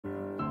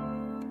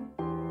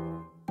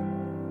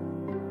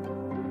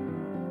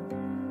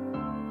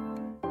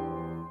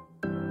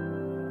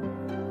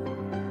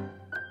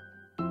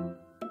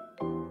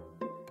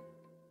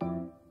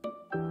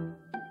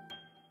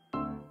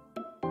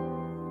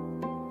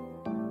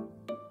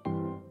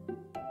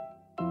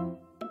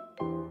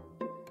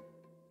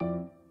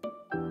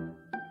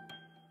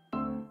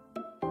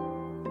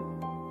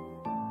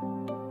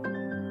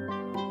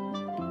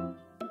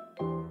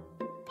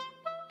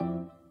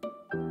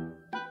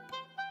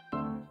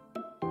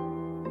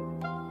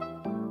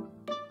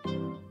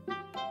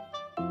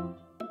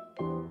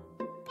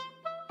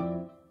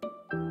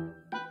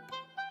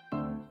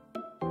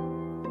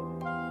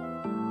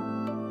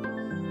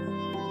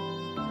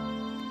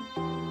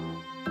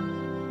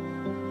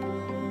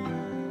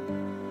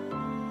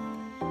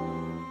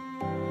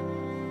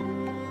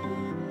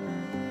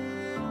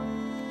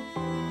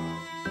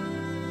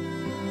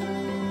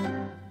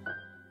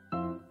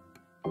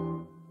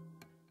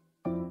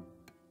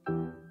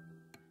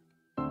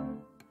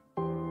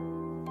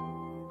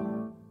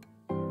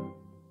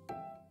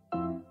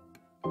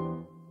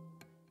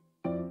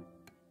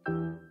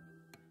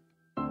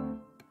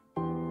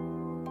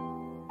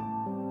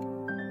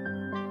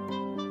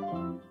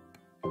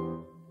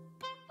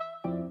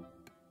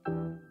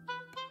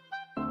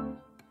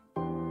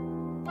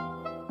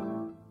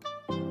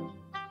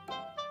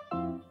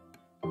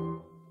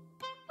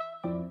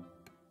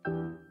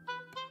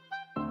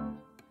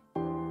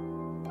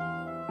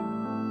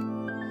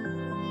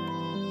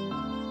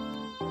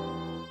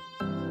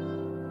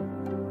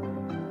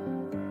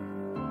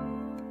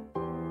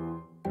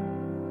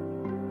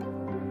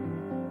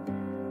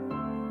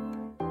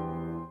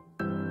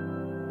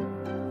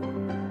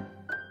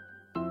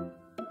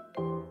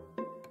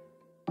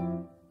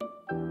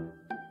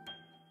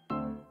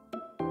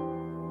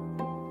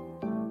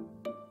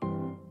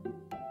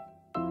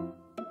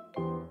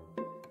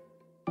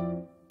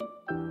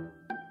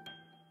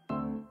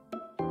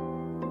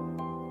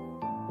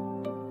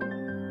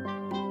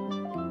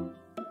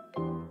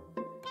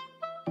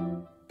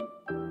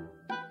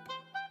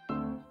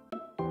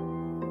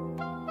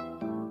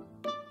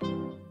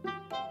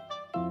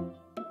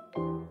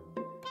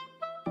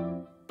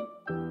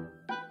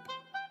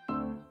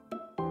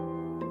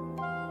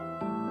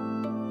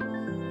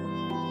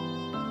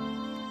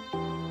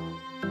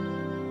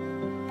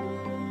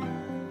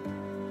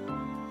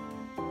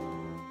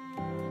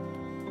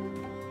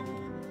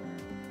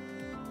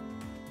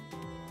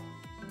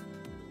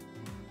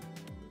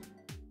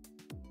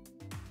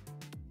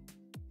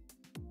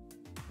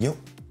Yo,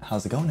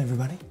 how's it going,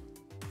 everybody?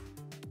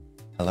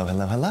 Hello,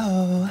 hello,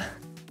 hello.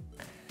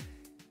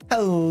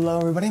 Hello,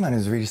 everybody. My name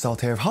is Regis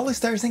Altare of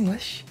HOLOSTARS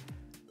English,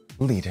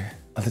 leader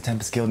of the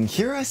Tempus Guild, and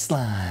here I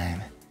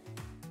slime.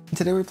 And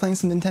today we're playing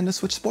some Nintendo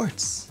Switch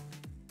Sports.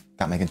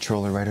 Got my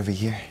controller right over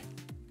here.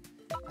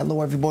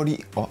 Hello,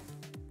 everybody. Oh,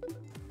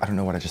 I don't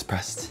know what I just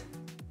pressed.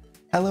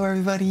 Hello,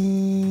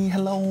 everybody.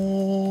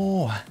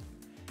 Hello.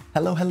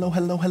 Hello, hello,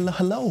 hello, hello,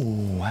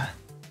 hello.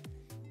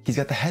 He's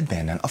got the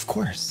headband on, of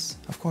course,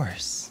 of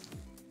course.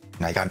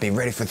 And I gotta be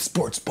ready for the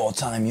sports ball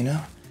time, you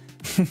know?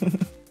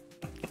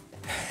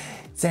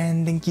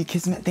 Zen, thank you.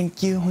 Kismet,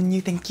 thank you.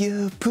 Honyu, thank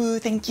you. Pooh,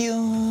 thank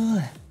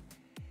you.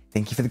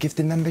 Thank you for the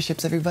gifted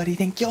memberships, everybody.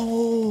 Thank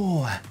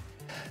you.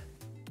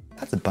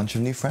 That's a bunch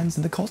of new friends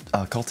in the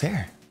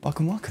Altare.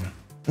 Welcome, welcome.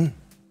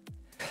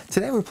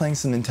 Today we're playing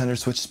some Nintendo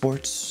Switch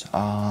Sports.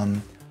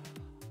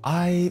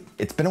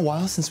 It's been a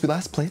while since we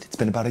last played. It's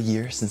been about a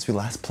year since we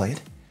last played.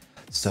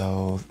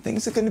 So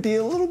things are going to be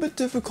a little bit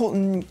difficult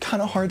and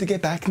kind of hard to get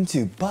back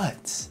into,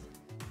 but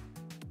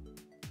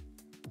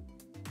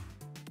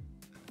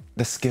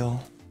the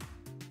skill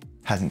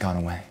hasn't gone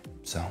away.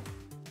 So,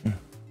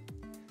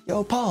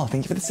 Yo, Paul,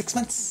 thank you for the 6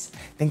 months.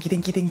 Thank you,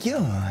 thank you, thank you.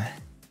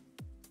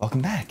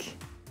 Welcome back.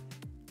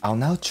 I'll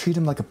now treat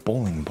him like a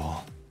bowling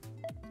ball.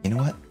 You know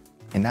what?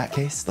 In that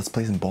case, let's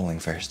play some bowling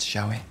first,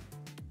 shall we?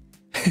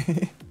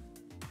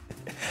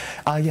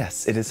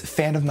 Yes, it is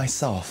fan of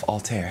myself,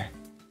 Altair.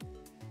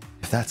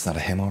 If that's not a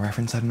Himo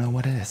reference, I don't know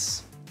what it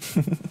is.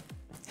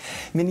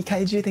 Mini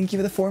Kaiju, thank you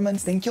for the 4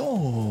 months, thank you.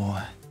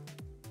 Oh,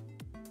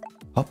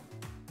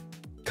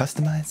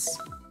 customize.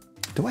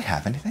 Do I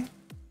have anything?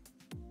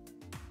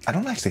 I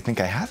don't actually think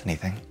I have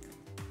anything.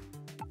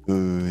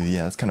 Ooh,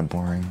 yeah, that's kind of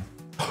boring.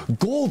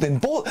 Golden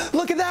bowl,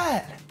 look at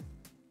that!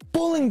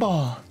 Bowling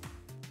ball.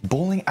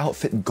 Bowling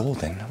outfit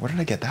golden. Where did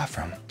I get that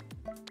from?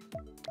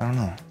 I don't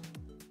know.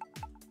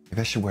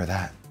 Maybe I should wear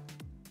that.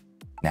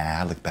 Nah,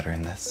 I look better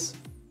in this.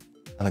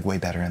 I look way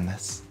better in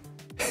this.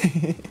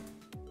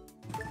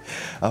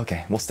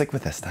 Okay, we'll stick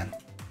with this then.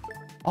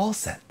 All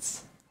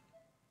sets.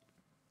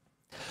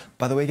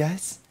 By the way,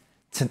 guys,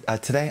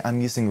 today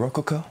I'm using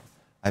rokoko.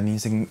 I'm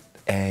using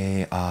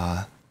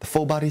the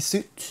full body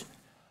suit.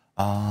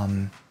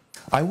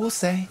 I will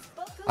say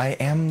I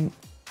am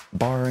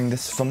borrowing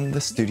this from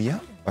the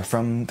studio or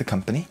from the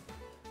company,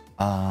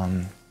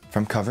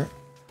 from Cover.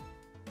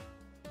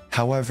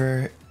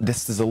 However,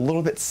 this is a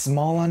little bit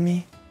small on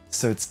me,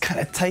 so it's kind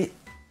of tight.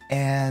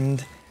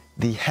 And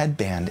the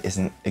headband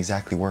isn't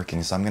exactly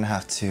working, so I'm gonna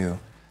have to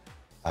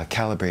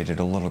calibrate it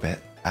a little bit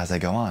as I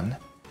go on.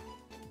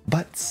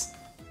 But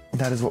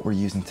that is what we're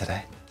using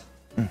today.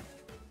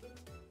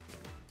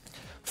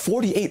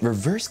 48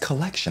 reverse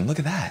collection, look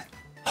at that.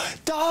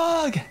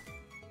 Dog!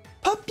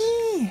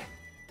 Puppy!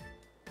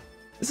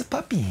 It's a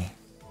puppy.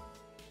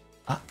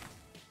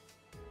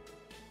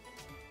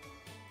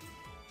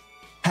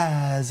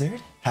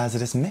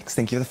 Hazardous mix,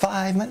 thank you for the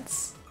 5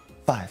 months.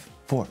 5,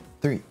 4,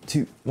 3,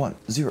 2, 1,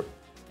 0.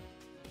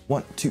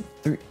 1, 2,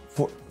 3,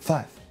 4,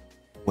 5.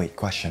 Wait,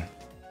 question.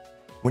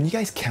 When you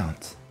guys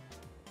count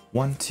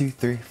 1, 2,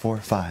 3, 4,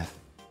 5,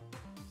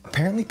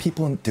 apparently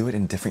people do it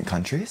in different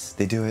countries.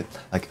 They do it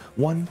like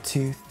 1,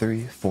 2,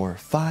 3, 4,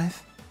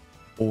 5,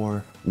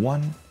 or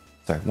 1,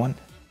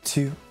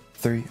 2,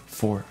 3,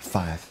 4,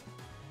 5.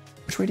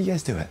 Which way do you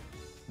guys do it?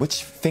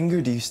 Which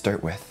finger do you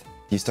start with?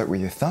 Do you start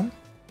with your thumb,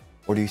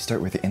 or do you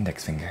start with your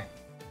index finger?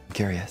 I'm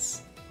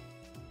curious.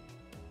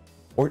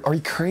 Or are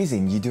you crazy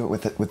and you do it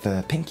with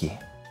the pinky?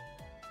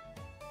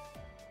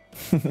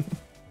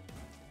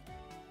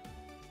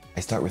 I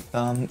start with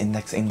thumb,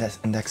 index,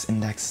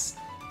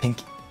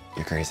 pinky.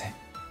 You're crazy.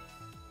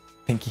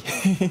 Pinky.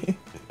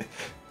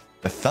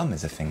 The thumb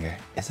is a finger,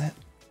 is it?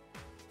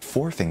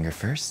 Forefinger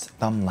first,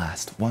 thumb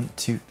last. 1,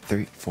 2,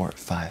 3, 4,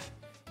 5.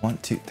 1,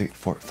 2, 3,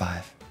 4,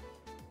 5.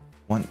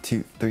 1,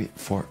 2, 3,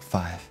 4,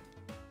 5.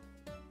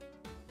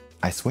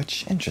 I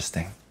switch?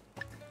 Interesting.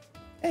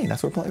 Hey,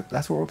 that's what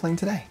we're playing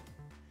today.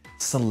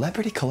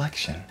 Celebrity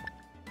Collection.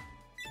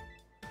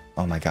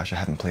 Oh my gosh, I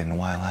haven't played in a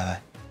while, have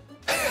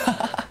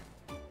I?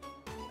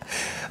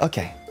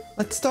 Okay,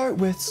 let's start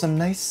with some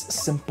nice,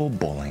 simple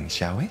bowling,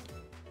 shall we?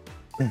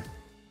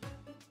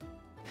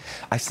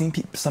 I've seen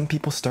some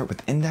people start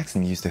with index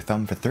and use their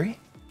thumb for 3.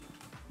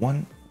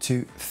 1,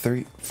 2,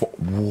 3, 4.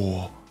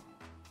 Whoa.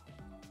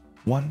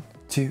 1,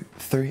 2,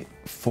 3,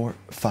 4,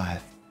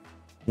 5.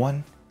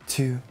 1,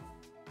 2,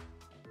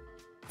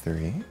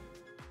 3,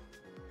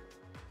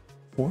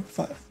 4,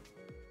 5.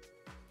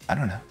 I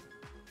don't know.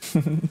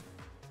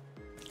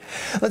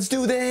 Let's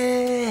do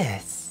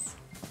this!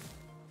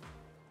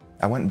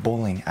 I went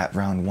bowling at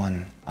round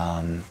 1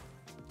 a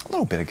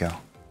little bit ago.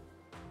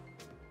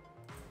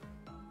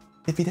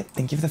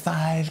 Thank you for the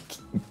 5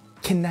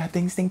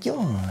 kidnappings. Thank you.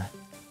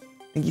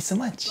 Thank you so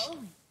much.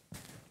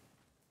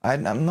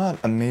 I'm not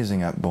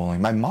amazing at bowling.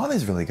 My mom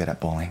is really good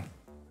at bowling.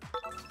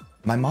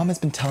 My mom has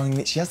been telling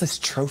me she has this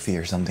trophy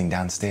or something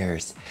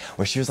downstairs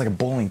where she was like a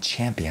bowling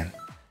champion.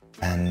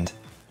 And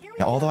you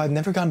know, although I've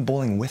never gone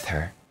bowling with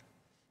her,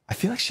 I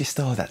feel like she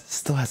still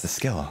has the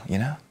skill, you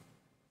know?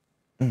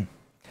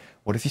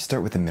 What if you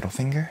start with the middle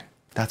finger?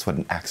 That's what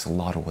an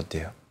axolotl would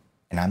do.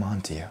 And I'm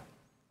on to you.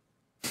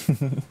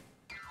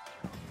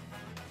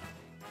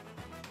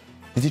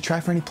 Did you try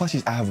for any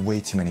plushies? I have way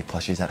too many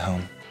plushies at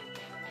home.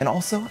 And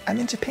also, I'm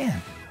in Japan.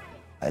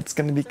 It's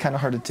gonna be kind of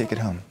hard to take it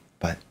home,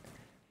 but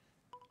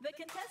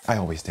I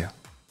always do.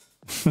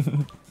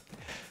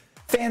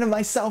 Fan of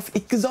myself,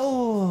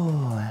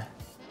 ikuzo!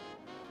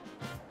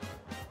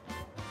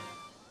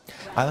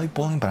 I like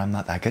bowling, but I'm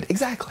not that good.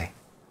 Exactly.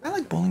 I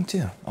like bowling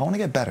too. I want to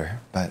get better,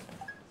 but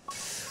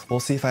we'll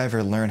see if I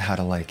ever learn how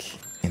to, like,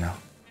 you know.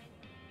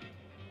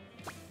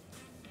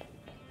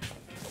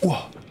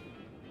 Whoa.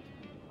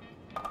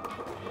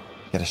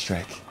 Get a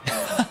strike.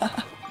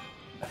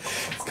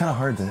 It's kind of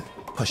hard to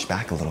push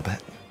back a little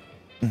bit.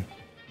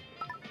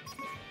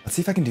 Let's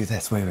see if I can do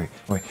this. Wait.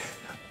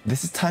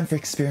 This is time for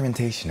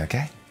experimentation,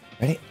 okay?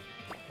 Ready?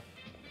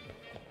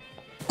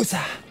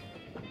 Usa!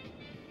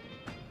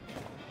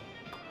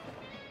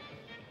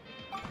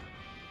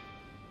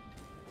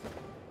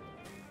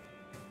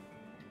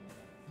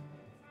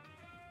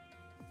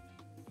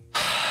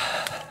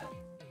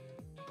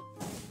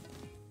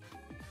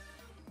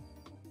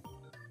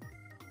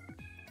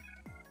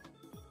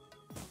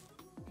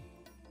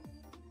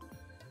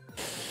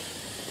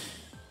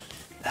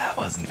 That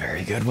wasn't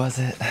very good, was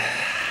it?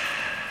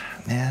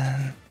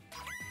 Man.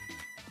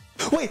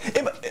 Wait,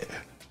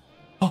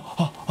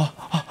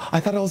 I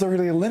thought I was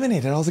already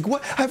eliminated. I was like,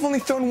 what? I've only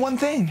thrown one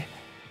thing.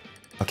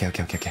 Okay.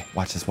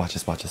 Watch this.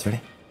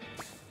 Ready?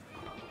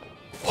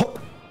 Whoop.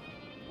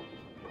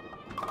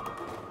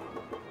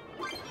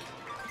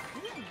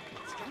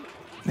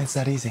 It's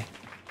that easy.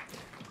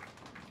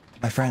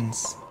 My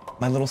friends,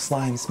 my little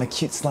slimes, my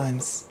cute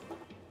slimes.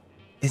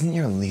 Isn't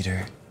your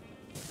leader?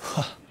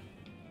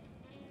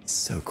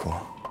 So cool.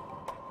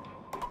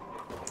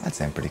 That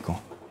sounds pretty cool.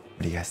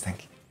 What do you guys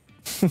think?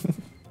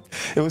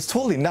 It was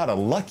totally not a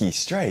lucky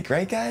strike,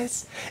 right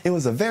guys? It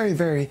was a very,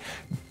 very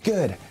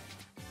good,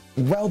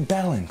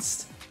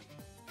 well-balanced,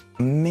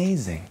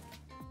 amazing,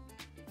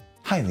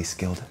 highly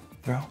skilled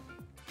throw.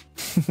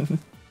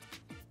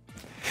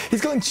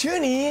 He's going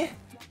Chuni!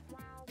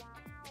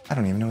 I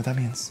don't even know what that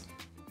means.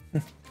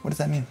 What does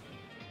that mean?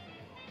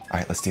 All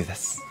right, let's do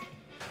this.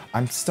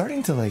 I'm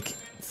starting to like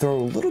throw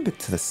a little bit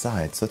to the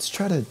side, so let's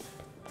try to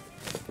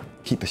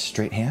keep a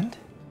straight hand.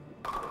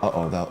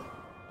 Uh-oh, that...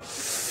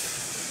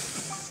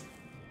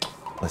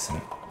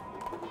 Listen,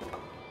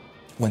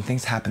 when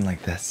things happen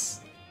like this,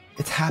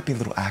 it's happy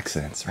little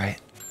accidents, right?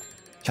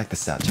 Check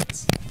this out,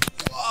 gents.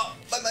 Oh,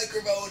 my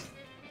microphone!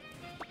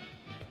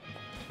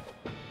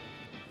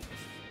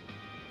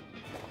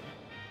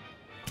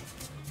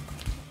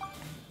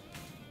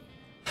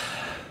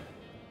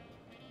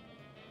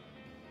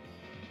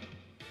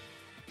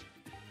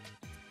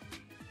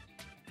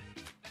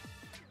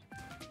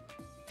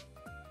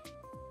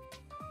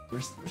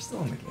 We're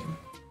still in the game.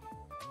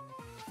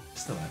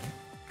 Still at it.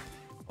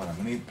 Hold on,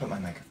 let me put my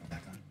microphone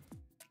back on.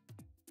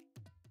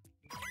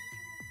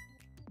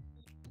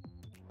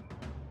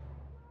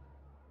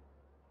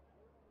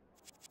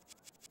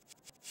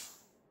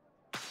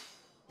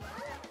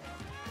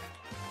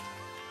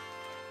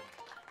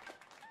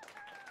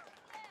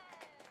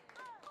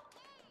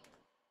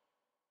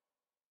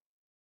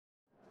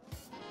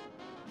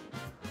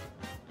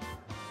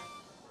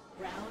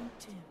 Round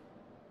 2.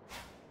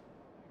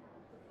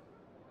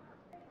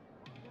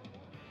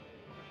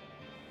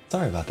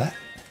 Sorry about that.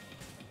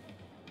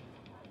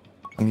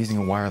 I'm using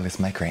a wireless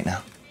mic right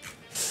now.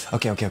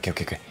 Okay.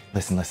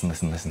 Listen.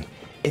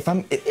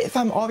 If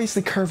I'm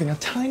obviously curving a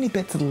tiny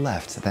bit to the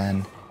left,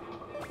 then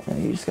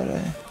you just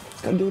gotta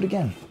do it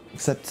again.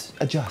 Except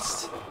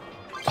adjust.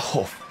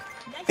 Oh,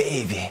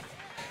 baby.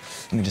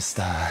 Let me just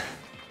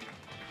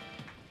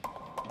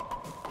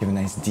give a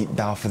nice deep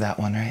bow for that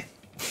one, right?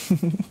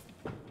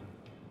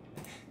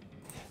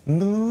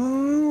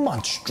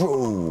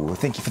 Monstro!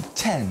 Thank you for the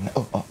 10.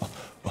 Oh.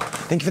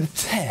 Thank you for the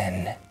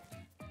 10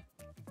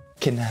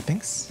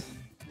 kidnappings.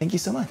 Thank you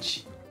so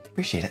much.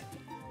 Appreciate it.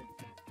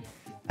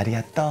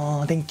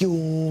 Arigato. Thank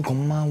you.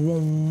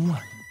 Konbanwa.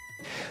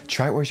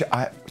 Try it with your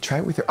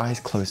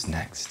eyes closed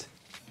next.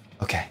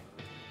 Okay,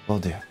 will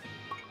do.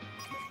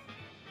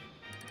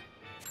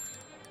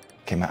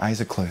 Okay, my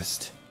eyes are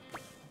closed.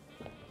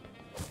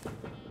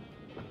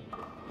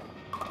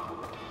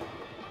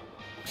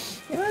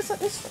 You know,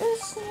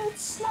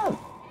 it's not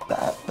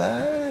that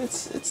bad.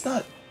 It's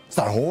not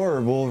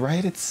horrible,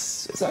 right?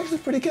 It's actually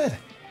pretty good.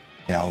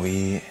 You know,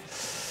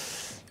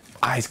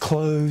 eyes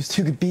closed.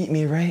 Who could beat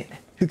me, right?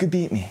 Who could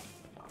beat me?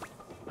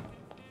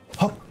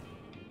 Huh?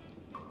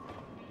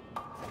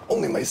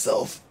 Only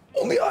myself.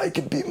 Only I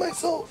can beat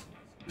myself.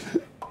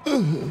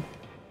 We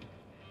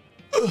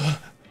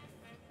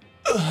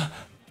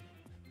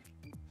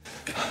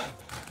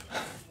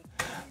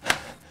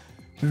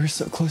were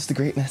so close to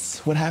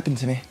greatness. What happened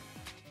to me?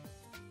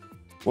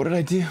 What did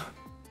I do?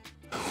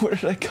 Where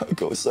did I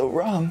go so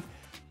wrong?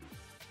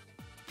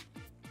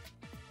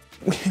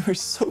 We were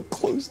so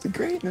close to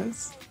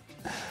greatness.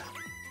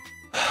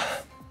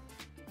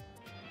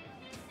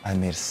 I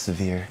made a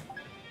severe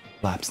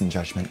lapse in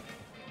judgment.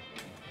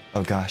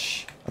 Oh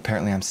gosh,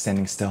 apparently I'm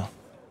standing still.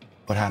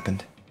 What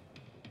happened?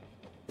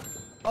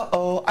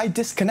 Uh-oh, I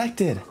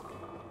disconnected.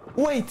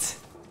 Wait!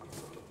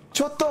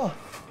 Chotto!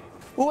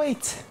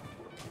 Wait!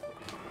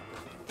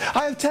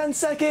 I have 10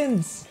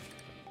 seconds!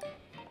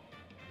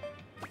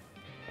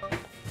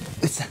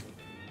 Listen.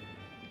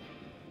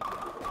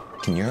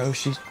 Can your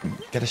Oshi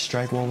get a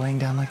strike while laying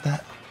down like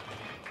that?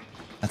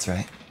 That's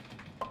right.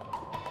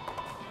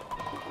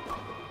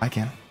 I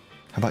can.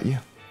 How about you?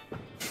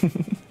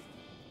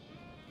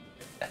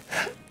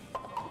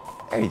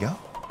 There you go.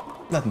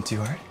 Nothing too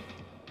hard.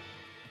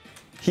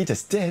 He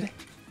just did.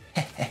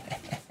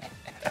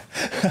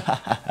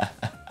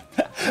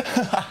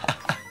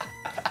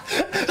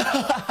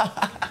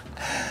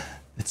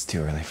 It's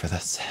too early for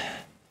this.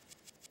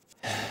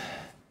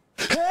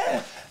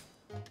 Good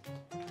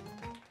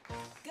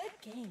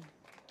game.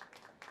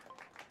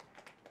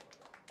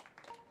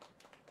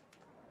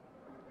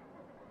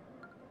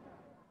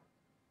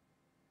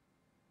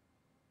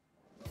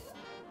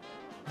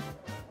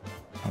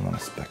 I don't want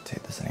to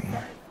spectate this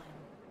anymore.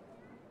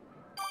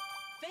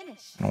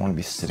 Finish. I don't want to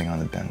be sitting on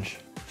the bench.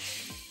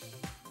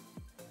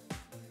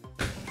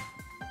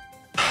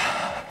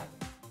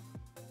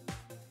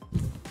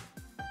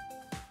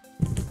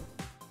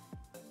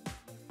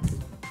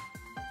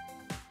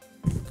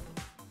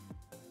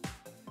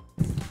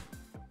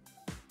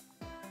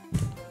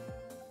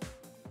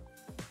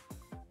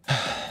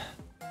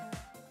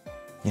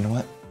 You know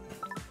what?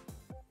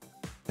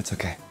 It's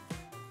okay.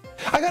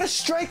 I got a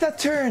strike that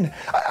turn!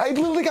 I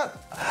literally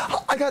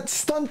got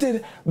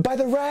stunted by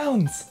the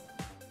rounds!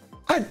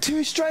 I had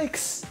 2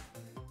 strikes!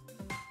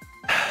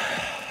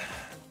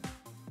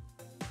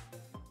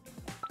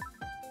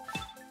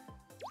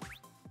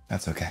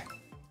 That's okay.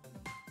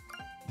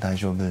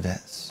 Daijoubu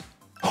desu.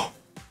 Oh!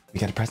 We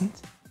got a present?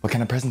 What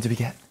kind of present do we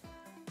get?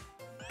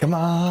 Come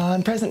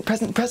on! Present,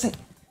 present, present!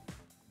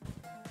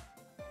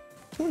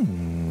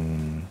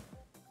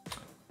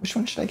 Which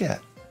one should I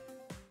get?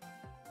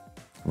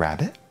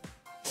 Rabbit?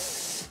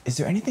 Is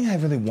there anything I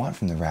really want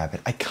from the rabbit?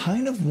 I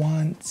kind of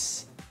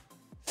want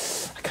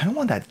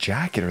that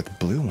jacket or the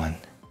blue one.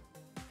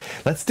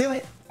 Let's do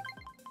it.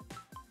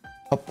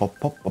 Hop, hop,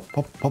 hop, hop,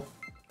 hop, hop.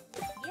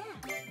 Yeah.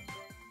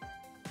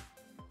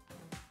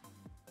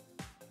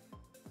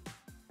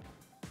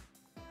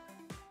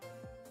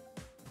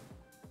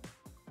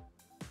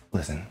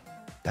 Listen,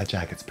 that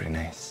jacket's pretty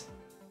nice.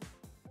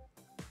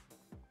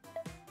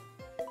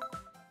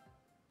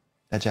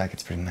 That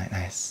jacket's pretty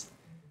nice.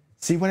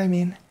 See what I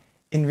mean?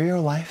 In real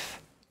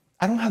life,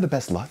 I don't have the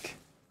best luck.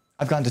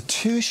 I've gone to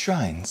 2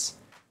 shrines.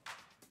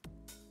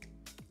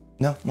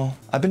 No, well,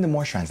 I've been to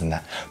more shrines than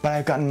that, but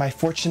I've gotten my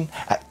fortune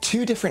at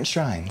 2 different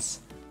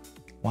shrines.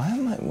 Why are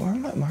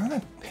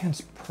my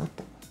pants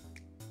purple?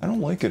 I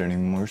don't like it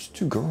anymore, it's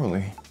too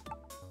girly.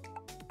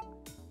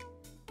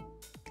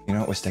 You know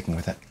what, we're sticking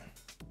with it.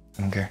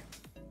 I don't care.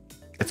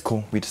 It's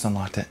cool, we just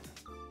unlocked it.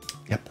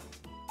 Yep.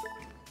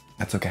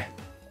 That's okay.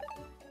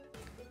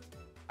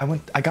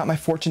 I got my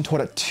fortune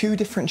told at 2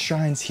 different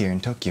shrines here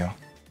in Tokyo.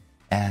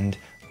 And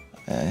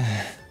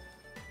I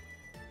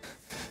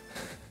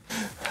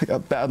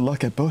got bad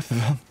luck at both of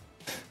them.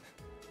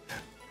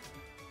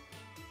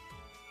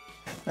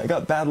 I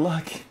got bad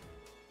luck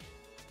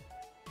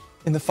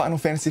in the Final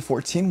Fantasy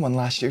XIV one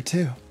last year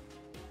too.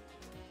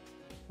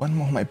 When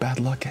will my bad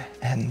luck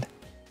end?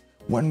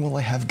 When will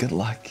I have good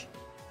luck?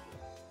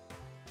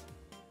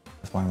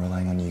 That's why I'm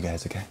relying on you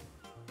guys, okay?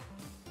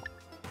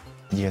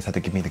 You guys have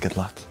to give me the good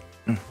luck.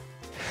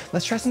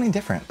 Let's try something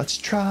different. Let's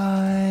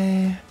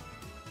try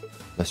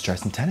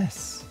some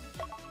tennis.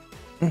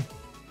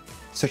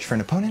 Search for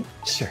an opponent?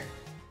 Sure.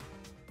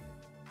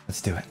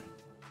 Let's do it.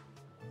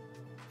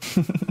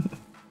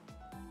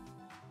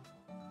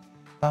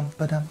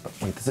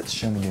 Wait, does it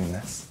show me doing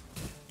this?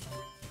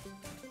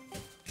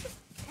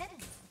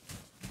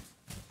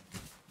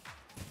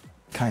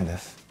 Kind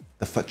of.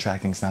 The foot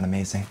tracking's not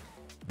amazing.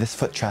 This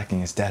foot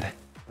tracking is dead.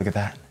 Look at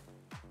that.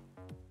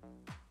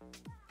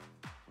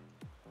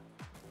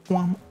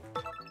 Whomp.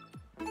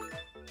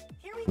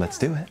 Let's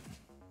do it.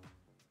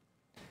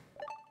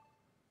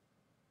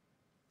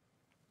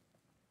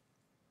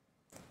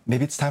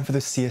 Maybe it's time for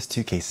those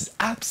CS2 cases.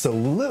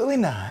 Absolutely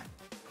not.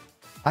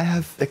 I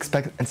have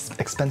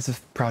expensive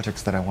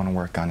projects that I want to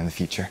work on in the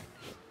future.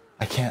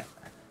 I can't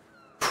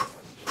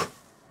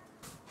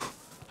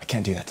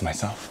do that to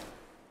myself.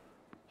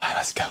 All right,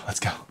 let's go. Let's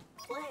go.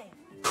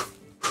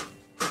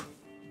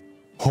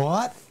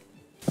 What?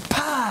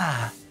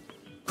 Pa!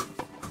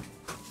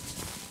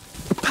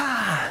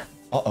 Pa!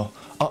 Uh-oh.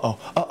 Uh-oh.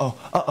 Uh-oh.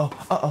 Uh-oh.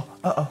 Uh-oh.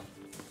 Uh-oh.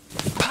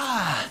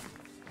 Pa!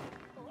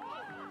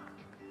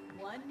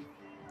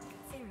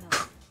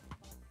 1-0.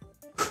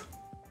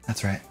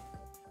 That's right.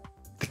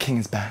 The king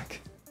is back.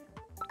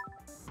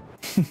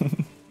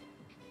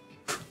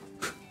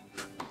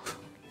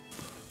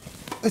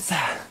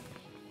 Utsa!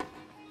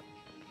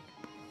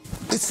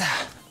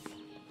 Utsa!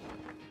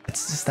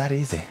 It's just that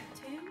easy.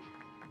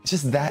 It's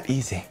just that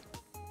easy.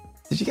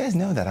 Did you guys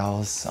know that I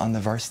was on the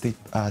varsity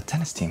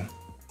tennis team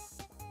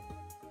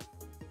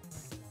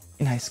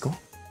in high school?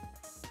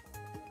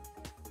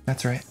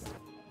 That's right.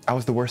 I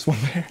was the worst one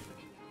there.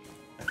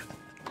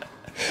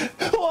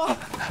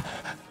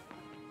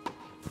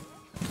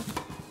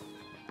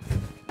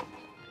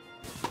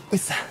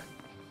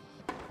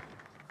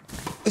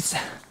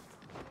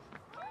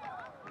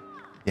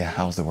 Yeah,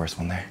 I was the worst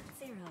one there.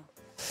 0.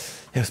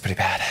 It was pretty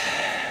bad.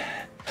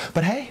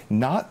 But hey,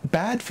 not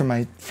bad for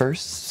my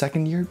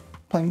second year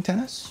playing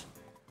tennis.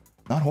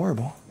 Not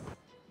horrible.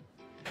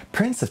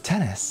 Prince of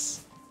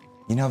Tennis.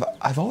 You know,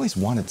 I've always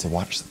wanted to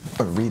watch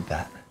or read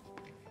that.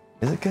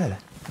 Is it good?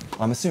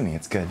 Well, I'm assuming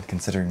it's good,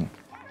 considering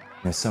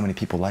so many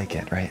people like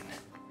it, right?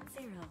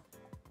 0.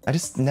 I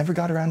just never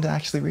got around to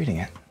actually reading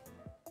it.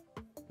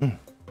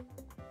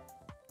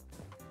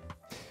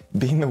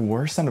 Being the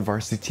worst on a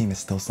varsity team is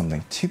still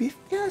something.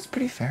 Yeah, it's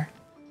pretty fair.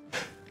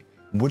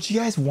 Would you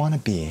guys want to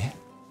be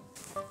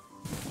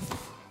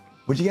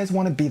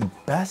the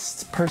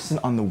best person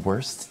on the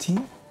worst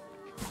team?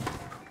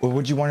 Or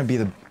would you want to be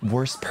the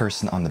worst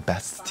person on the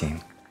best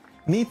team?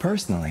 Me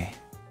personally,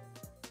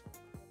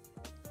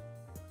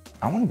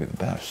 I want to be the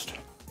best.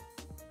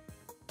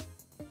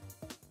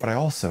 But I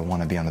also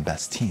want to be on the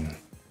best team.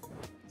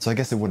 So I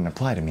guess it wouldn't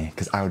apply to me,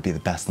 because I would be the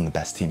best on the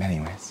best team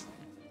anyways.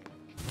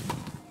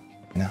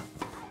 You know?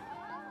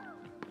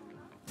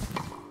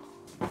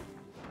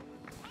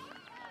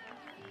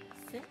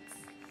 6.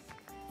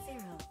 0.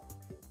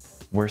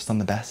 Worst on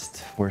the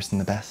best, worst on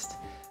the best,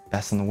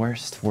 best on the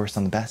worst, worst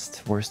on the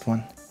best, worst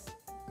one,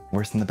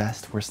 worst on the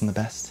best, worst on the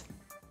best.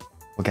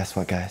 Well, guess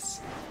what,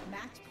 guys? Match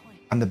point.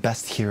 I'm the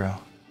best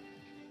hero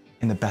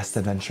in the best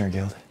adventure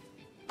guild.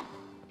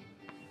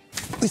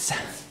 Usa.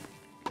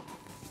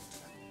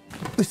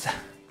 Usa.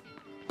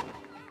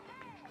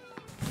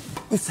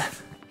 Usa.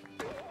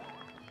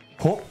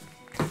 Ho.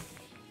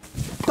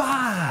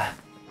 Bah!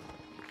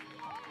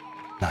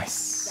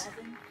 Nice.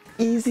 7.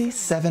 Easy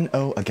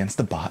 7-0 against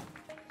the bot.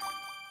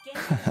 Game.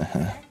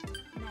 Set.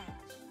 Match.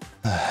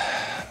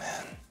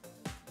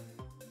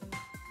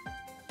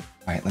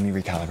 Alright, let me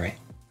recalibrate.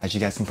 As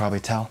you guys can probably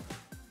tell,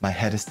 my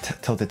head is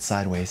tilted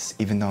sideways,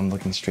 even though I'm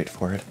looking straight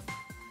forward.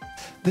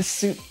 This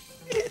suit,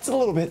 it's a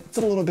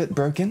little bit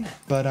broken,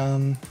 but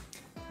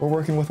we're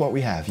working with what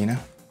we have, you know?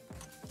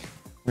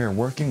 We are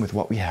working with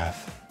what we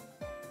have.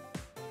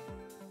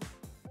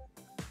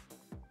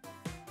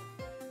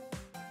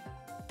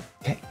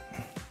 Okay.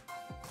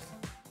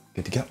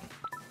 Good to go.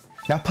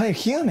 Now player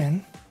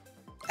human,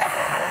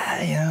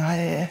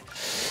 I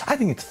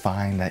think it's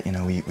fine that,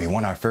 we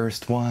won our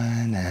first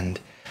one and,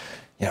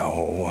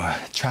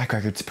 track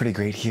record's pretty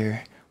great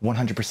here.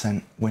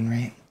 100% win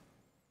rate.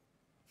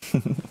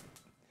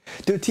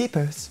 Do a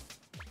T-pose.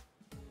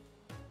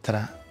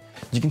 Ta-da.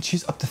 You can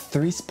choose up to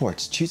 3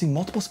 sports. Choosing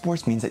multiple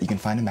sports means that you can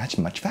find a match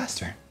much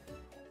faster.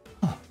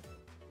 Huh.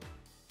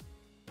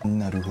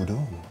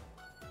 Naruhodo.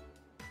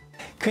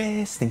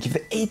 Chris, thank you for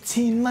the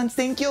 18 months.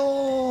 Thank you.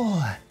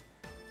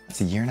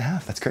 That's a year and a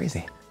half. That's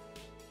crazy.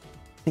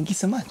 Thank you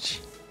so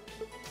much.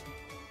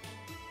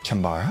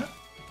 Chambara.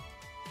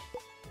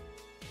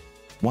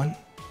 1.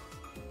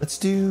 Let's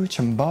do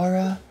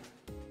Chambara.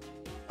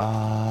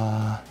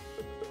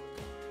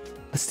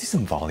 Let's do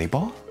some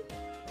volleyball.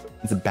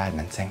 It's a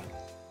badminton.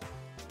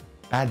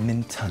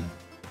 Badminton.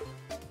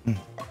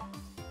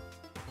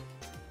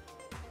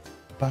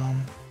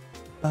 Bum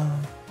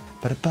bum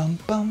ba bum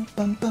bum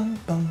bum bum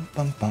bum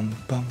bum bum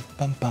bum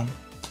bum bum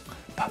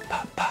ba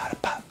ba ba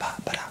ba ba ba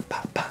ba ba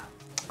ba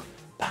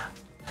ba bum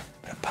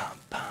bum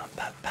ba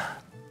ba ba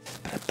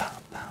bum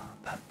bum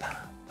ba ba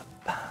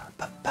ba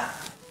ba ba.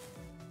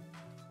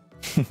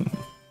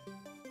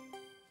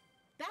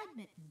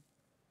 Badminton.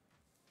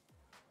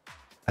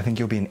 I think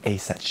you'll be an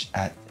ace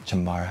at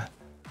Chambara.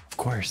 Of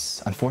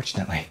course,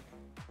 unfortunately,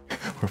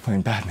 we're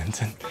playing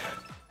badminton,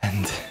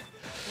 and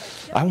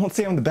I won't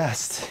say I'm the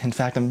best. In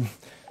fact, I'm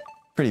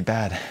pretty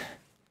bad.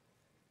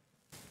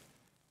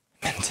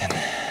 Minton.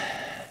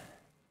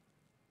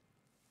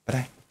 But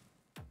I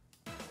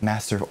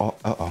master of all.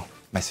 Uh-oh,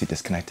 my suit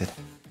disconnected.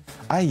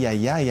 Ay,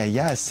 ay, ay, ay,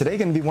 ay. Is today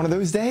gonna be one of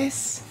those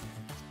days?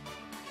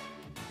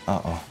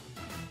 Uh-oh.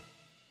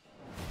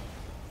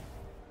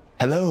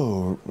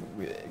 Hello,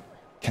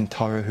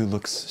 Kentaro, who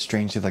looks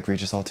strangely like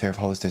Regis Altare of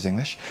HOLOSTARS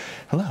English.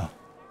 Hello.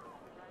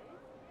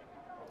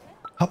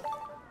 Hop.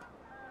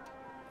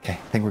 Okay,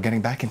 I think we're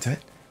getting back into it.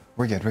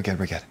 We're good, we're good,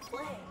 we're good.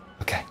 Play.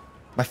 Okay.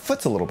 My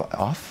foot's a little bit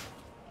off.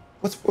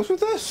 What's with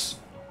this?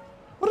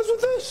 What is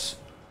with this?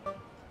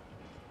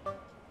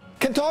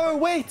 Kentaro,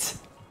 wait!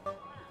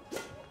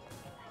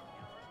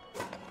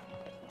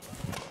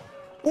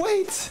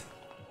 Wait!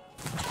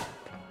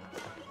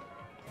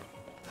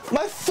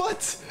 My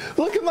foot!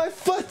 Look at my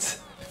foot!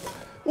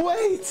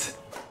 Wait!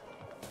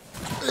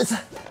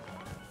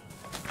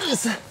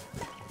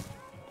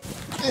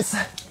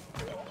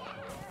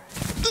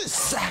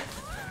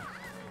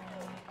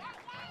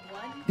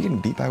 You're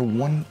getting beat by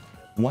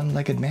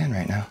one-legged man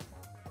right now.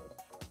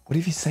 What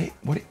if you say?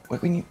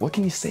 What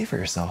can you say for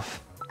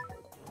yourself?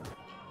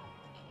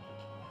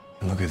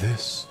 And look at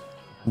this.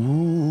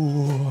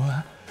 Ooh,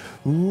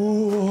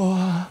 ooh.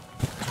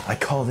 I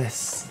call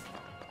this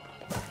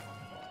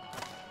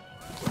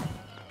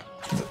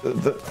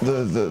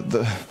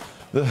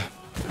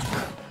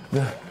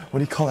what do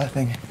you call that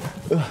thing?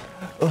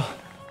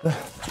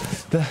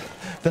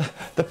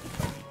 The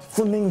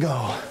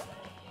flamingo.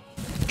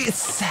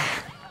 It's Two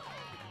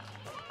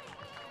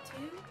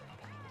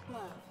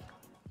love.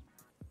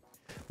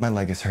 my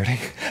leg is hurting.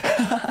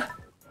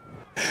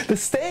 The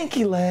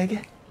stanky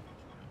leg.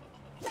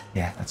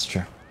 Yeah, that's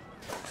true.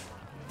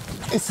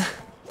 It's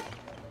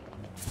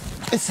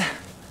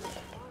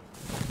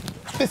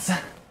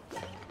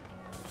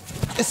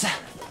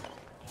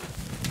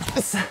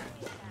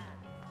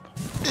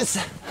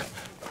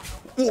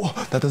whoa,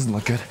 that doesn't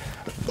look good.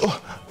 Oh.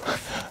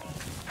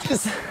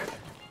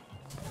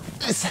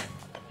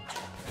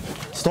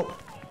 Stop.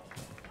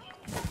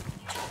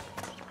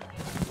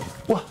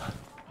 What?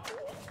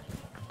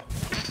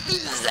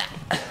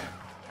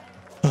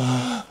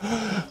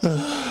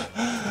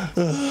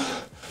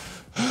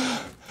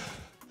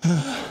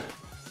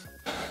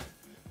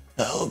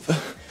 Help.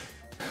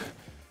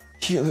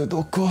 Healer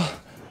Doko.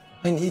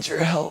 I need your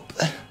help.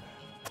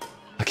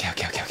 Okay.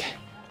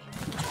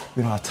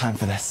 We don't have time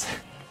for this.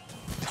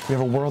 We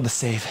have a world to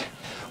save.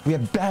 We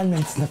have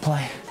badminton to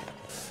play.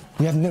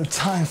 We have no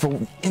time for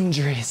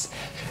injuries.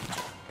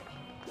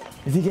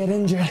 If you get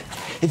injured,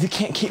 if you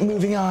can't keep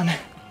moving on,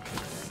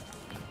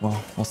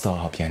 well, we'll still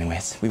help you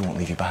anyways. We won't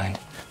leave you behind.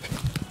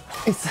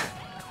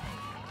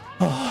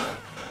 Oh,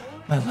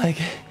 my leg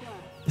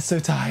is so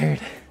tired.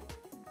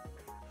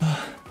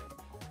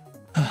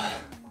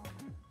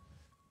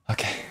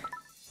 Okay.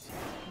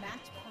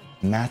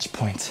 Match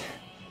point.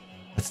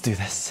 Let's do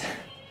this.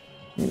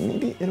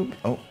 Maybe it'll.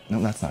 Oh, no,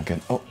 that's not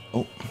good. Oh.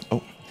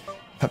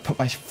 If I put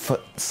my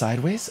foot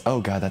sideways, oh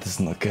god, that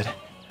doesn't look good.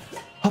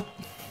 Up.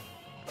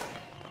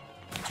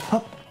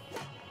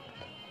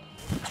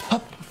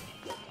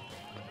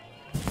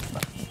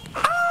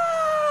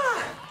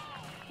 Ah!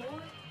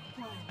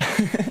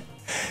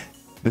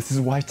 This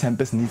is why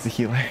Tempus needs a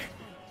healer.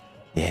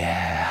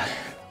 Yeah.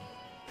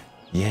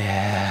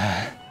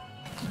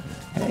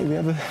 Hey,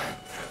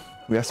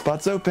 we have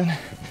spots open.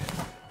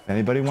 If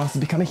anybody wants to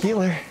become a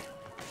healer,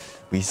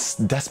 we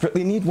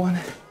desperately need one.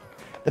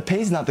 The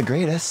pay's not the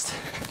greatest,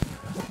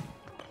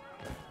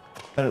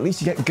 but at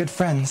least you get good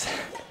friends,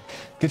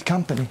 good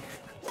company.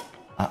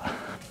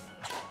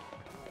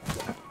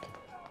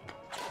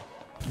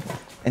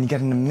 And you get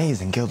an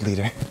amazing guild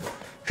leader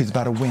who's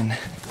about to win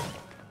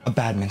a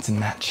badminton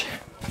match.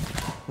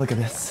 Look at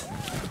this.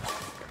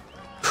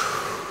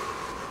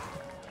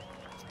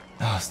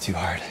 Oh, it's too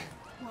hard.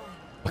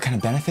 What kind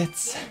of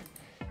benefits?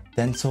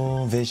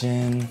 Dental,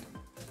 vision,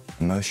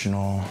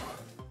 emotional,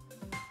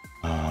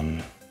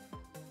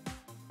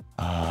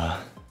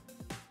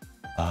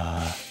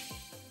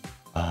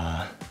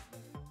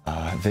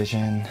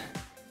 vision,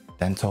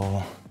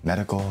 dental,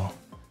 medical,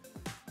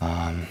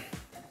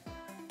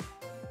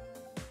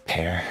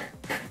 hair.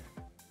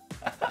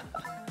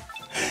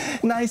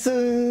 Nice.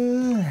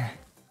 Okay.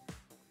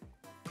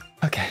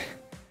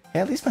 Hey,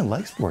 at least my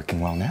leg's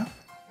working well now.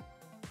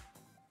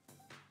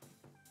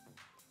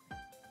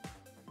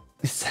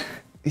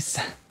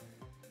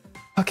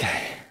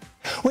 Okay.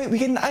 Wait, we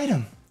get an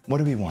item. What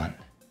do we want?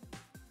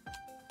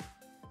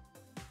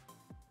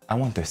 I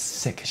want those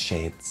sick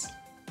shades.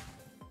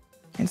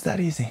 It's that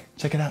easy.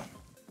 Check it out.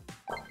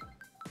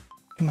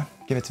 Come on,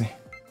 give it to me.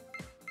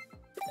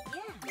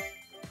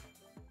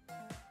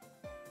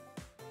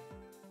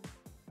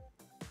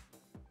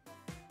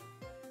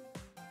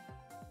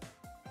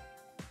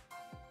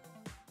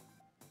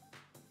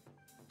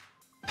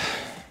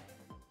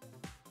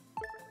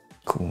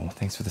 Cool,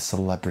 thanks for the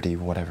celebrity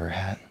whatever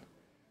hat.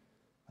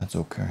 That's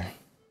okay.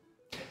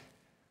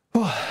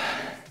 Whew.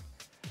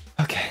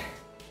 Okay.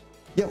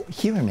 Yo,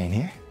 healer main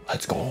here.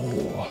 Let's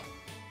go.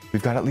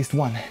 We've got at least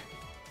one,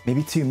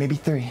 maybe two, maybe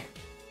three.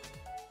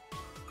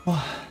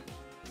 Oh.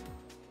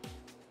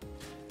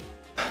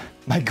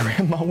 My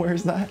grandma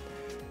wears that?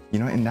 You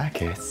know, in that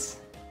case.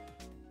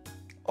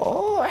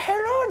 Oh,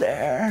 hello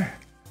there.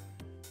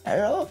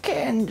 Hello,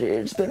 Candy.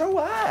 It's been a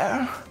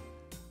while.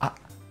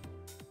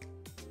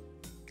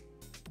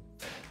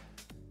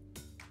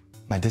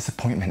 My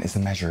disappointment is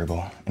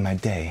immeasurable, and my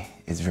day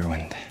is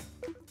ruined.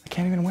 I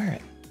can't even wear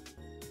it.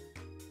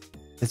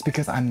 It's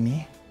because I'm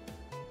me.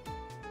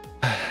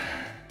 All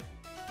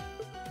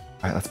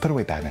right, let's put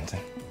away badminton.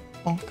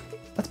 Bonk.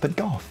 Let's put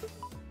golf.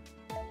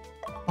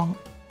 Bonk.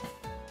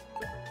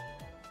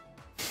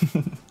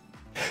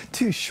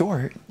 Too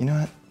short. You know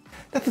what?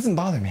 That doesn't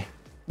bother me.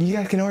 You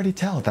guys can already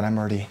tell that I'm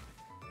already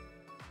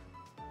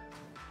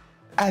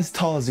as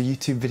tall as a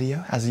YouTube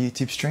video, as a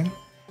YouTube stream,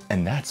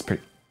 and that's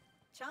pretty.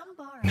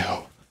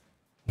 No,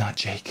 not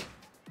Jake.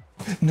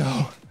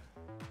 No,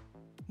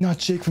 not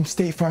Jake from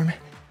State Farm.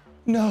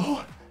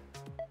 No.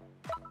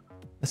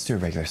 Let's do a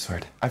regular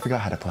sword. I forgot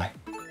how to play.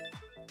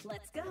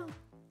 Let's go.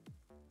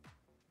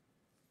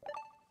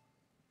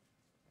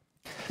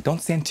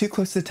 Don't stand too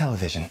close to the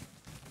television.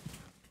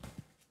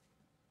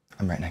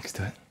 I'm right next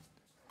to it.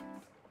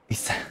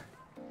 Isa.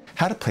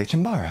 How to play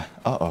Chimbara.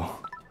 Uh-oh.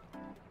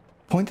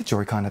 Point the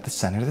Joy-Con at the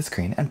center of the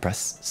screen and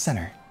press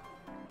center.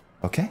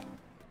 Okay?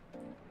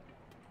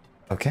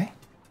 Okay?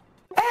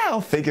 I'll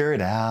figure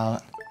it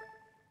out.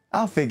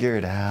 I'll figure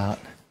it out.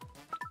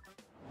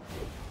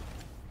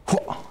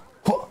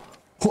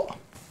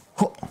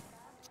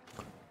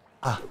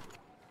 Ah,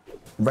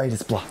 right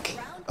is block.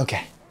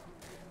 Okay,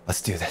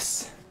 let's do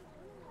this.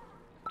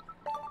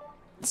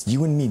 It's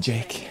you and me,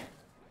 Jake.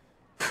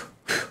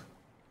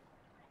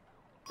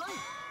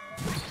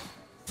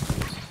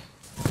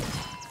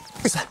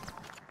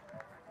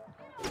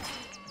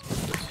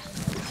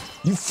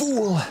 You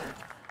fool!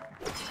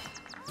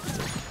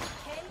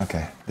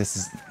 Okay,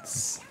 this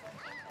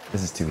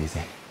is too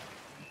easy.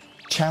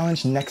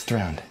 Challenge next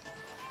round.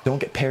 Don't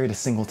get parried a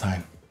single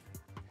time.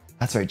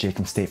 That's right, Jake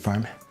from State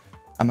Farm.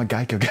 I'm a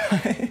Geico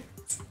guy.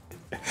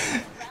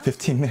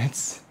 15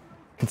 minutes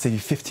can save you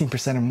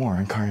 15% or more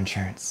on car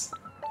insurance.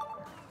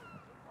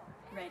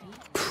 Ready?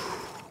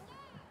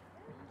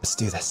 Let's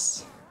do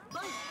this.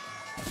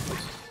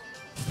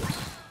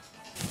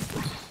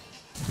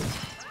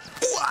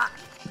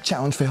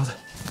 Challenge failed.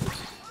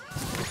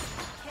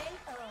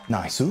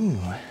 Nice. Ooh.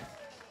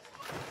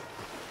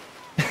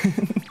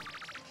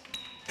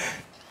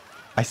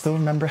 I still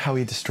remember how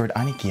he destroyed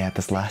Aniki at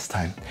this last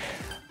time.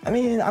 I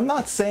mean, I'm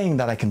not saying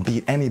that I can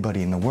beat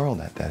anybody in the world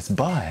at this,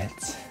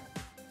 but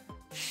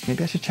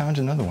maybe I should challenge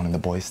another one of the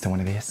boys to one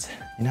of these,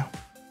 you know?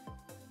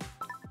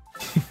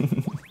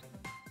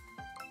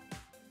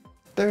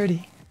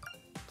 30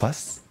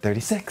 plus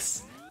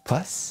 36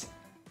 plus...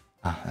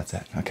 Ah, that's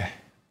it. Okay.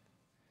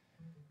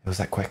 It was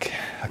that quick.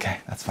 Okay,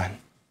 that's fine.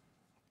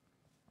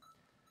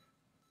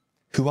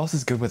 Who else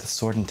is good with a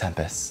sword in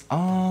Tempus?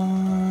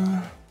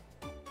 I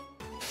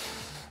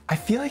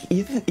feel like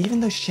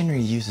even though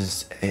Shinri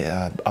uses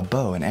a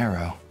bow and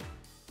arrow,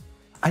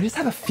 I just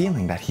have a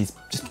feeling that he's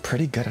just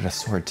pretty good at a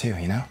sword too,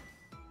 you know?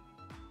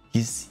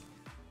 He's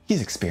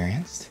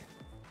experienced.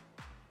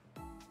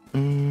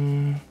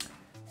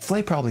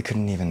 Flay probably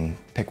couldn't even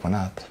pick one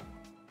up.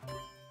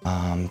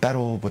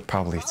 Battle would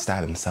probably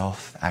stab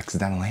himself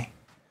accidentally.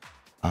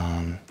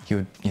 He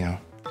would, you know,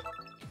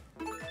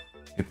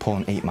 he'd pull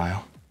an 8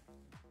 Mile.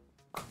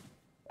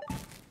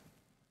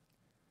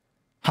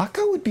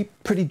 Haka would be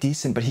pretty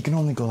decent, but he can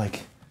only go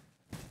like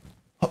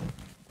hop,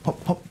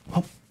 hop, hop,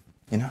 hop,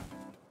 you know?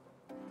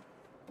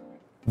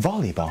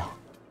 Volleyball.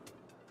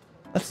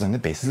 Let's learn the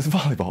basics of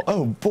volleyball.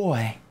 Oh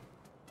boy.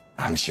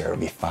 I'm sure it'll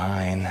be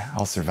fine.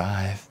 I'll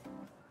survive.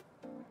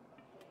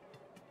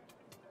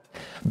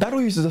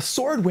 Battle uses a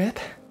sword whip.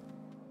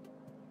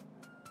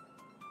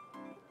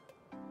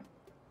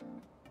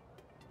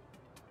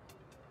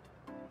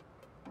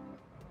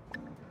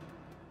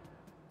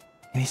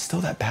 And he's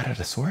still that bad at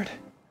a sword?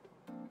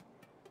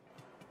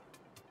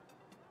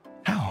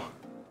 How?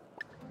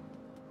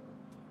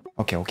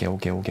 Okay.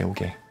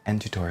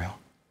 End tutorial.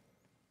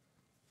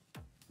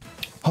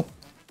 Hop.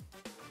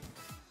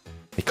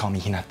 They call me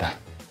Hinata.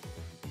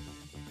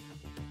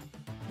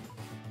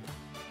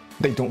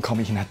 They don't call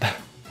me Hinata.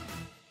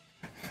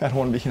 I don't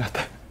want to be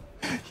Hinata.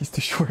 He's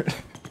too short.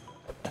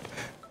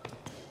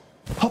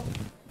 Hop.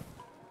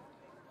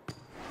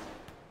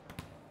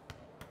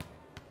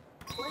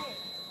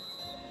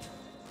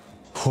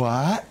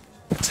 What?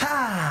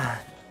 Ta!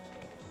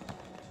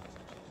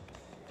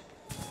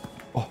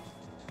 Oh.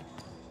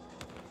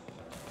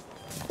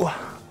 Wah.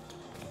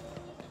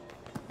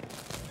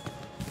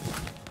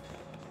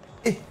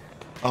 Eh.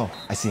 Oh,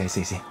 I see. I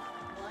see.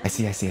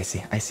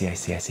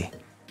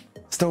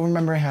 Still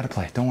remembering how to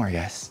play. Don't worry,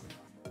 guys.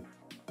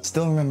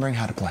 Still remembering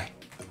how to play.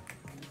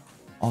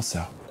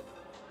 Also,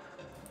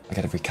 I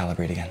gotta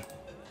recalibrate again.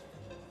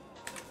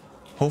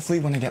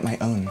 Hopefully when I get my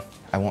own,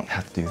 I won't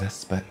have to do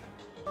this, but...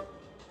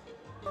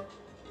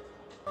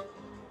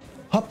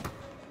 Hop!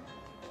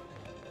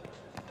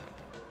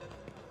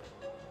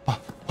 A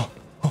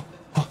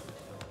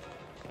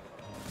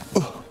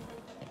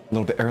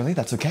little bit early,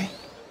 that's okay.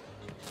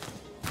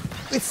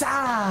 It's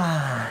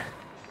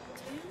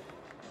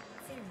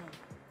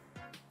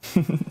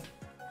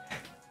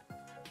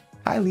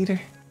Hi, leader.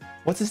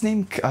 What's his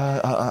name?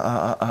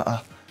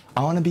 I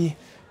want to be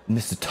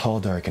Mr.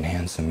 Tall, Dark, and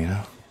Handsome, you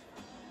know?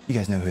 You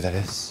guys know who that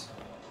is.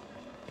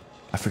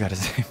 I forgot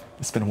his name.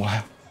 It's been a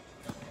while.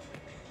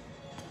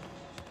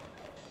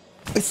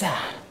 Issa!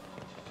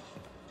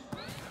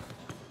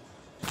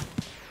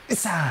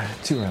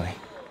 Too early.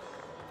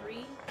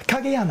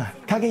 Kageyama!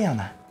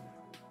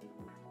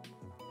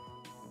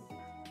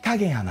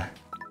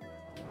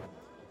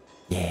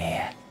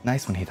 Yeah.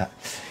 Nice one, Hita.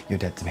 You're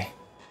dead to me.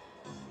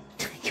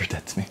 You're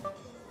dead to me.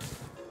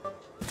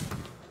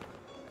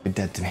 You're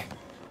dead to me.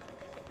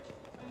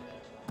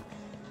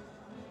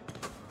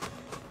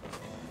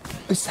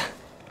 Usa.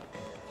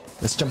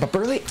 Let's jump up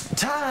early.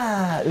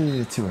 Ta!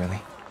 Ooh, too early.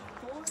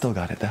 Still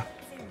got it though.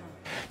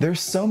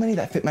 There's so many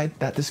that fit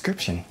that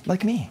description,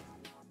 like me.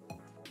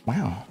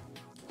 Wow.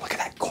 Look at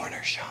that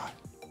corner shot.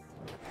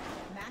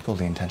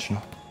 Totally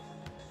intentional.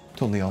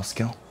 Totally all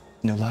skill.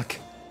 No luck.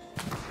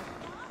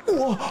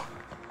 Whoa!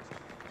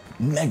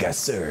 Mega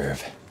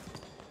serve.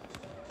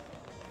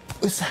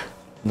 Usa.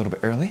 A little bit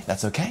early,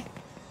 that's okay.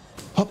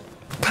 Hop,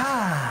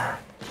 pa!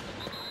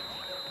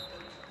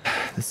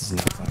 This is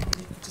not funny.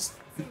 Just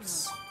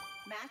oops.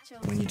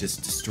 when you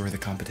just destroy the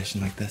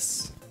competition like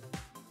this.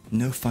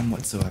 No fun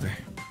whatsoever.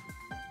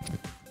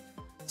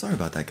 Sorry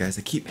about that, guys.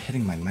 I keep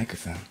hitting my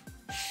microphone.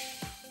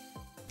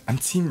 I'm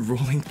Team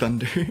Rolling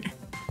Thunder.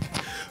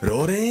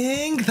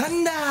 Rolling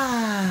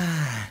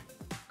Thunder!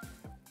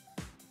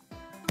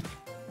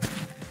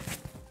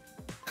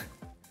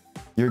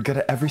 You're good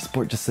at every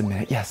sport, just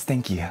admit it. Yes,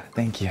 thank you,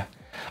 thank you.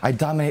 I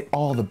dominate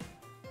all the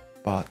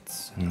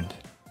bots and...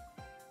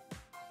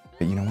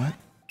 But you know what?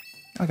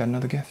 I got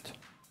another gift.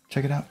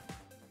 Check it out.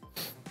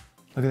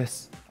 Look at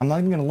this. I'm not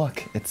even gonna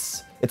look.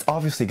 It's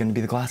obviously gonna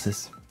be the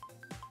glasses.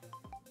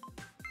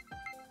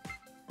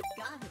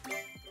 Got it.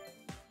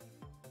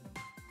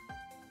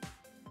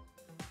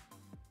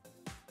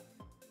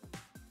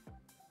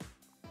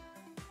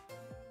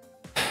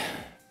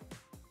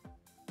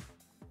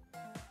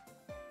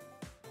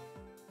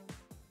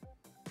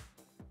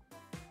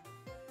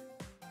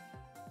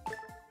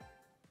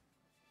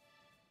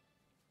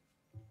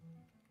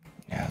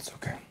 Yeah, it's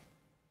okay.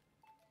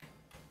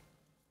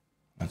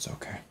 That's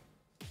okay.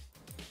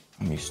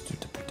 I'm used to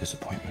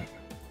disappointment.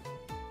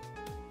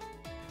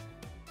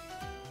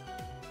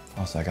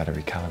 Also, I gotta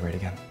recalibrate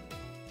again.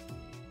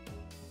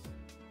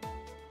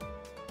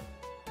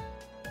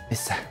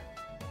 Issa.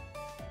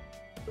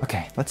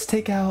 Okay, let's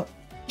take out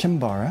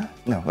Chimbara.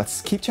 No,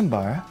 let's keep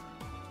Chimbara.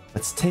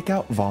 Let's take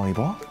out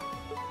volleyball.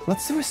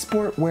 Let's do a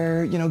sport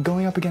where, you know,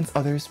 going up against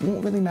others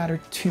won't really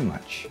matter too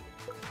much.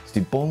 Let's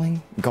do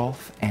bowling,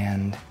 golf,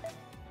 and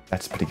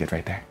that's pretty good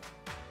right there.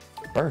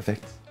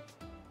 Perfect.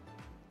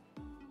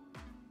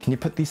 Can you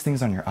put these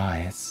things on your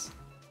eyes?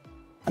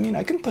 I mean,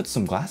 I can put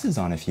some glasses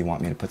on if you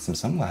want me to put some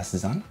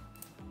sunglasses on.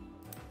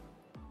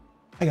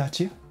 I got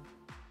you.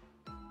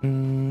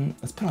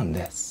 Let's put on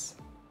this.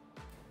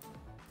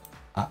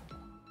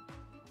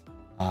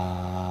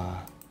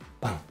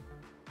 Bang.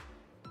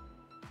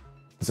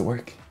 Does it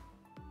work?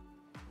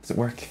 Does it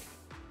work?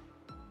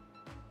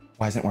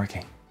 Why isn't it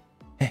working?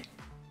 Hey.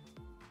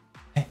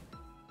 Hey.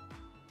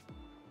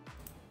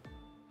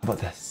 How about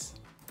this?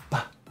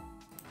 Ba.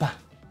 Ba.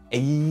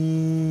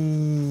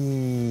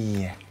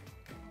 Ayy.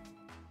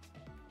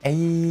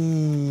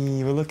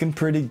 Ayy. We're looking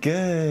pretty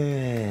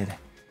good.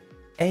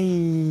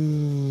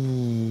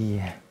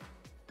 Ayy.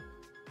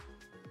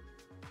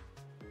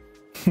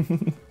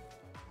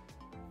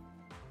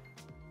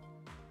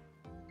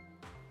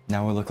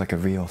 Now we look like a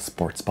real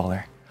sports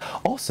baller.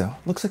 Also,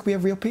 looks like we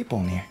have real people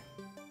in here.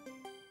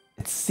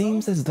 It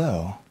seems as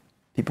though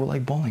people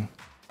like bowling.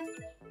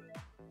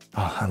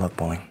 Oh, I love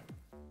bowling.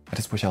 I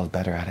just wish I was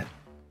better at it.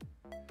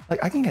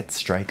 Like, I can get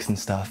strikes and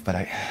stuff, but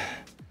I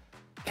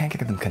can't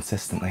get them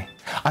consistently.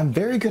 I'm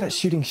very good at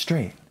shooting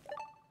straight.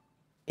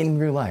 In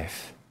real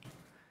life.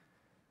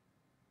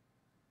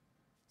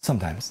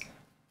 Sometimes.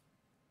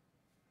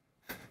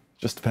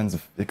 Just depends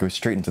if it goes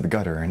straight into the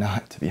gutter or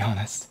not, to be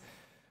honest.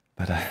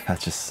 But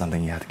that's just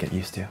something you have to get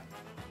used to.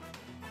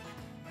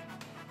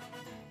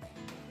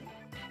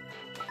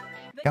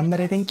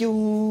 Gambare, thank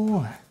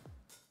you!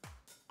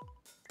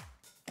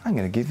 I'm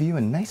gonna give you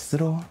a nice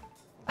little...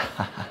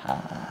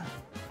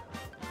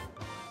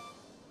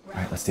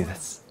 Alright, let's do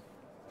this.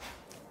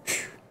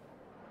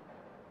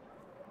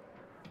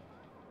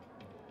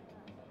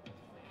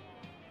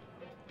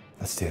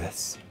 Let's do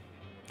this.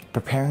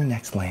 Preparing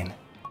next lane.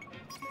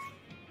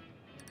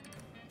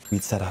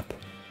 We'd set up,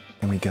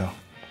 and we go.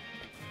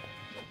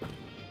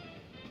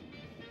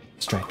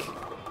 Strike.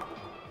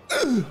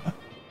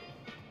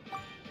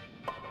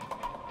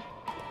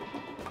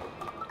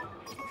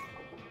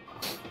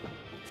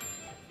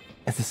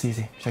 It's this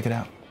easy. Check it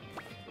out.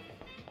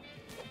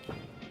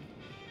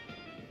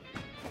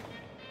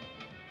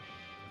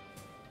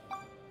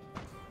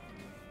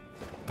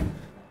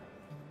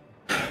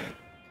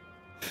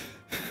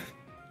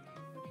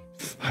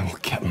 I will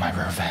get my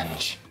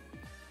revenge.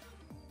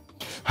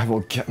 I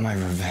will get my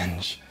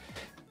revenge.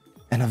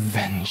 And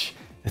avenge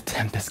the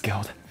Tempus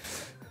Guild.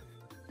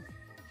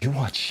 You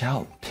watch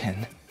out,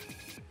 Pin.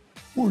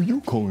 What are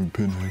you calling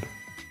Pinhead?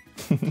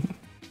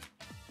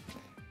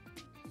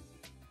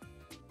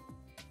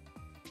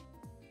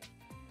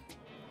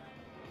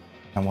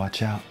 Now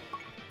watch out.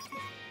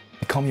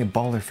 They call me a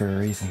baller for a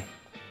reason.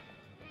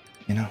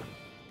 You know?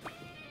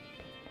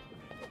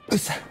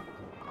 Usa.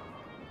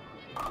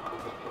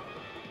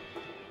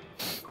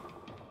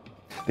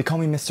 They call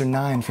me Mr.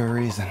 9 for a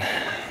reason.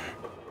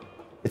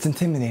 It's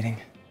intimidating.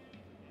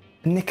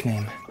 A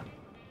nickname.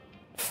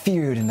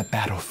 Feared in the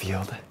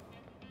battlefield.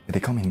 They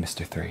call me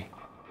Mr. 3.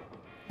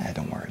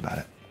 Don't worry about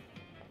it.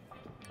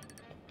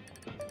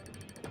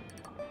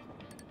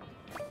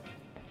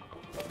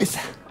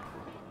 Usa.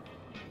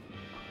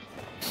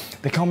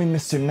 They call me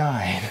Mr.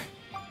 9.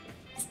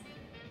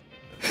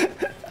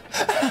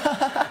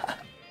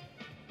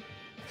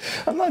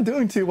 I'm not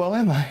doing too well,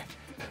 am I?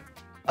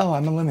 Oh,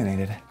 I'm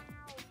eliminated.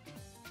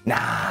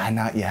 Nah,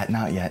 not yet,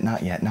 not yet,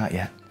 not yet, not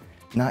yet.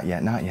 Not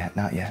yet, not yet,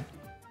 not yet.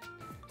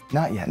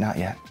 Not yet, not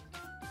yet.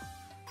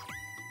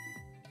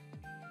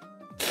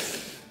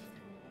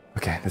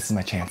 Okay, this is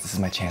my chance, this is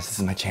my chance, this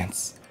is my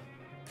chance.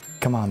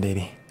 Come on,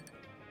 baby.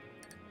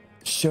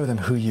 Show them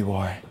who you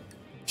are.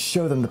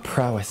 Show them the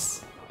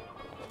prowess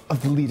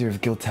of the leader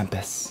of Guild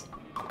Tempus.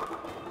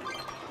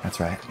 That's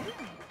right.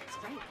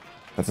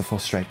 That's a full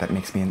strike. That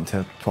makes me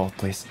into 12th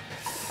place.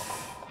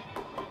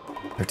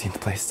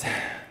 13th place.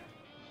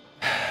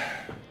 I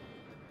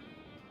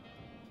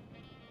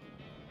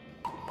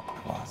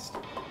lost.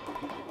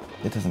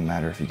 It doesn't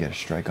matter if you get a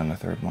strike on the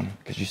third one,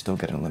 because you still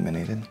get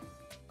eliminated.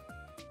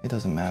 It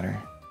doesn't matter.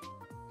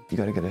 You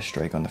gotta get a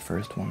strike on the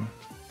first one,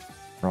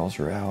 or else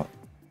you're out,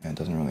 and it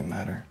doesn't really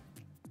matter.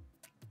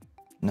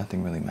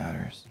 Nothing really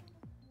matters.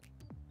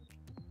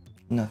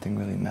 Nothing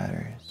really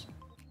matters.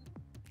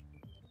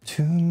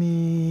 To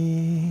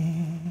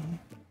me.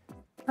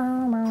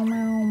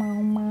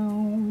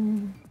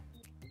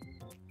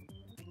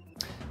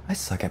 I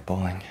suck at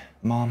bowling.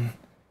 Mom,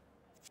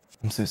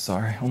 I'm so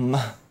sorry.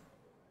 엄마.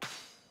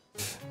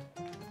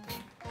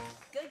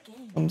 Good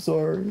game. I'm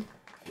sorry.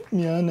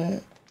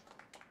 미안해.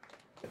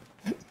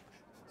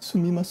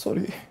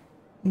 수미마소리.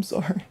 I'm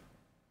sorry.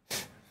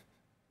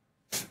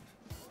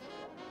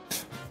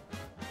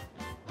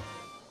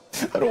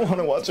 I don't want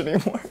to watch it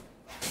anymore.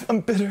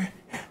 I'm bitter.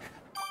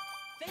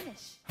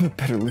 Finish. I'm a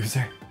bitter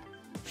loser.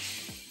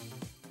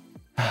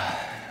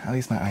 At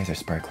least my eyes are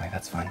sparkly,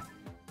 that's fine.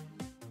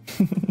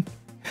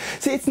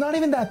 See, it's not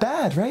even that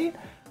bad, right?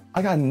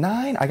 I got a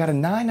 9,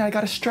 and I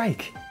got a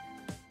strike.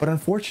 But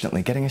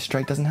unfortunately, getting a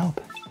strike doesn't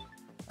help.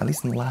 At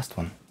least in the last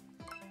one.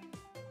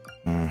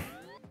 Your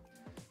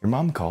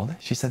mom called.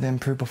 She said to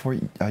improve before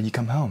you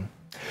come home.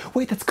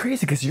 Wait, that's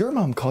crazy, because your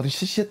mom called and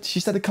she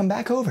said to come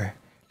back over.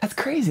 That's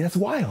crazy, that's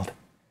wild.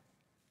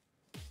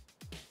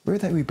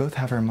 Weird that we both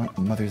have our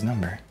mother's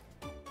number.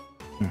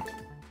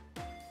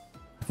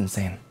 That's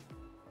insane.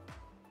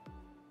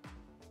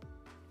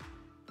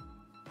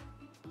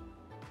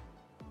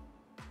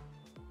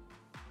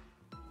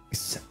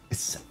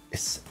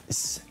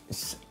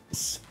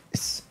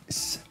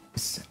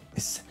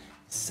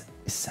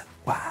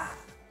 Wow.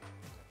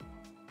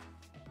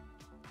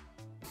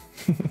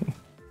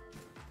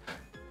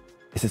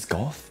 Is this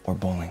golf or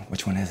bowling?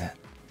 Which one is it?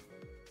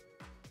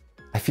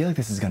 I feel like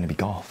this is going to be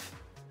golf,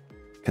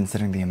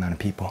 considering the amount of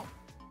people.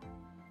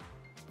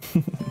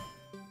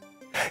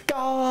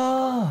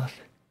 Golf!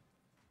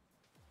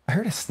 I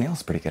heard a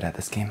snail's pretty good at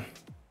this game.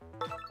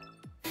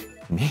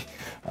 Me?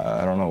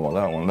 I don't know about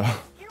that one though.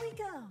 Here we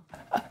go.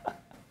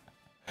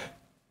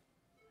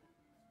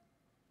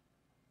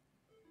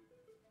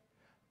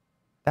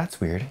 That's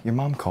weird. Your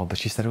mom called, but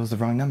she said it was the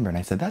wrong number, and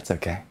I said, that's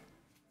okay.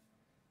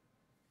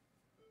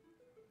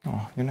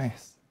 Oh, you're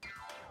nice.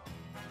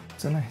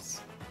 So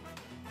nice.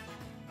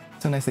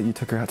 So nice that you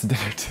took her out to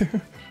dinner too.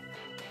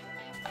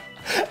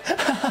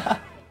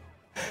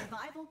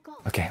 Survival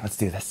golf. Okay, let's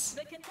do this.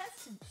 The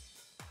contestants.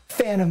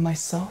 Fan of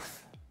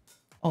myself.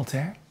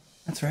 Altair.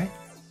 That's right.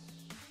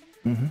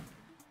 Alright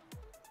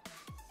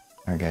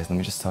guys, let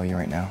me just tell you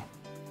right now.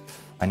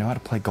 I know how to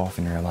play golf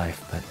in real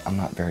life, but I'm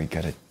not very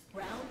good at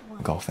Round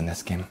 1. golf in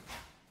this game.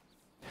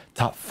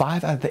 Top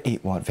 5 out of the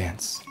 8 will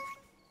advance.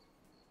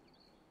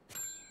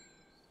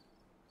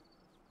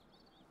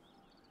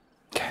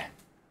 Okay.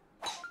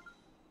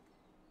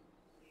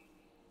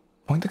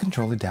 Point the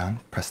controller down,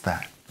 press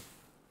that.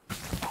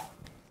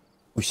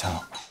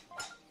 Usha.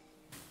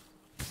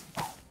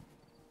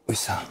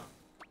 Usha.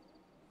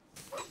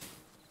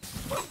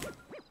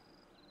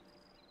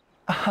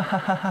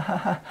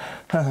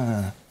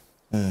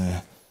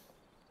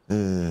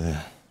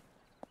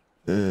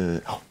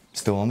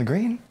 Still on the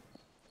green.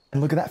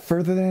 And look at that,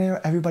 further than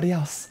everybody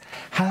else.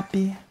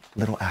 Happy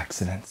little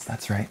accidents.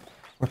 That's right.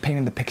 We're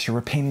painting the picture.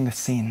 We're painting the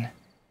scene.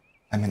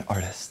 I'm an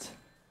artist.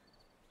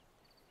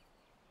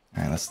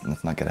 All right,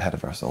 let's not get ahead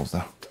of ourselves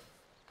though.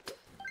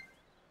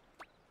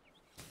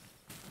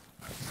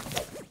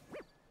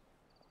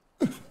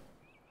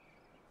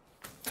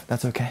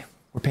 That's okay.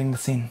 We're painting the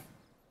scene.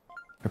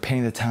 We're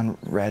painting the town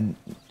red.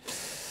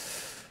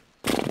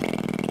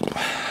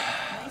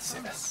 Let's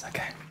do this.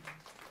 Okay.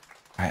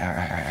 All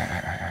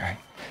right.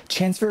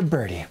 Chance for a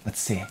birdie. Let's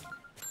see.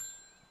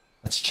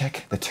 Let's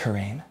check the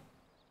terrain.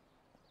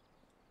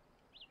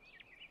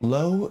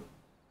 Low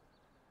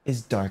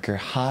is darker.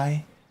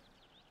 High,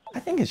 I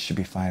think it should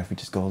be fine if we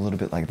just go a little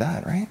bit like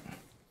that, right?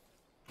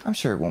 I'm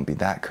sure it won't be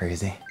that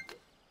crazy.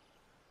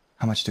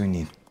 How much do we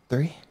need?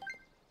 3?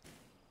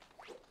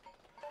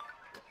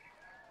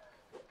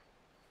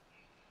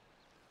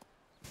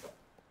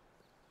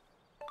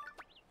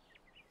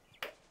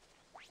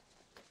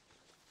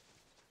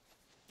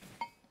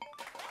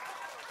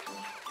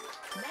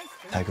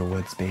 Tiger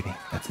Woods, baby.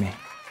 That's me.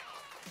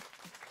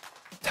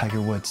 Tiger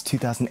Woods,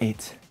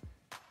 2008.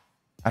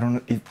 I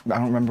don't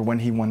remember when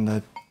he won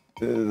the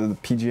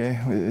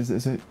PGA. Is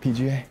it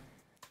PGA?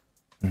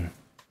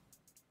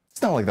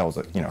 It's not like that was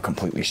a,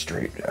 completely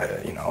straight,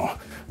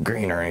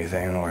 green or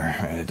anything, or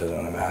it doesn't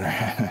really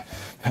matter.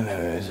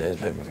 It's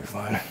perfectly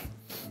fine.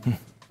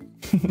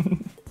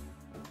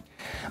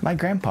 My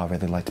grandpa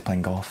really liked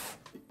playing golf.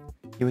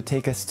 He would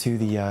take us to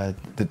the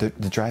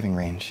driving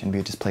range, and we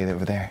would just play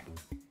over there.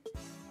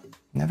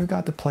 Never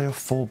got to play a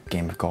full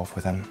game of golf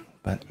with him,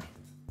 but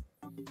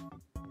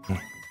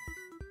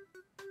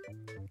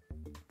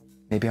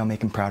Maybe I'll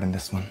make him proud in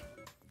this one.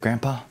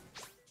 Grandpa,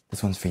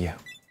 this one's for you.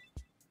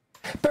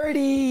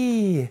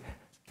 Birdie!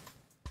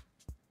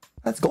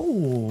 Let's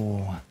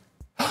go.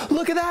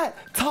 Look at that!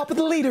 Top of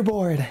the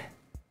leaderboard.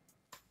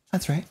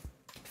 That's right.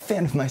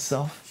 Fan of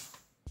myself.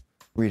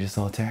 Regis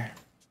Altare.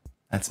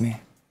 That's me.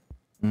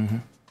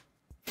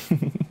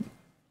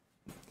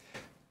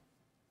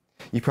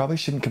 You probably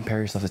shouldn't compare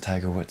yourself to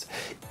Tiger Woods.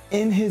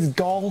 In his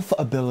golf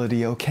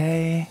ability,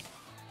 okay?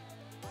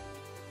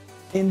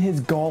 In his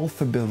golf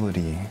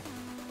ability.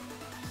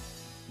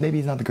 Maybe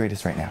he's not the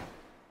greatest right now,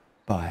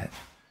 but,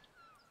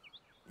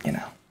 you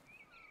know.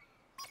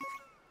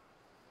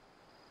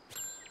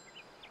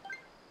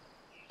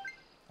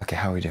 Okay,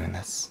 how are we doing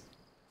this?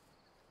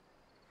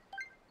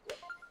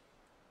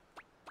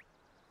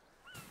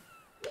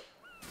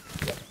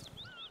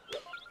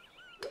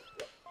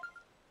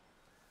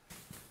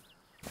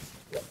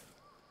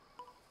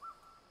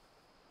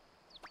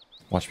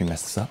 Watch me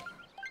mess this up.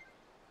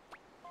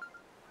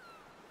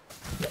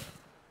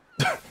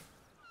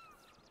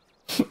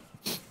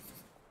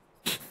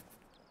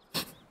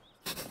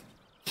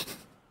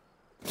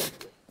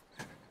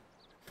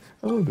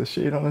 Oh, the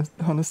shade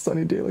on a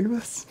sunny day like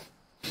this.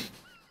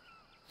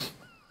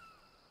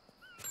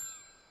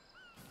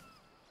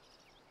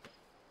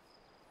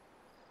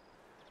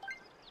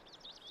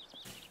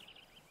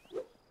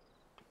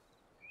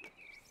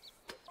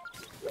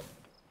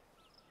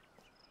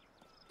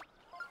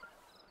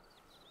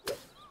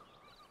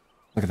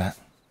 Look at that.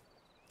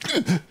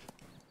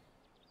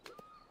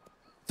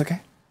 It's okay.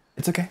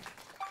 It's okay.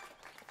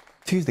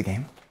 2's the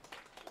game,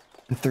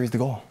 and 3's the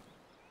goal.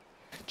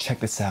 Check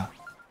this out.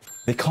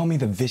 They call me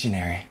the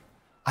visionary.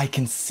 I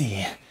can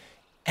see.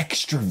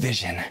 Extra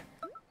vision.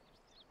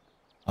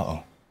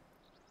 Uh-oh.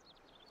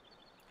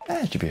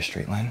 That should be a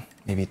straight line.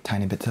 Maybe a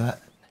tiny bit to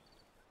that.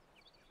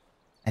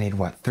 I need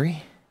what,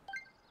 3?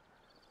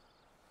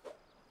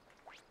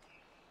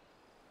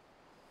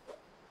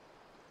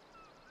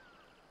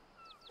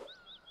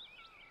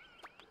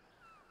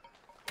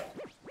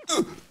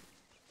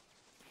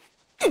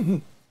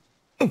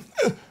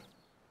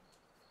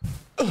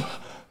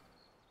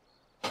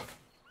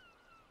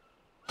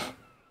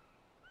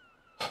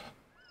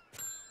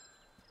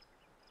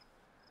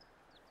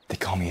 They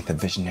call me the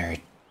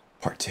visionary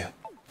part 2.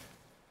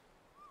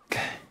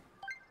 Okay.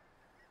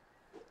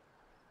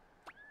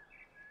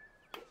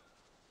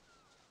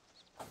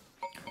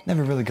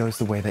 Never really goes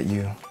the way that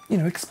you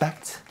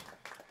expect.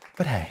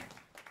 But hey,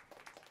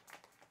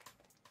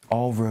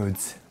 all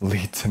roads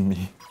lead to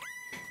me.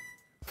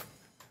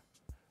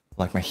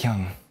 Like my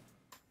young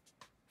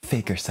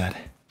faker said.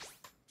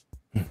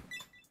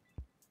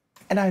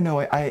 And I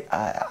know I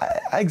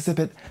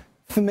exhibit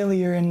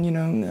familiar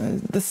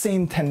and, the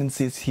same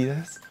tendencies he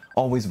does.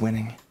 Always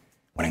winning.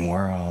 Winning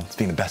worlds,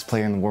 being the best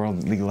player in the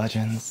world, League of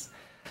Legends.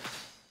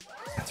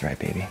 That's right,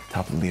 baby.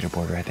 Top of the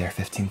leaderboard right there,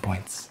 15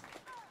 points.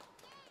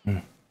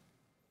 And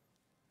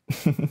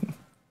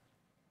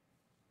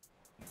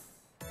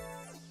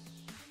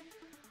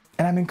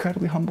I'm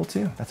incredibly humble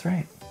too, that's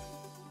right.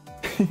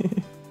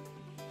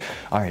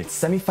 All right,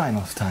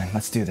 semifinals time.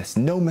 Let's do this.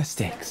 No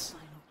mistakes.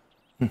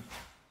 By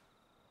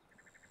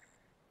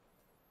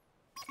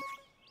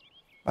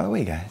the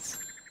way, guys,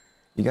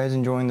 you guys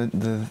enjoying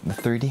the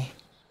 3D?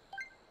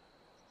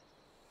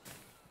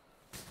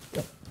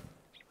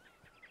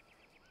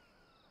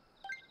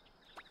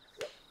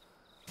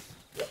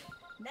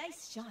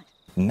 Nice shot.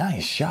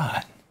 Nice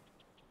shot.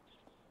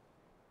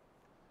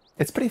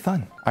 It's pretty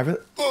fun. I really.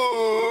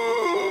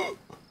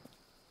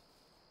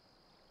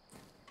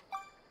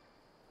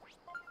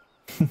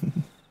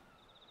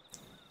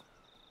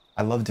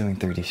 I love doing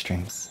 3D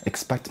streams.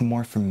 Expect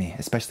more from me,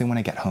 especially when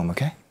I get home,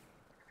 okay?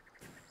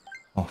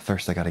 Well,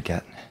 first I gotta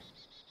get...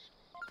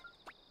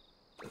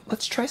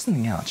 Let's try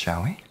something out,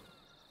 shall we?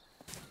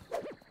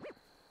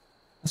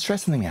 Let's try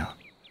something out.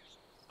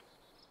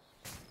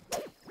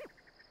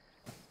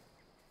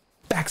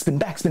 Backspin,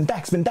 backspin,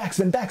 backspin,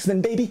 backspin,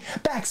 backspin, baby!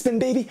 Backspin,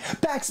 baby!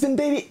 Backspin,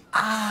 baby!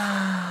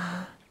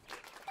 Ah!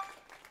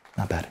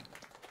 Not bad.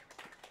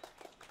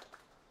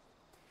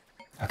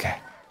 Okay.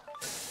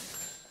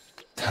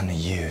 Time to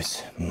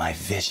use my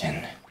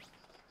vision.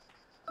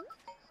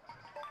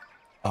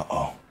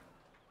 Uh-oh.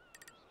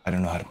 I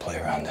don't know how to play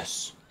around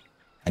this.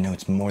 I know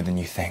it's more than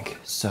you think,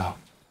 so...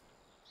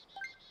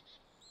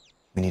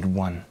 We need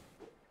 1.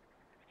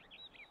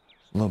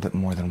 A little bit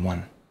more than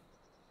 1.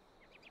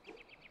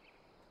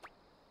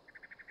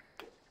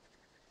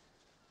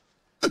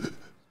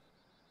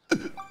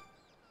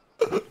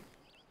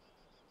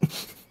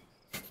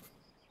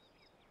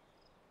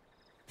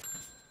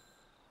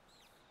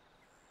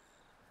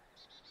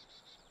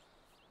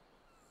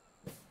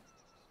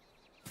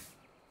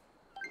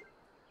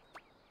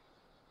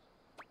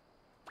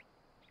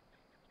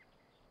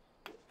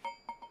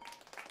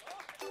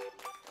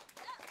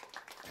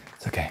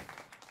 It's okay.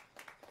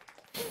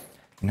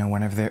 You know,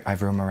 whenever I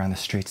roam around the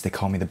streets, they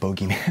call me the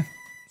bogeyman.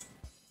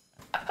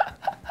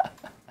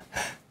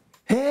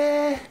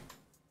 Hey!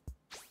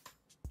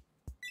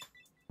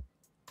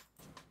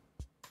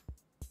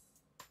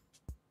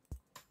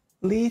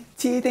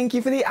 Lichi thank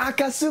you for the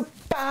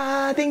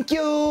Akasupa. Thank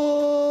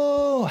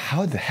you.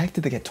 How the heck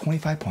did they get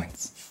 25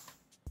 points?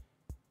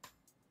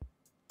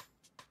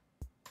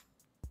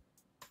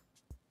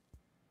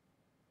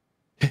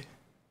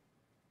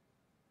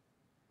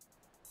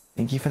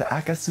 Thank you for the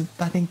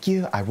Akasupa. Thank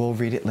you. I will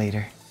read it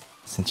later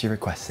since you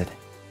requested.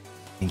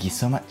 Thank you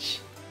so much.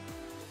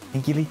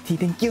 Thank you, Liti.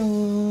 Thank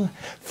you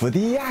for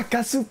the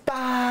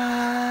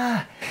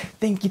Akasupa.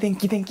 Thank you,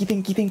 thank you, thank you,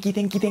 thank you, thank you,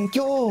 thank you, thank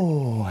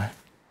you.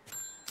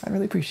 I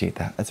really appreciate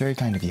that. That's very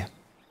kind of you.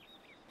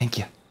 Thank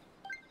you.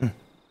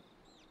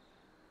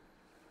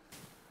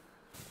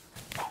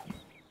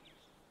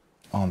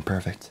 Oh, I'm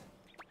perfect.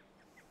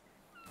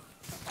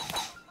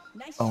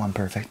 Nice Oh, I'm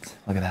perfect.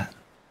 Look at that.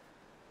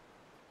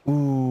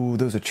 Ooh,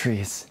 those are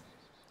trees.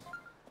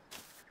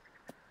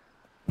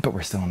 But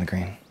we're still on the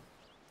green.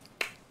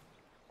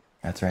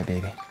 That's right,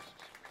 baby.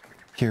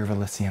 Pure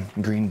Elysium,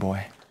 green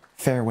boy.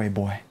 Fairway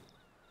boy.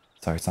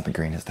 Sorry, it's not the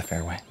green, it's the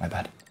fairway. My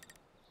bad.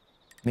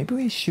 Maybe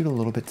we shoot a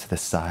little bit to the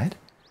side.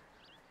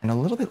 And a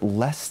little bit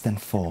less than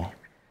full.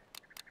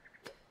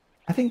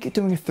 I think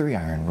doing a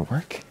 3-iron would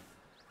work.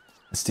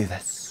 Let's do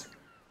this.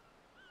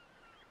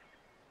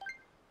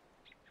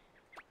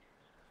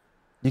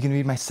 You can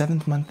read my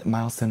 7th month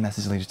milestone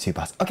message later too,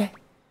 boss. Okay.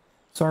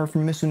 Sorry for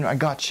missing. I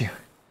got you.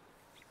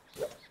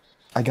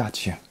 I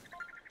got you.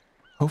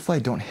 Hopefully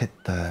I don't hit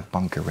the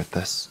bunker with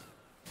this.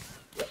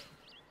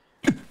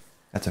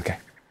 That's okay.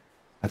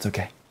 That's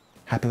okay.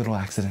 Happy little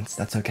accidents.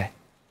 That's okay.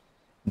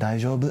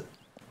 Daijoubu.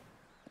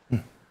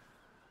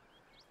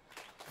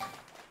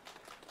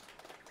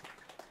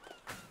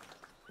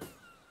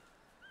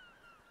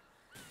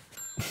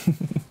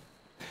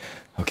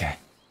 Okay.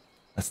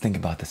 Let's think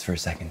about this for a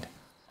second.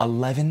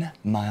 11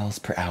 miles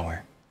per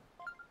hour.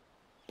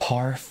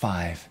 Par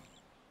 5.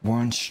 We're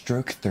on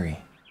stroke 3.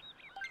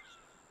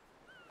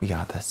 We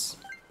got this.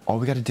 All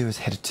we gotta do is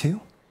hit a 2.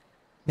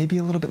 Maybe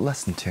a little bit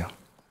less than 2.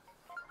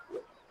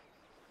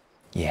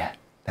 Yeah,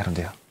 that'll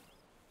do.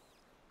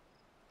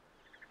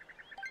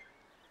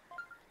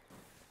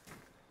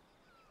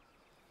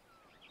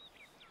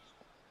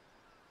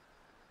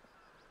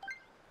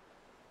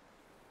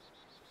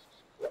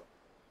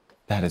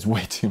 That is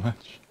way too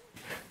much.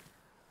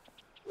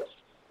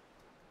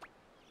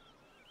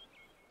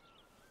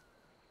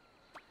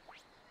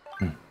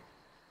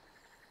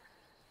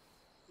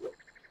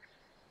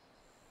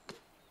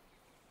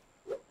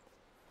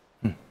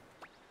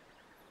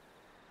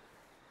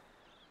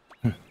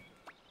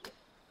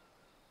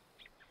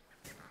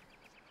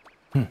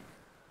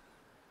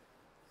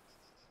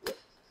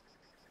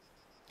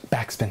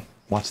 Backspin.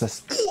 Watch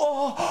this.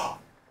 Whoa!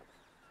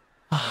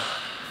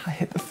 Ah, I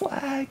hit the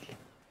flag.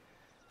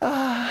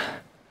 Ah.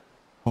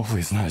 Hopefully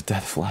it's not a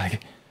death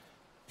flag.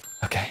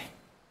 Okay.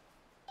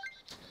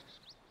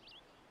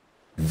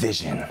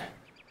 Vision.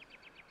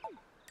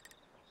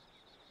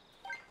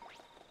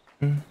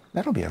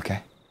 That'll be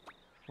okay.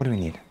 What do we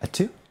need? A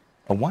 2?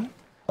 A 1?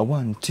 A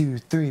 1, 2,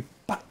 3,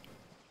 pop.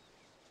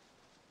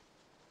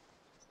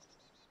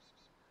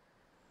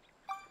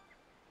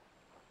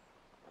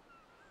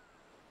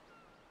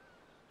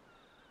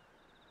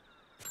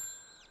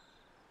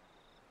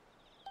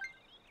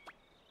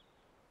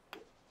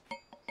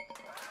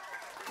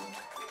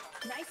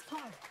 Nice par.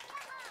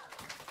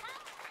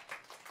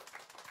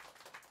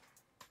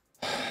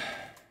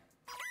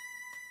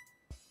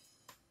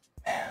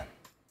 Man.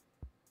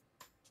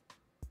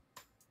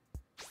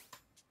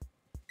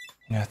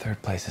 You know,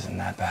 3rd place isn't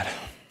that bad.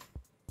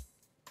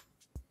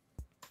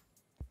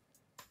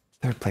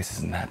 3rd place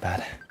isn't that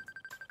bad.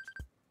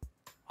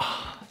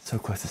 Ah, so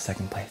close to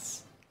 2nd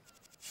place.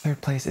 3rd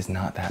place is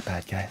not that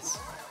bad, guys.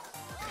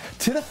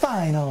 To the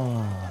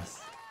finals!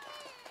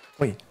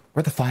 Wait, we're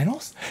at the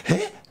finals?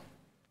 Hey?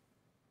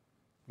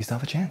 We still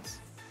have a chance.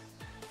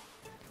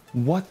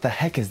 What the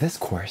heck is this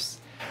course?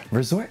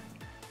 Resort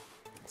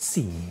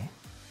C.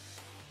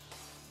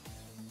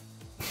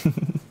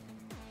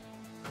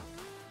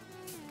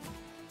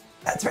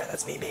 That's right,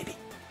 that's me, baby.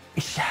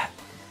 Isha.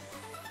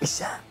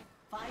 Isha.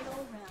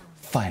 Final round.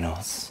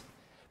 Finals.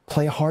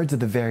 Play hard to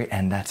the very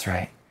end, that's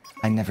right.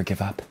 I never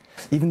give up.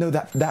 Even though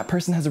that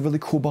person has a really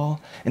cool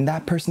ball, and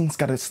that person's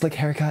got a slick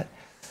haircut,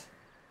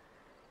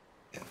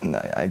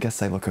 I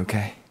guess I look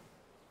okay.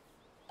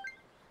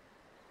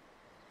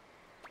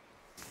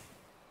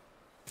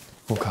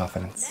 Full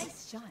confidence.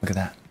 Nice shot. Look at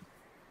that.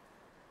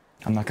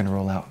 I'm not gonna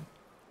roll out.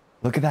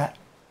 Look at that.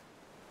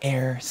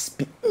 Air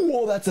speed.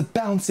 Whoa, that's a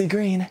bouncy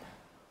green.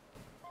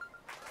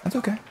 That's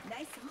okay.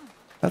 Nice on.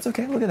 That's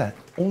okay. Look at that.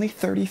 Only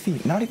 30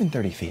 feet. Not even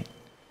 30 feet.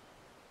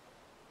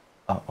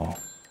 Uh-oh.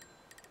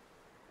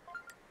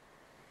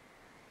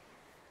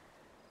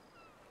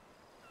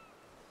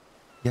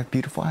 You have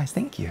beautiful eyes.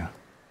 Thank you.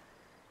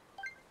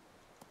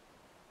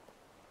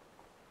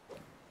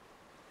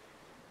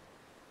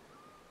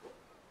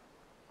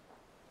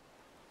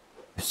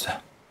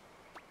 Usa.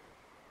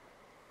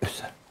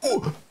 Usa.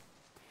 Oh!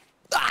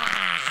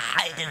 Ah!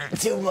 I did it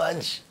too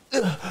much.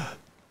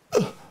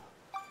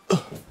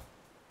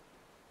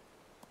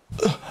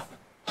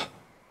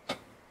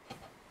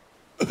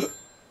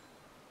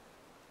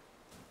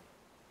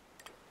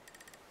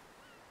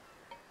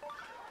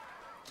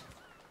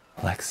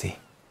 Lexi,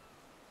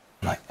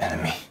 my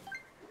enemy.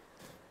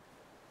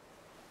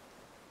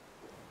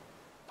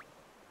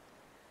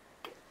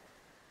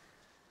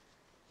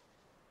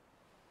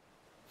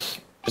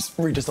 Just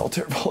Regis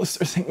Altare of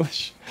HOLOSTARS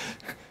English.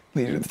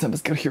 Leader of the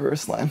Tempus Guild Hero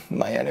Slam,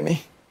 my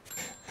enemy.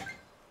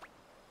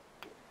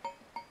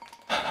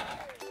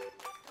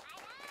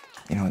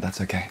 You know what,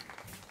 that's okay.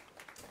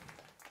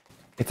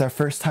 It's our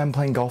first time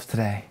playing golf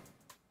today.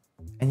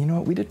 And you know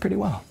what, we did pretty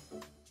well.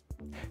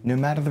 No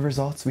matter the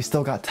results, we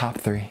still got top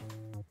 3.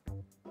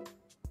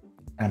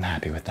 And I'm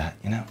happy with that,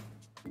 you know?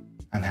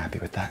 I'm happy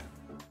with that.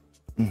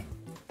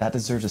 That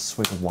deserves a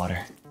swig of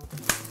water.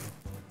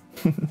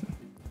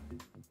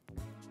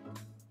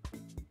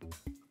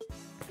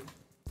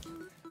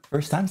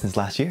 First time since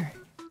last year.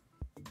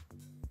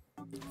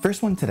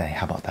 First one today,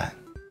 how about that?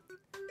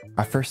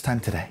 Our first time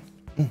today.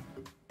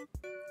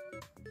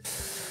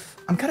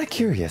 I'm kind of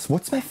curious,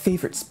 what's my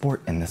favorite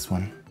sport in this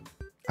one?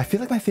 I feel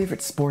like my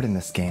favorite sport in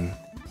this game,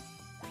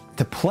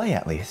 to play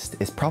at least,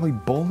 is probably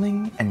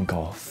bowling and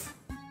golf.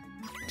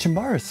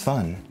 Chambara is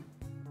fun,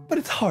 but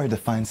it's hard to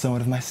find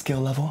someone of my skill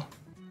level.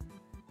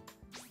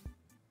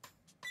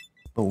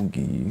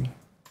 Bogey.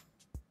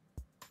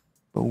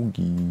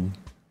 Bogey.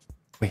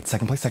 Wait,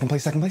 second place, second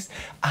place, second place?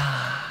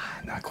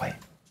 Ah, not quite.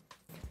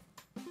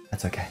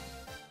 That's okay.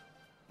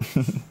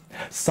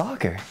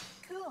 Soccer.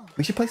 Cool.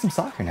 We should play some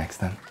soccer next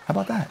then. How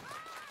about that?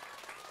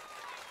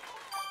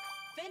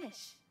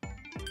 Finish.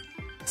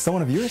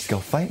 Someone of your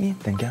skill fight me,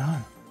 then get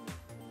on.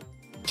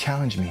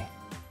 Challenge me.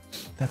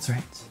 That's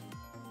right.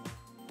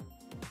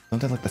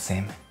 Don't they look the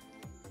same?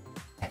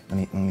 Hey,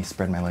 let me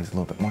spread my legs a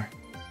little bit more.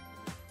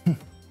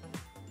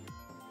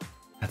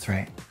 That's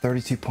right.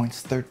 32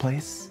 points, third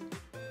place.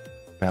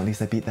 But at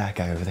least I beat that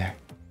guy over there.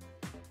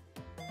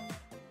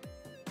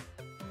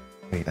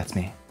 Wait, that's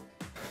me.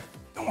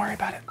 Don't worry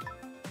about it.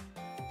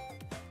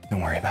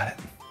 Don't worry about it.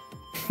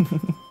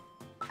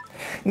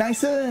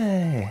 Nice!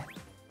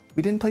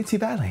 We didn't play too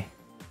badly.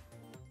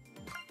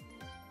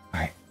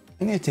 Alright,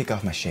 I need to take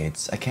off my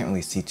shades. I can't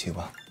really see too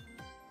well.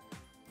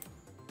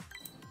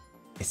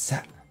 It's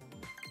that.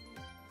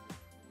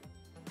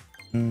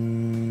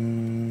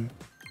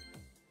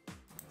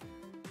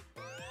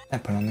 I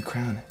put on the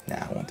crown. Nah,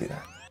 I won't do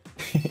that.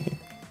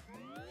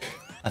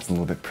 That's a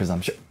little bit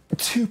presumptuous.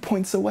 2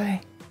 points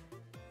away.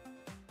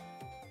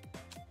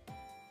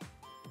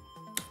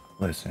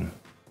 Listen.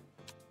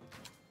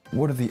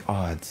 What are the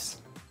odds?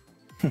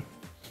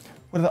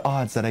 What are the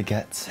odds that I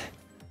get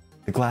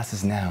the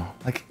glasses now?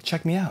 Like,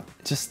 check me out.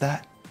 It's just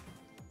that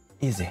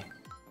easy.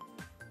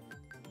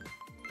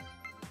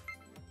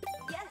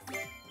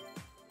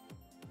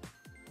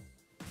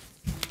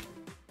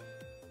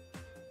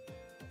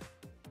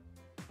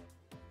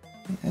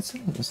 Yes.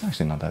 It's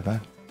actually not that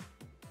bad.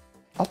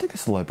 I'll take a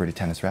celebrity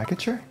tennis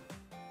racket, sure.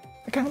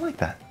 I kind of like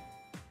that.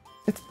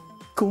 It's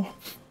cool.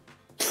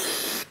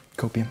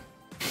 Copium.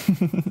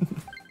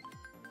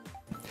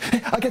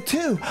 Hey, I get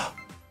 2!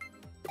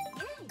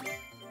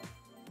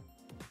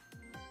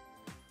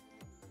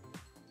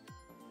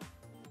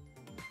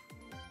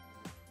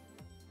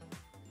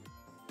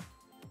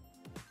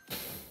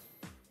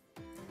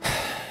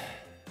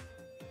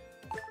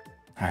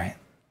 Alright.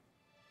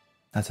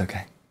 That's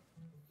okay.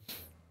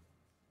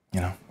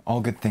 You know,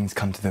 all good things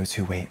come to those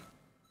who wait.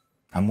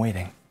 I'm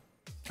waiting.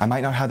 I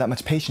might not have that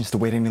much patience to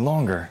wait any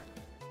longer.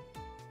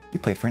 We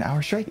played for an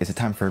hour straight. Is it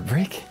time for a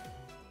break?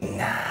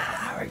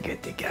 Nah, we're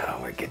good to go.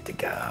 We're good to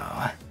go.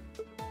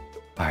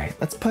 Alright,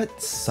 let's put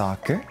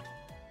soccer.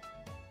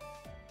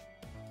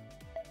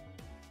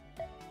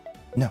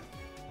 No.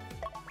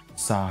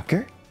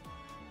 Soccer.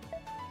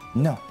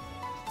 No.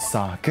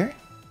 Soccer.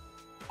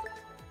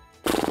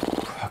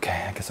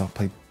 Okay, I guess I'll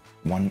play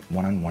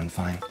one-on-one,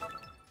 fine.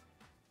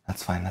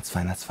 That's fine, that's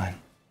fine, that's fine.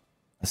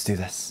 Let's do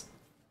this.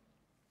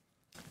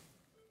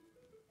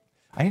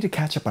 I need to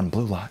catch up on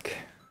Blue Lock.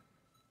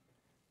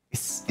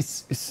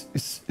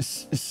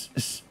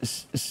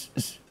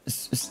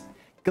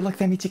 Good luck,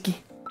 Femi Chiki.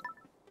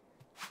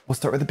 We'll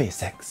start with the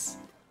basics.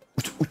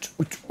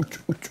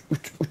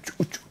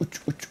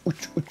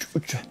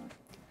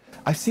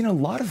 I've seen a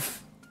lot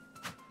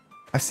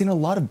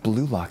of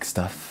Blue Lock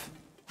stuff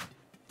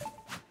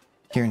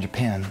here in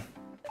Japan.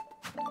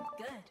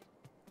 Good.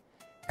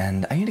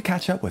 And I need to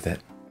catch up with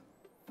it.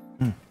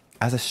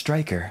 As a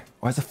striker,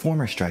 or as a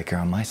former striker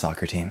on my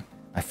soccer team,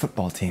 my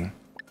football team,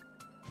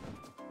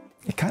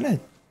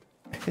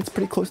 it's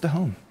pretty close to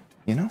home,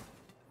 you know?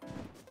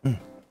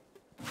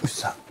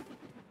 Usa.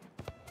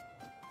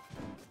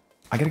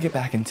 I gotta get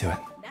back into it.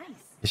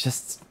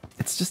 Nice.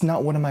 It's just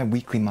not one of my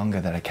weekly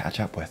manga that I catch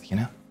up with, you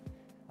know?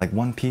 Like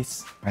One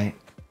Piece, right?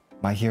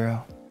 My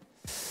Hero.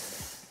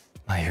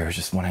 My Hero is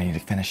just one I need to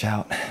finish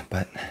out,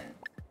 but...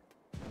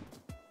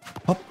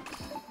 Hop.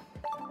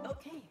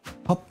 Okay.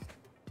 Hop.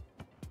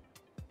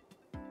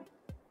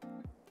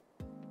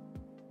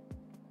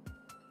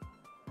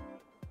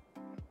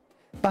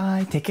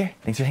 Bye, take care.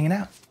 Thanks for hanging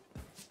out.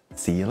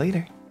 See you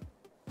later.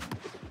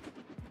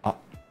 Oh.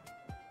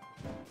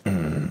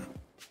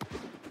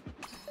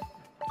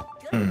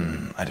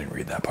 I didn't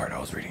read that part. I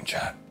was reading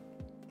chat.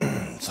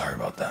 Sorry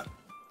about that.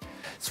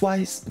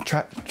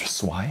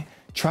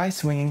 Try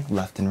swinging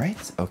left and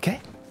right. Okay.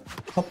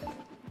 Hop.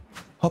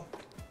 Hop.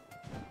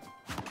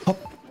 Hop.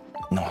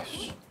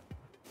 Nice.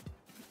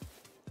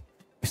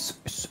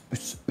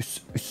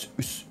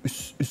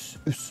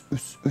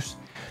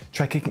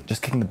 Try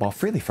kicking the ball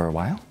freely for a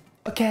while.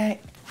 Okay.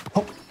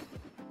 Hop.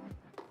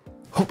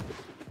 Hop.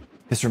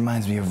 This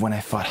reminds me of when I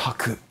fought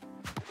Haku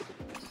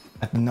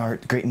at the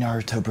Great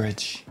Naruto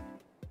Bridge.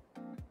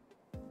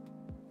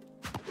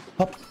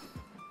 Hop.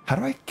 How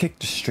do I kick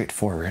just straight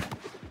forward?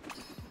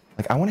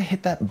 Like, I want to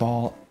hit that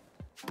ball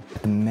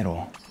at the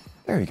middle.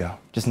 There we go.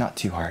 Just not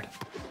too hard.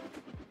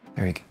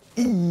 There we go.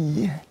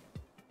 Eee.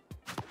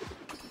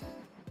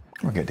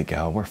 We're good to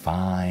go. We're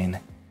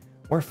fine.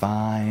 We're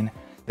fine.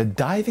 The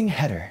diving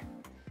header.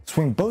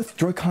 Swing both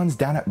Joy-Cons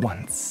down at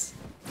once.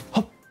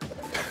 Hop.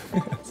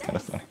 That's kind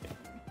of funny.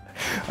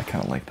 I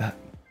kind of like that.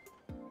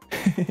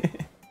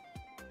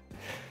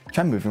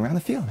 Try moving around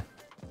the field.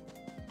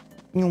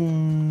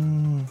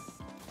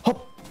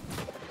 Hop.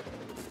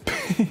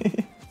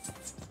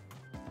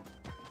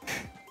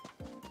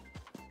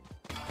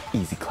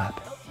 Easy clap.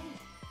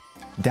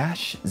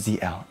 Dash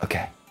ZL.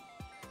 Okay.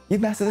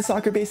 You've mastered the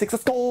soccer basics.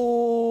 Let's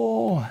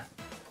go!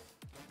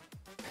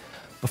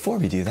 Before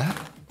we do that,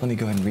 let me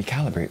go ahead and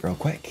recalibrate real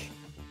quick.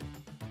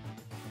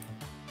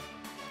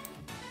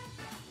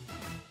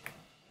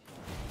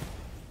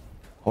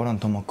 Hold on,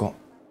 Tomoko.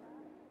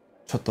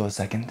 Chotto a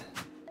second.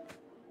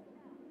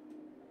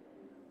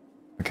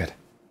 We're good.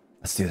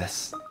 Let's do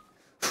this.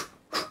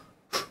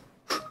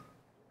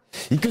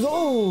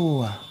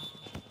 Ikuzo!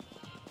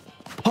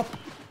 Hop!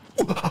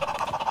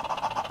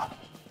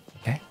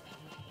 Okay.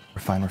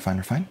 We're fine, we're fine,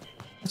 we're fine.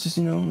 Let's just,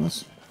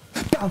 let's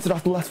bounce it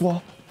off the left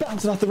wall,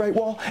 bounce it off the right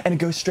wall, and it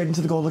goes straight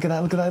into the goal. Look at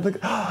that, look at that, look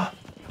at that.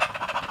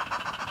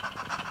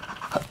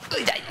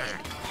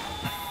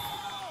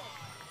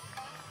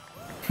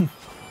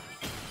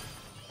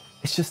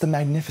 It's just a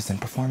magnificent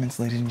performance,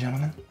 ladies and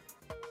gentlemen.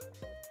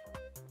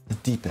 The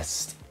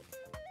deepest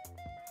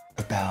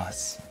of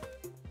bows.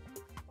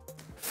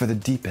 For the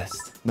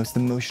deepest, most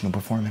emotional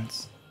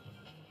performance.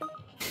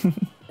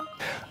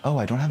 Oh,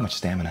 I don't have much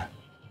stamina.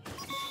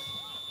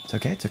 It's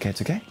okay, it's okay,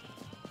 it's okay.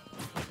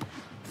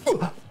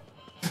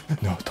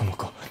 No,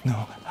 Tomoko,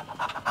 no.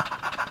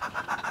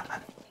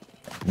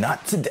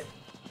 Not today.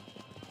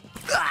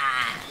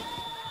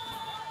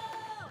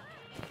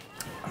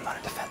 I'm not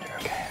a defender,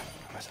 okay?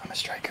 I'm a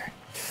striker.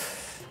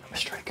 I'm a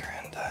striker,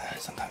 and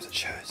sometimes it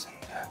shows, and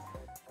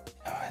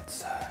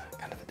it's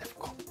kind of a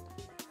difficult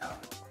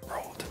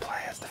role to play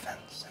as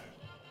defense.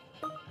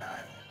 And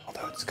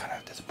although it's kind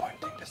of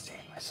disappointing to see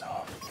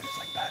myself lose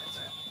like that,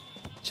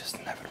 it's just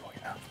inevitable,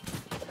 you know.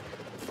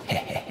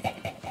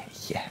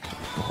 Yeah,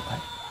 boy.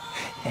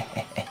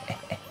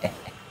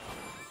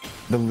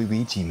 The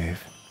Luigi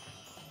move.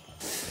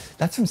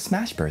 That's from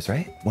Smash Bros,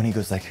 right? When he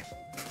goes like,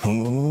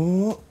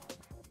 oh.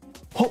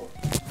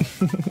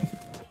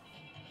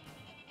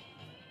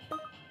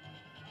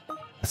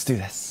 Let's do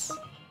this.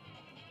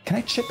 Can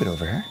I chip it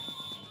over here?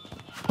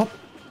 Hop.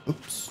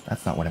 Oops,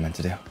 that's not what I meant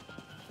to do.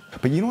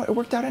 But you know what? It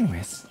worked out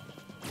anyways.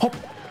 Hop.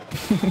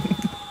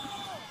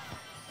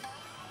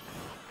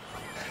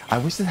 I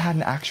wish it had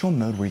an actual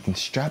mode where you can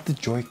strap the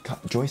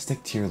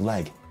joystick to your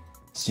leg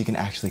so you can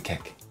actually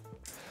kick.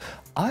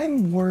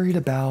 I'm worried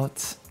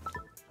about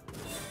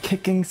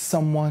kicking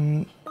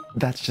someone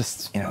that's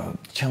just,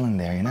 chilling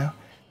there,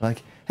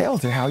 Like, hey,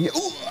 Alter, how are you?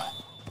 Ooh!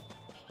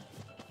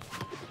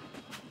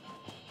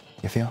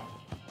 You feel?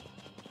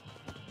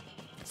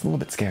 It's a little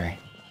bit scary.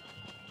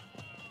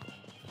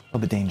 A little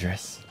bit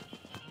dangerous.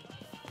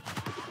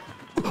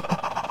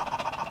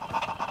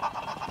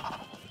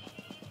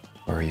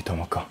 Where are you,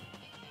 Tomoko?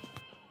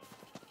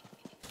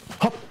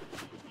 Hop!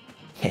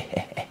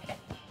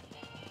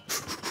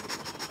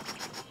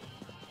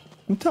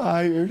 I'm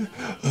tired.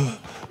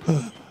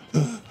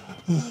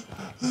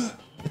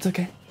 It's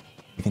okay.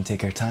 We can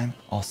take our time.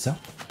 Also,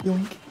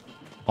 yoink.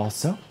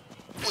 Also,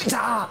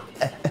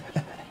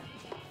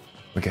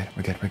 we're good.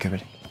 We're good. We're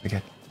good. We're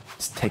good.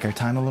 Just take our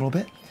time a little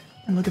bit,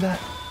 and look at that.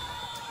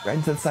 Right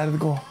into the side of the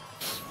goal.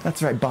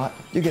 That's right, bot.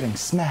 You're getting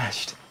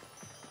smashed.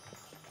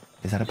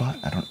 Is that a bot?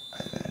 I don't.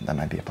 That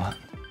might be a bot.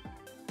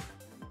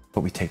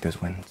 But we take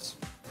those wins.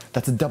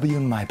 That's a W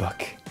in my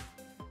book.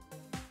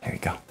 There you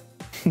go.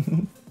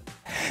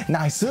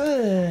 Nice.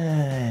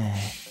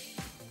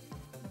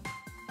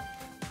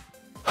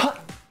 Huh.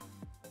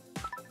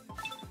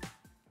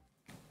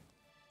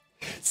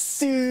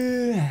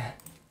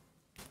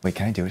 Wait,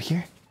 can I do it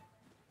here?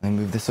 Let me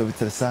move this over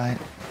to the side.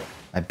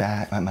 My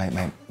back,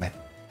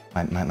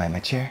 my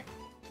chair.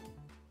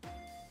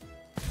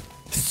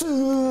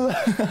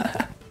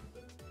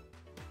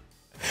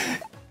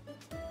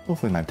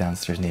 Hopefully my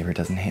downstairs neighbor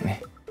doesn't hate me.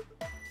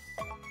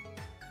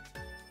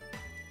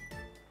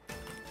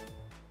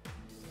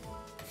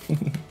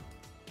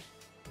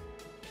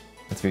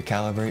 Let's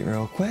recalibrate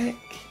real quick.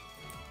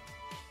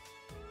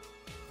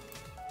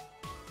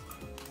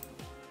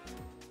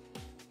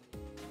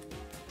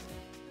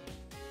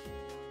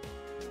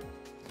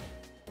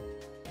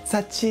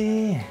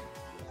 Sachi!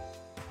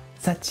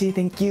 Sachi,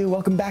 thank you.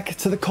 Welcome back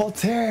to the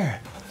Altare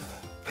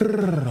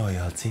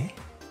royalty.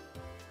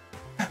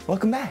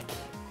 Welcome back.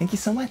 Thank you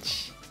so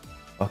much.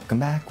 Welcome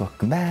back.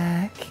 Welcome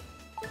back.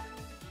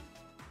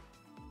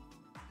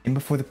 And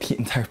before the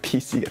entire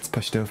PC gets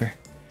pushed over.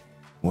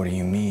 What do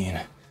you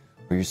mean?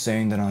 Are you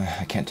saying that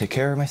I can't take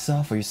care of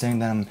myself? Are you saying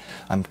that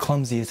I'm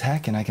clumsy as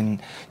heck and I'm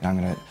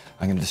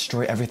gonna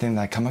destroy everything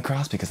that I come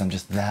across because I'm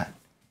just that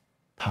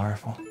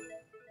powerful?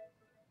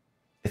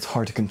 It's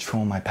hard to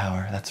control my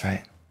power, that's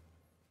right.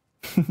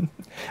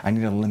 I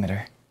need a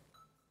limiter.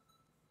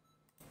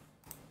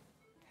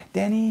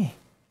 Danny,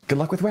 good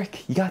luck with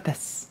work. You got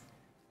this.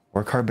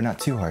 Work hard, but not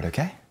too hard,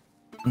 okay?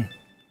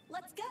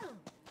 Let's go.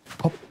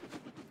 Oh,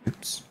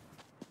 oops.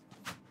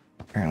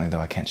 Apparently, though,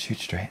 I can't shoot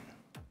straight.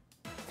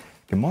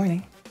 Good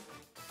morning.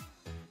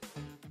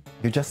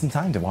 You're just in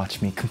time to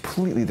watch me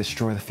completely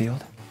destroy the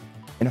field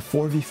in a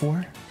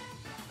 4v4.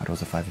 Thought it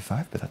was a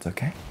 5v5, but that's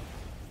okay.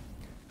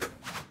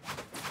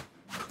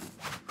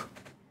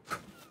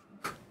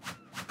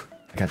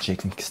 I got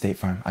Jake from State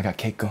Farm. I got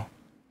Keiko.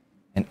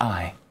 And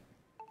I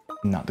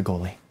am not the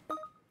goalie.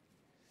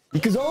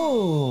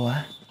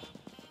 Ikuzo!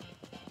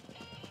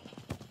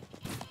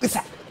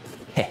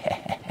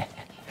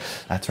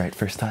 That's right,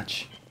 first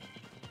touch.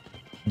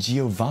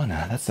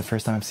 Giovanna, that's the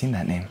first time I've seen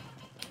that name.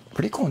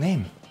 Pretty cool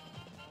name.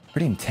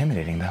 Pretty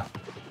intimidating though.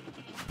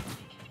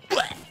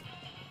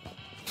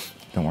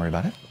 Don't worry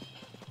about it.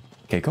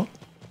 Keiko?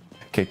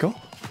 Keiko?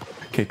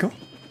 Keiko?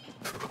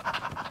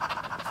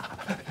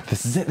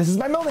 This is it, this is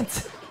my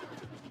moment!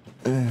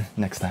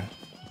 Next time.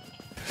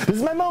 This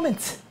is my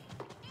moment!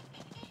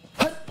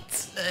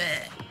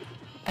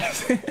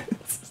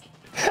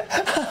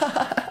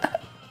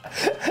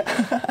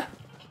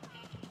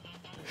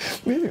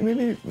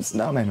 Maybe it's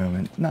not my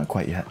moment. Not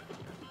quite yet.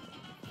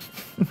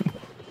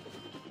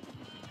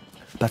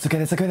 That's okay,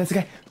 that's okay, that's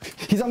okay.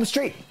 He's on the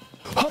street.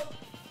 Hup.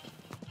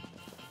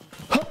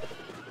 Hup.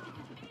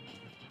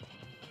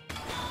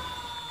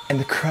 And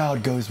the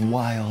crowd goes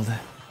wild.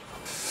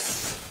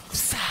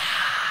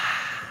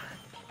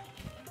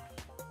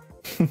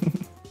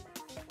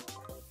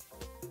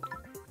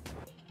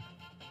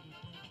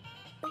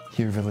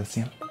 Here,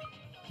 Velicium.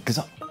 Goes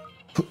up.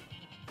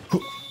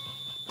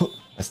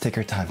 Let's take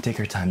our time, take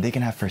our time. They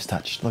can have first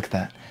touch. Look at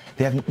that.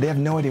 They have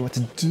no idea what to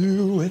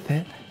do with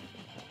it.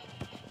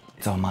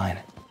 It's all mine.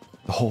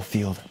 The whole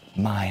field,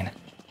 mine.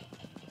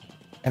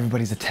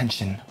 Everybody's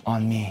attention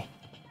on me.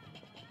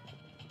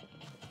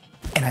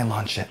 And I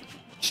launch it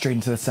straight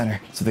into the center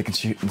so they can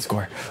shoot and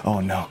score. Oh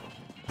no.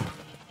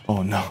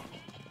 Oh no.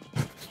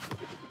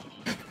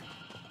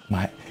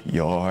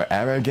 Your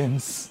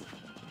arrogance.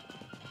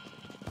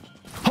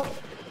 Hup.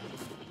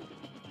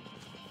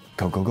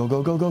 Go, go, go,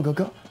 go, go, go, go,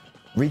 go.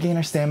 Regain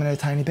our stamina a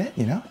tiny bit,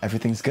 you know?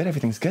 Everything's good,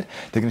 everything's good.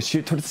 They're gonna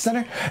shoot towards the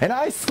center, and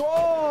I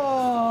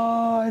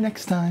score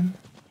next time.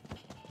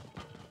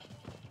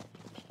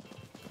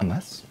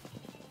 Unless.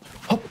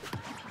 Hop.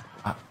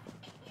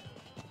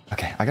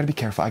 Okay, I gotta be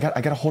careful. I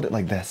gotta hold it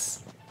like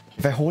this.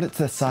 If I hold it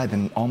to the side,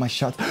 then all my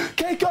shots,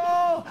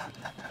 Keiko,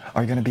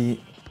 are gonna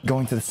be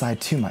going to the side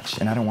too much,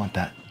 and I don't want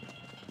that.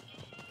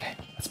 Okay,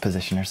 let's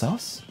position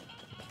ourselves.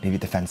 Maybe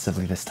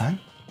defensively this time.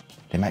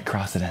 They might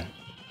cross it in.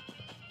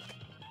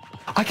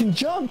 I can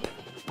jump!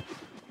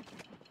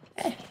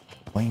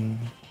 Boing,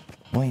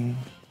 boing,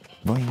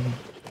 boing.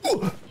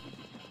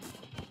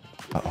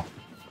 Uh-oh.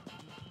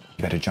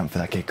 You better jump for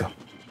that, Keiko.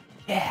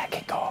 Yeah,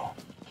 Keiko.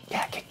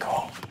 Yeah,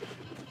 Keiko.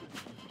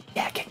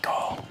 Yeah,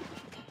 Keiko.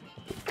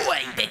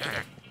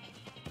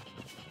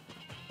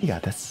 You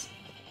got this.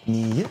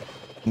 Mia,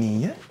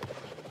 Mia.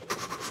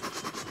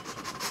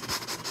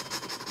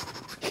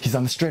 He's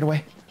on the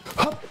straightaway.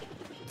 Hup!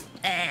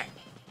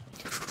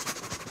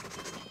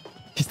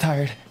 He's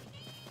tired.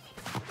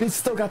 He's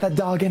still got that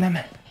dog in him.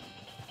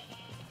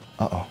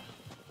 Uh-oh.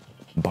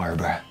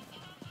 Barbara.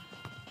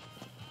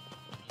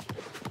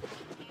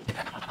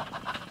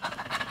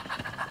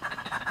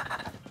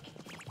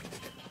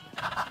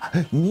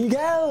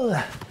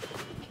 Miguel!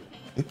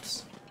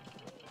 Oops.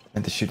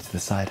 Meant to shoot it to the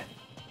side.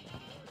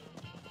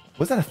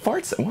 Was that a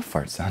fart sound? What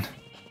fart sound?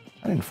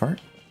 I didn't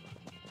fart.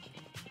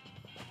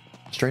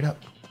 Straight up.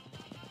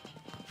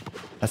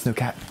 That's no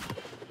cat.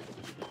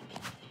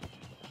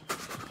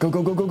 Go,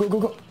 go, go, go, go, go,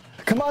 go.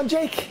 Come on,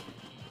 Jake!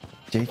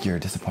 Jake, you're a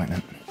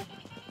disappointment.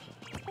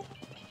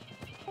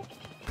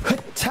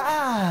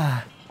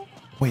 Ha-ta!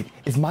 Wait,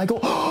 is my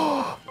goal?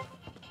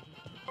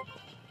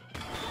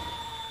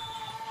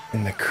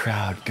 And the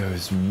crowd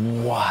goes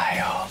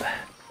wild.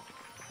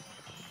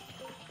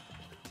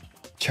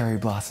 Cherry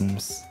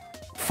blossoms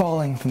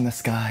falling from the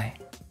sky.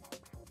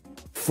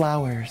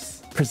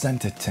 Flowers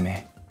presented to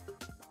me.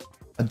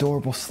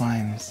 Adorable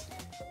slimes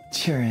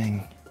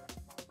cheering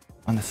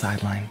on the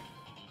sideline.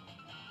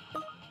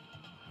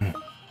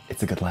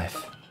 It's a good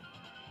life.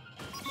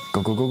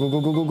 Go, go, go, go, go,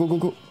 go, go, go, go,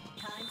 go.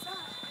 Time's up.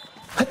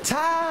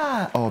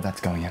 Ha-ta! Oh, that's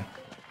going in.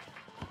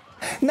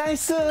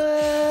 Nice!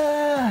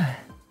 We're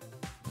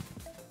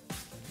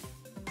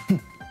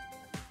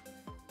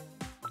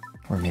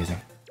amazing.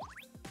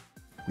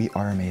 We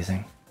are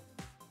amazing.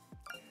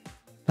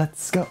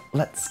 Let's go,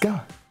 let's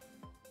go.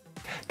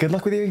 Good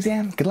luck with your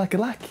exam. Good luck, good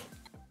luck.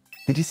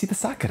 Did you see the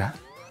sakura?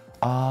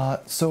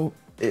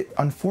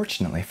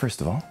 Unfortunately,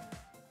 first of all,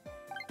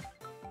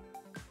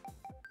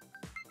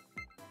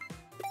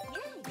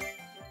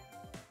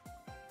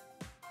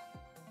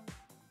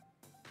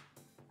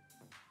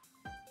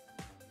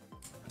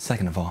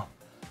 second of all,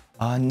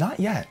 not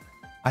yet.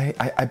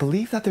 I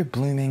believe that they're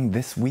blooming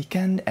this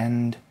weekend,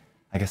 and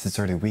I guess it's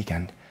already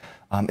weekend.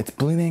 It's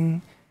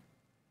blooming,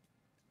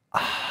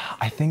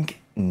 I think,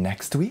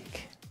 next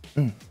week.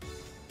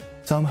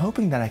 So I'm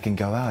hoping that I can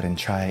go out and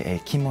try a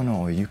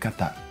kimono or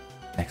yukata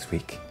next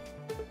week.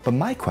 But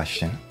my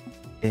question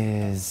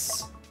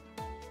is,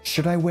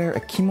 should I wear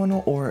a kimono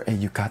or a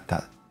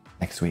yukata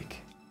next week?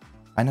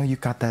 I know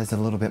yukata is a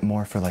little bit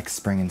more for like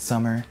spring and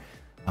summer.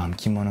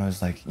 Kimono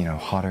is like, you know,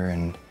 hotter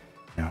and,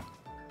 you know,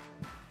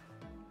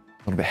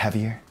 a little bit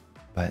heavier.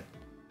 But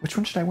which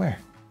one should I wear?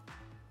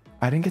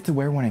 I didn't get to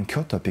wear one in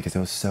Kyoto because it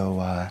was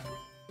so,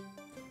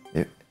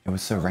 it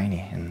was so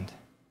rainy, and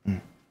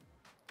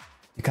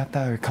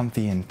yukata are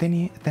comfy and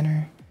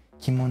thinner.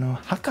 Kimono,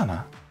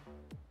 hakama.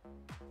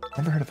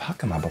 Never heard of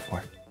hakama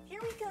before. Here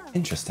we go.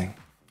 Interesting.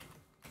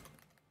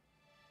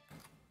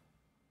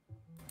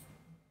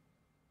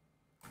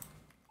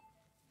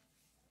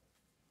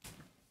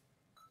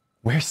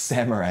 Where's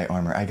samurai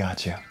armor? I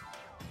got you.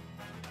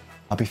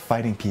 I'll be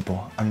fighting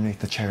people underneath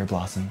the cherry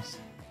blossoms.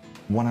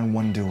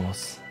 One-on-one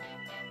duels.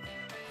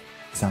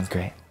 Sounds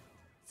great.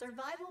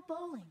 Survival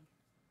bowling.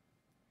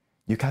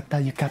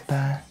 Yukata,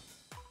 yukata.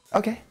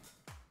 Okay.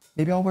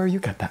 Maybe I'll wear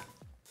yukata.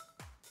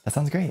 That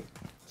sounds great.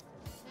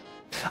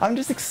 I'm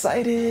just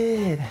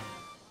excited.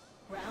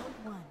 Round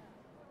one.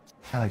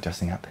 I like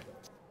dressing up.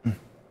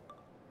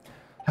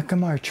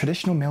 Hakama are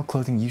traditional male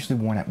clothing usually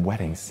worn at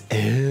weddings.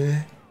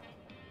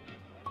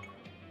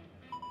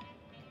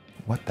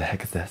 What the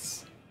heck is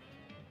this?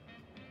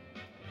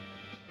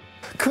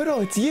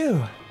 Kuro, it's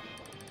you!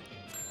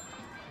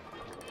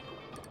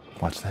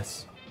 Watch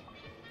this.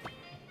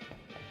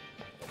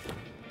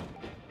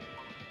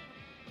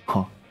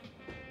 Huh.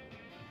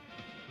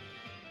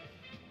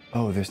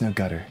 Oh, there's no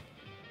gutter.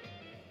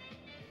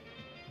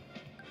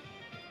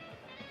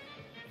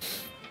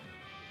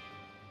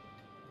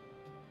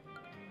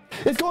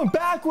 It's going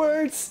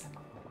backwards!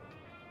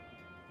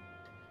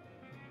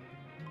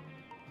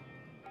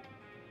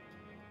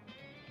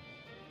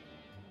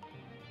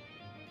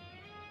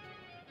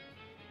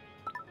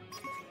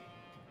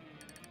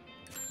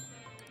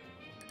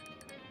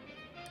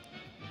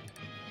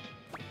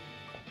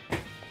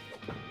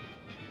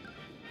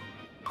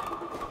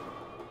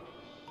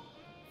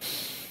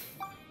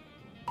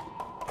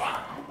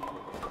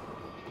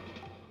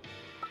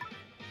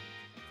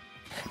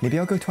 Maybe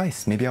I'll go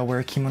twice. Maybe I'll wear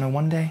a kimono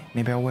one day.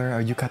 Maybe I'll wear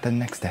a yukata the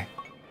next day.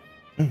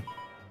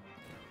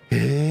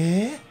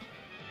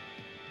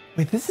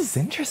 Wait, this is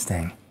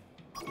interesting.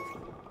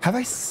 Have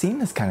I seen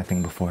this kind of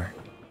thing before?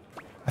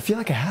 I feel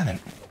like I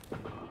haven't.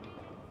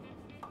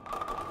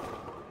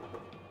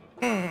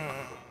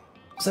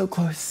 So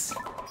close.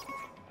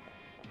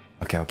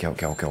 Okay.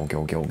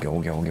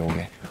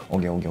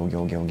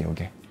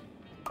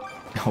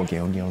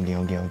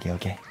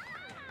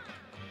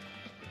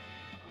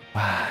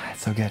 Wow,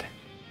 it's so good.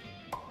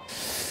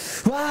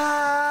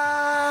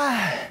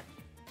 Wow!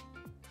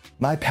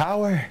 My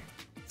power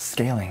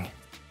scaling.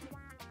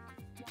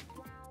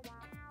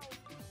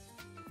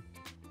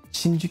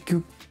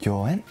 Shinjuku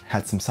Gyoen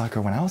had some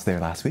soccer when I was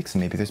there last week, so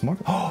maybe there's more.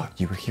 Oh,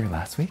 you were here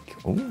last week?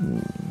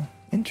 Ooh,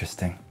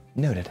 interesting.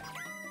 Noted.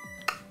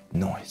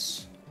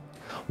 Nice.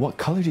 What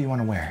color do you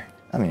want to wear?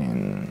 I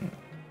mean,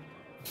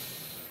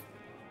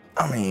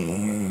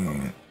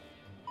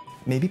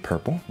 maybe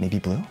purple, maybe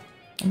blue.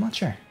 I'm not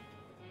sure.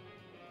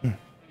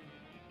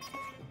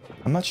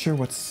 I'm not sure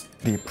what's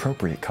the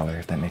appropriate color,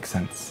 if that makes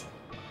sense.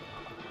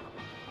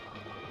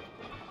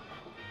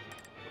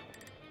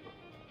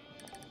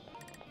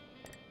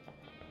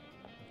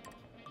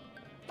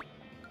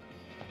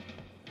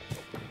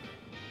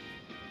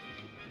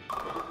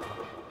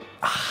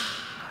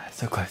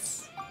 So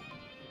close.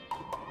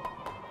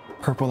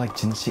 Purple like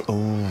Jinshi.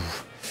 Oh,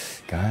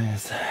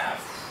 guys.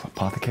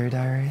 Apothecary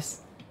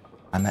Diaries.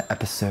 I'm at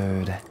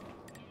episode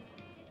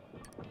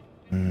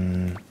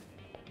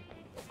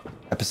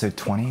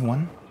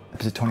 21.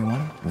 Episode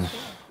 21.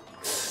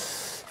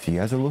 If you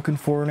guys are looking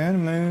for an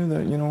anime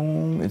that, you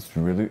know, it's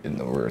really,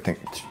 where I think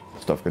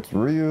stuff gets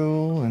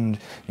real and,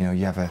 you know,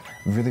 you have a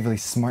really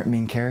smart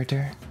main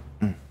character,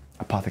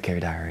 Apothecary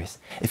Diaries.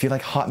 If you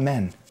like hot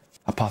men,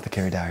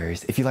 Apothecary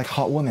Diaries. If you like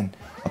hot women,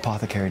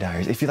 Apothecary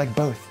Diaries. If you like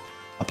both,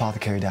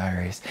 Apothecary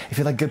Diaries. If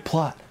you like good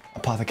plot,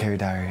 Apothecary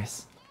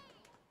Diaries.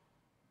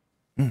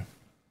 I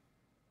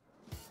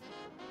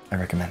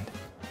recommend.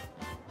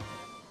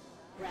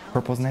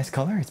 Purple's a nice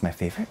color. It's my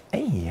favorite.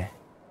 Hey.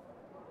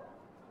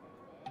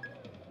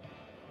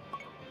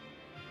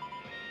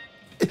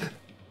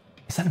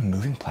 Is that a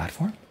moving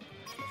platform?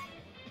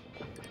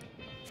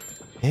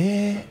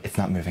 It's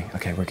not moving.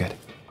 Okay, we're good.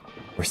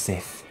 We're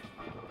safe.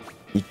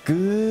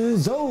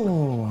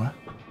 Ikuzo!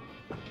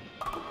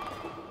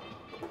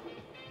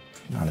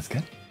 Not as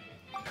good.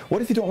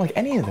 What if you don't like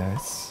any of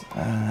those?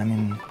 I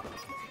mean,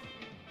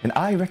 then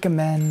I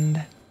recommend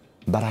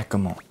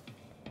Barakumo.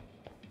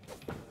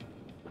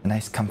 A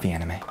nice comfy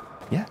anime.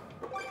 Yeah?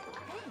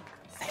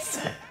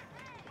 Nice.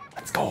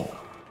 Let's go.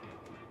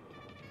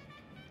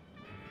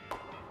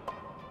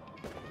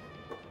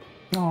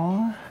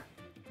 Aww.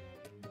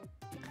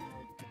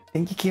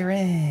 Thank you,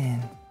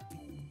 Kieran.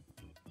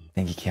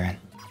 Thank you, Kieran.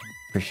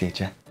 Appreciate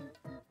you.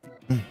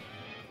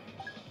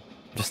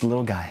 Just a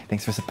little guy.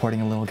 Thanks for supporting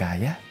a little guy,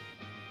 yeah?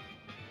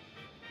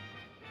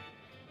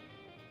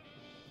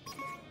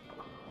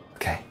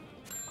 Okay.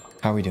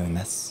 How are we doing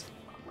this?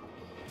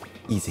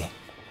 Easy.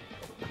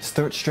 Just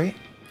throw it straight.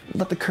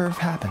 Let the curve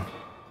happen.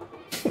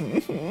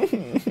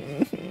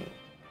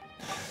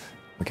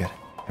 We're good.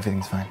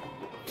 Everything's fine.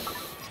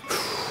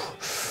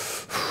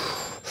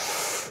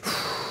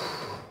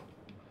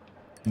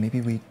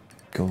 Maybe we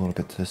go a little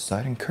bit to the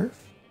side and curve?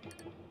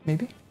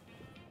 Maybe?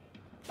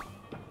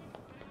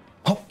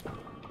 Hop!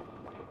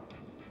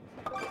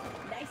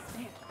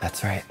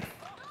 That's right.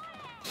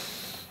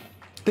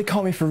 They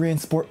call me for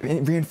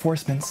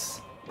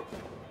reinforcements.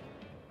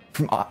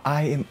 From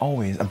I am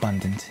always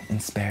abundant in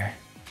spare.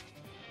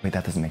 Wait,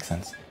 that doesn't make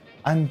sense.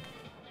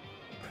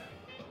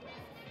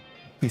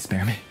 Please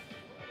spare me.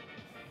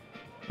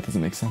 That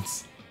doesn't make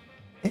sense.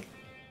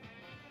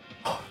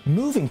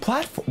 Moving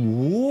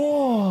platform.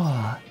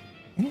 Whoa!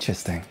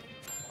 Interesting.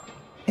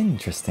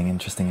 Interesting,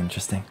 interesting,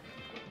 interesting.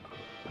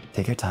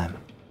 Take your time.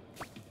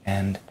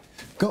 And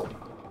go.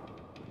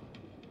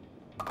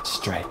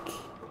 Strike.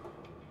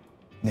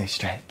 No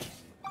strike.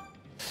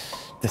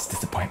 This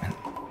disappointment.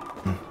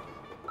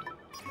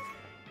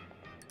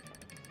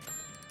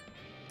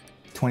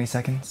 20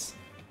 seconds.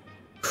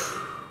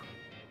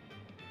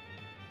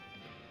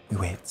 We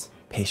wait.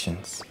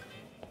 Patience.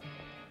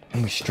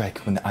 And we strike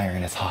when the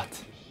iron is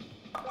hot.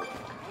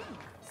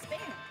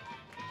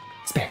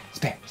 Spare,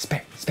 spare,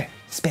 spare, spare,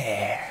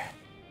 spare.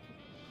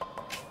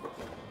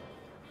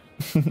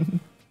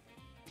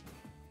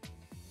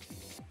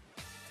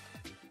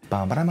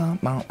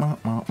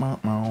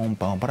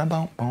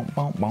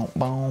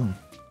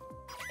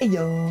 Hey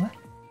yo!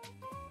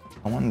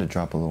 I wanted to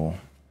drop a little.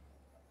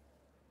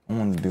 I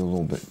wanted to do a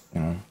little bit, you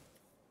know,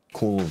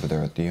 cool over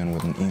there at the end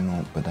with an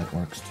emote, but that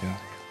works too.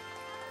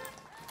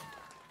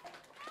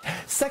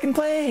 Second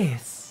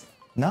place!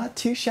 Not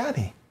too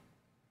shabby.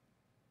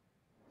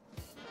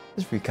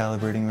 Just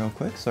recalibrating real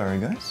quick. Sorry,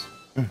 guys.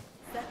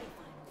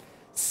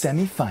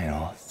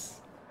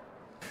 Semi-finals.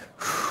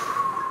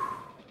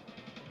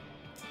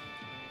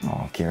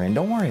 Oh, Kieran,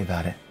 don't worry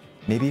about it.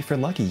 Maybe if you're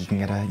lucky, you can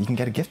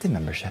get a gifted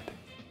membership.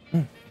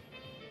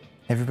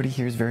 Everybody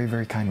here is very,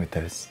 very kind with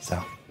those,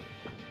 so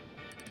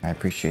I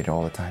appreciate it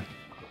all the time.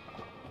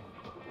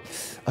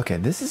 Okay,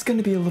 this is going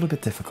to be a little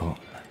bit difficult.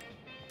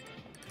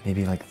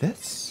 Maybe like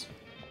this.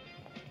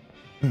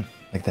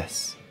 Like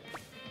this.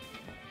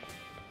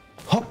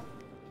 Hop.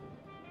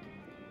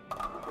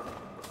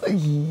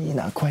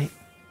 Not quite.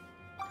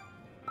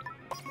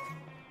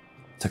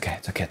 It's okay,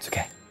 it's okay, it's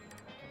okay.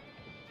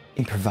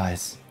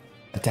 Improvise.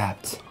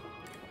 Adapt.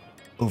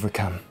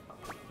 Overcome.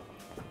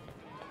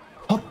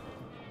 Hop.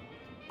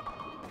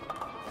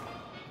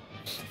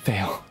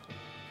 Fail.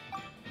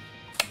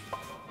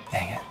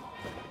 Dang it.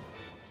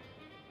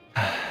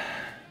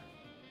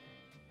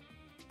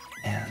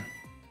 And.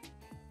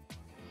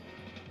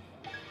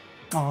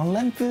 Aw,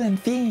 Lemfu and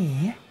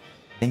Fee.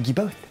 Thank you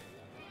both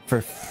for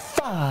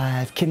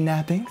 5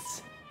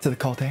 kidnappings to the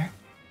cult air.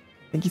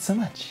 Thank you so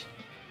much.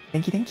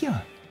 Thank you, thank you.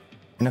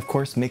 And of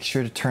course, make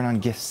sure to turn on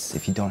gifts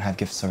if you don't have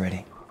gifts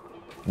already.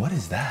 What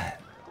is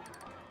that?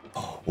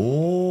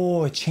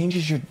 Oh, it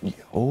changes your...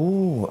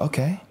 Oh,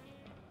 okay.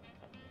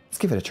 Let's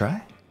give it a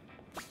try.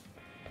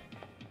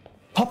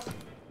 Hop!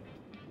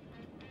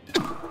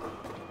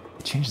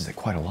 It changes it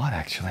quite a lot,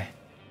 actually.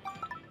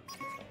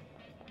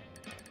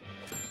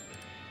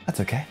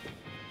 That's okay.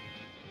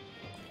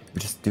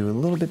 We just do a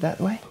little bit that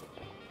way.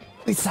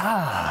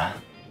 Lisa!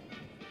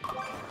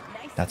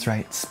 That's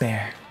right,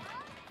 spare.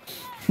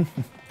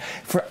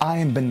 For I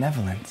am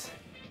benevolent.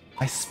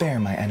 I spare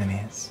my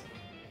enemies.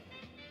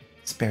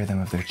 Spare them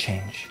of their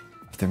change.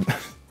 Of their...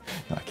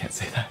 No, I can't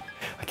say that.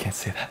 I can't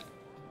say that.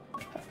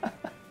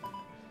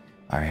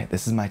 Alright,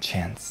 this is my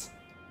chance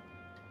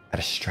at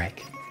a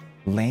strike.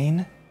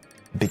 Lane,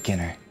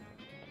 beginner.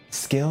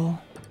 Skill,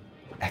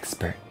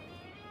 expert.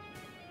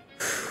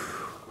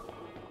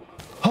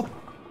 Hop!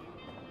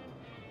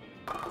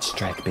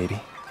 Strike, baby.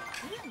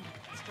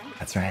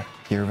 That's right.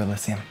 Hero of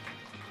Elysium.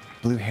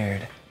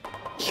 Blue-haired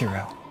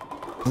hero.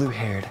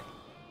 Blue-haired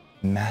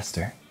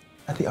master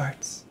of the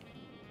arts.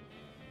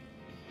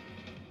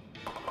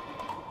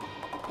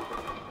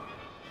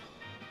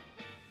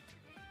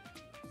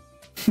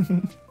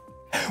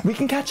 We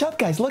can catch up,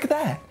 guys. Look at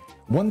that.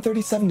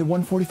 137 to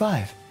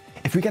 145.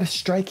 If we get a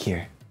strike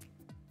here.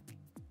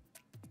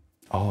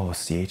 Oh,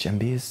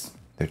 CHMBs.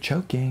 They're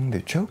choking.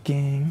 They're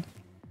choking.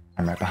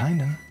 I'm right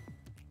behind them.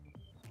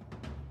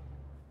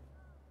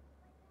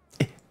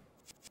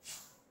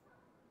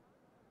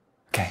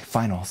 Okay,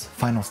 finals.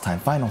 Finals time.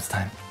 Finals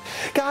time.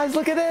 Guys,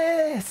 look at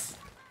this.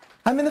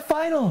 I'm in the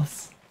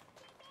finals!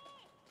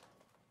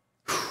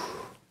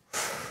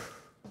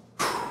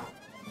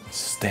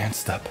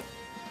 Stand up.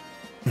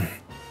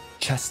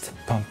 Chest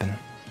pumping.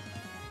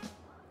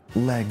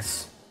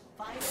 Legs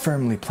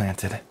firmly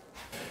planted.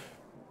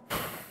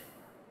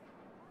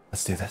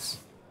 Let's do this.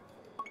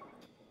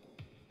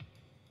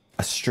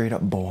 A straight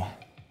up bowl.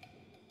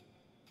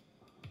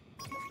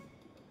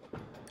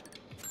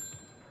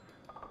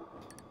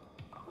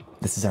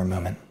 This is our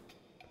moment.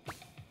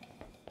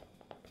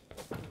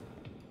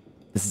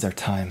 This is our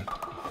time.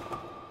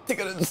 Take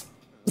it and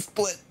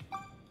split.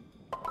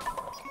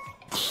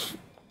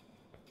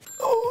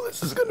 Oh,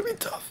 this is gonna be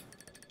tough.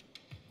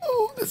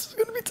 Oh, this is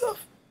gonna be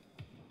tough.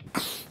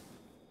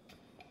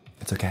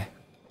 It's okay.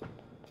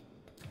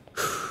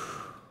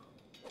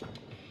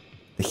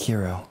 The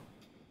hero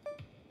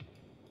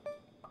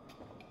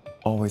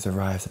always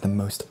arrives at the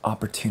most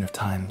opportune of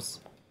times.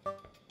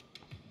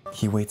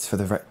 He waits for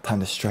the right time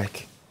to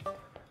strike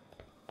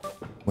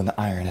when the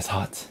iron is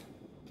hot.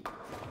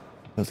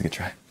 That was a good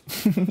try.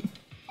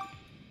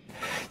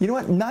 You know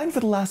what? 9 for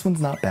the last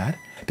one's not bad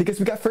because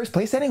we got first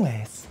place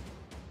anyways.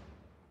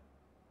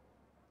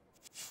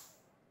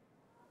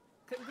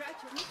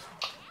 Congratulations.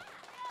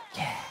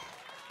 Yeah.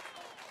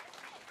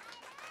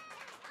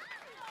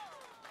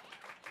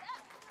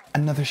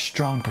 Another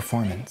strong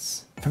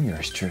performance from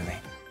yours truly.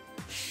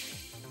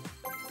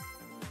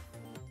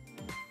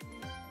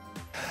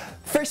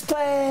 First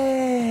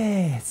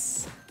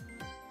place!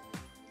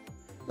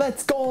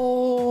 Let's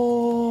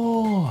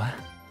go!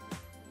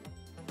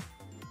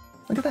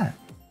 Look at that.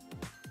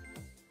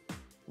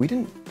 We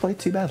didn't play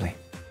too badly.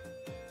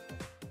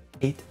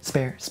 8,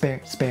 spare,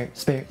 spare, spare,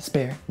 spare,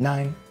 spare,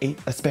 9, 8,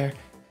 a spare.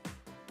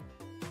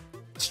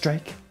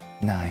 Strike,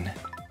 9.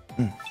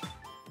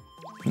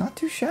 Not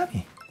too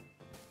shabby.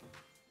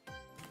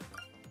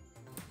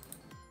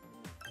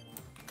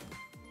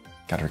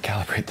 Gotta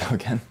recalibrate though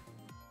again.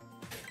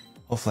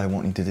 Hopefully I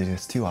won't need to do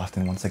this too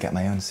often once I get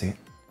my own suit.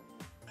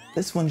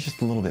 This one's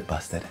just a little bit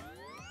busted.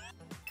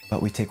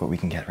 But we take what we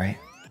can get, right?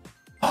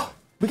 Oh,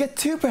 we get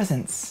 2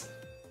 presents!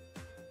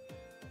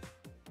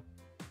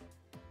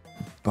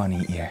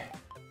 Bunny ear.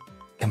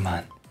 Come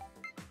on.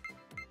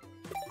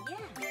 Yeah.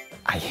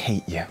 I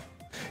hate you.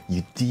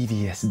 You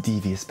devious,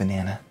 devious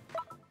banana.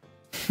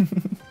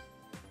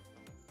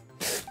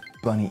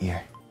 Bunny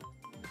ear.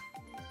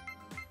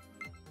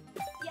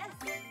 Yes.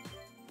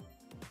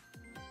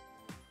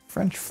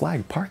 French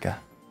flag parka.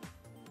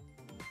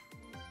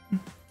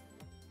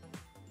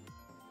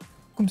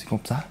 Comme c'est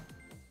comme ça.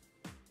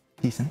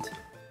 Decent.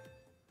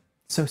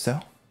 So-so.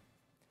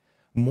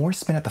 More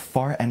spin at the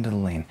far end of the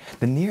lane.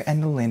 The near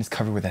end of the lane is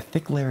covered with a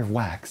thick layer of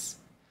wax,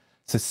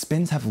 so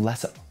spins have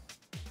less.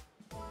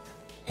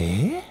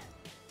 Eh?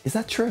 Is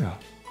that true?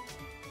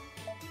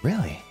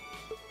 Really?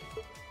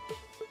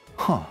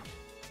 Huh.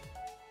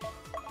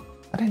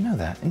 I didn't know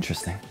that.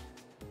 Interesting.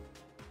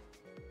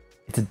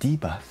 It's a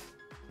debuff.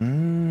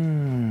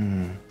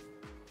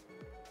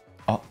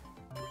 Oh.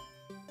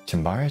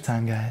 Chambara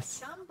time,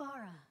 guys.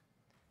 Shambara.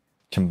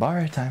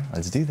 Chambara time.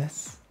 Let's do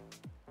this.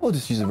 We'll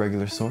just use a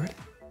regular sword.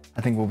 I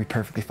think we'll be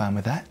perfectly fine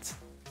with that.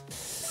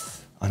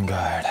 On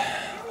guard.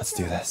 Let's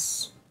do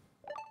this.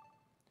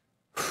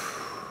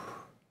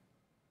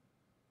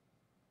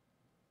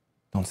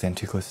 Don't stand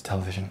too close to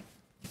television.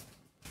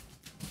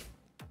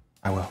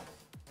 I will.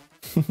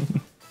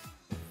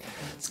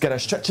 Let's get our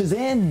stretches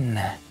in.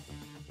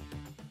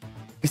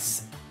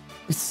 Is.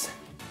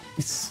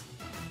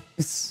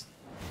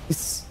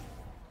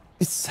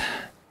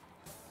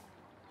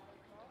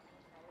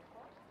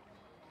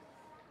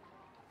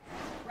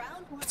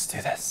 Round 1. Let's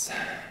do this.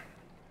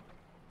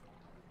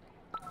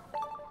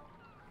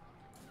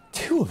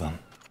 2 of them.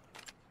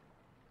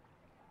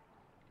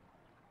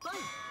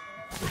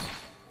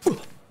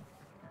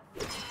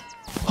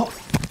 Oh,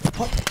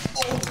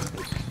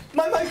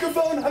 my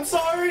microphone! I'm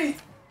sorry!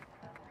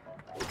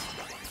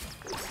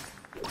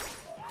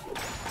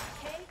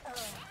 KO.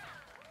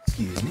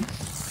 Excuse me.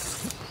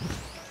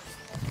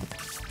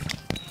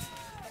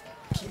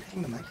 Keep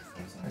hitting the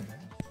microphone, sorry, man.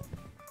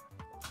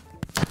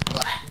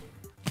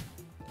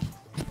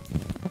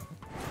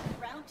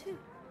 Round 2.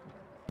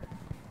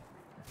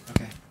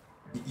 Okay.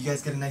 You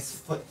guys get a nice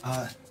foot,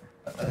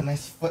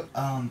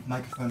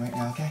 microphone right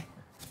now, okay?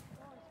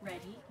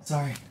 Ready?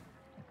 Sorry.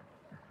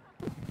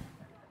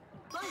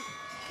 Fight.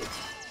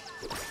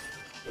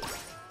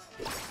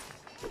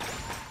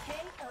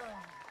 KO.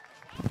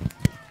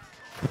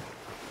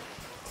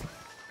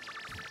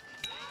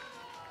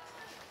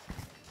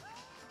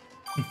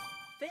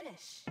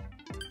 Finish.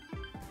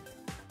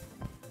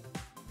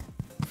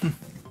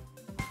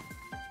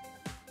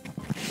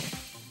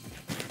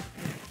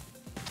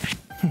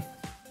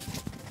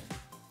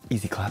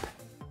 Easy clap.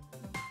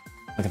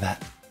 Look at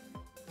that.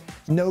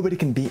 Nobody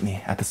can beat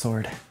me at the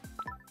sword.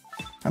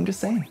 I'm just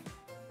saying.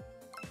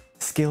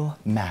 Skill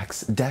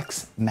max,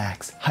 dex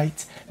max,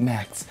 height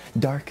max,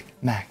 dark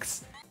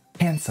max,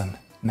 handsome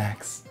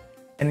max,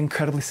 and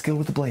incredibly skilled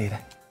with the blade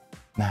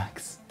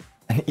max,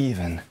 and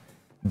even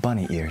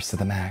bunny ears to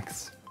the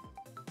max.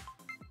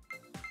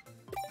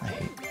 I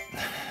hate.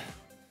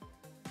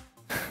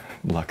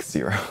 luck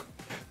 0.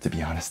 To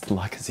be honest,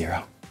 luck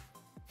 0.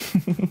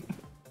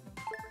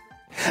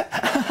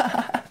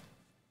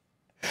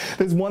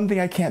 There's one thing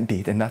I can't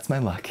beat, and that's my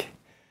luck.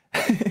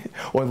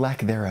 Or lack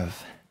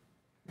thereof.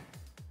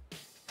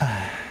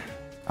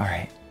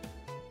 Alright.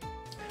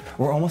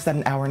 We're almost at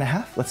an hour and a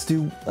half. Let's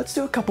do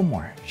a couple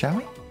more, shall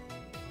we?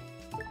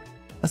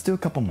 Let's do a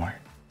couple more.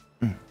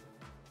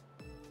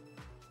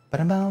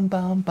 Ba-da-bum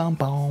bum bum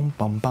bum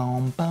bum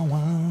bum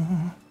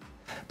bum.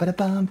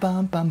 Ba-da-bum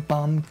bum bum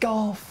bum.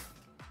 Golf.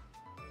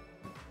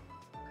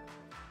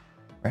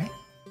 Right?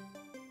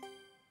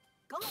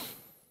 Golf.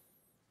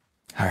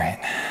 Alright.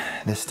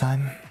 This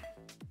time,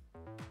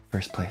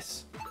 first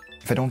place.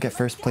 If I don't get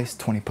first place,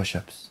 20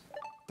 push-ups.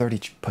 30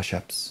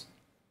 push-ups.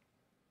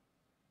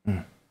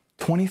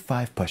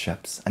 25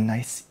 push-ups. A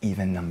nice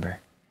even number.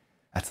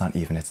 That's not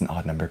even, it's an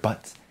odd number,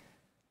 but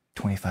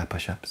 25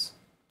 push-ups.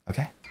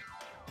 Okay?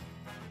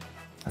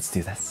 Let's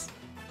do this.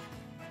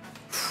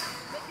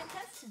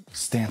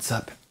 Stance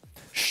up.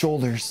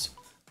 Shoulders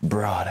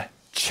broad.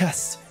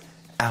 Chest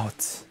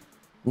out.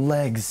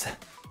 Legs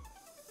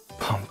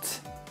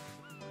pumped.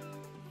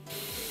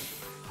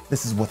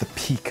 This is what the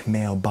peak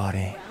male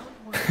body.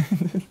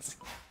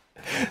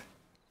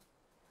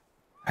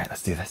 Alright,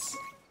 let's do this.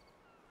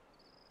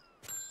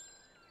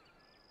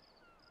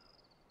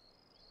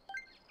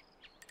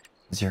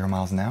 Zero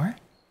miles an hour.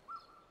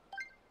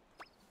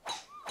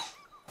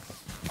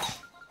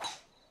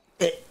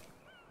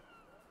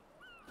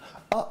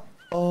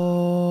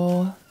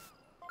 Uh-oh.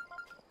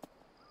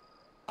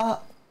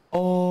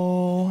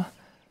 Uh-oh.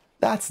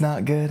 That's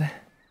not good.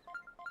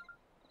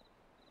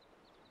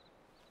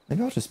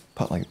 Maybe I'll just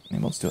put like,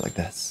 maybe I'll just do it like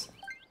this.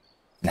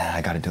 Nah,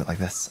 I gotta do it like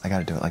this. I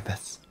gotta do it like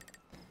this.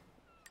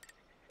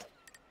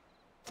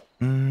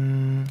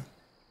 Can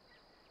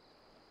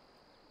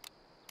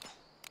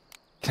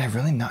I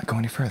really not go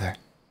any further?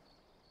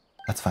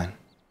 That's fine.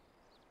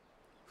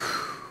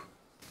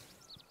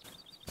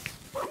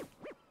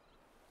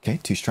 Okay,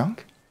 too strong.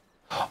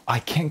 I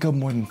can't go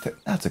more than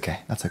that's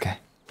okay. That's okay.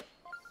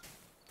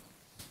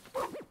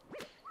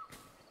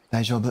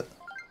 大丈夫.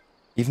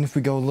 Even if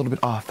we go a little bit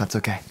off, that's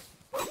okay.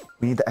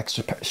 We need the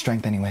extra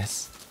strength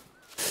anyways.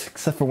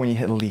 Except for when you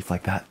hit a leaf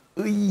like that.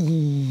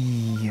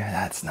 Ooh,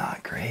 that's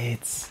not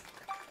great.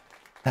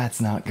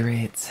 That's not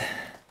great.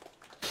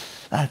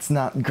 That's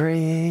not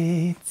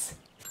great.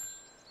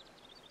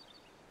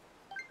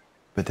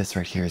 But this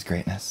right here is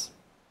greatness.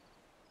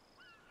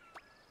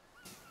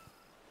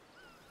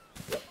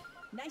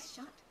 Nice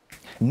shot.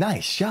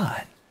 Nice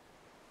shot.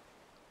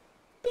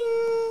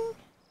 Bing.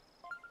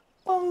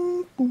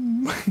 Bong,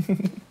 boom.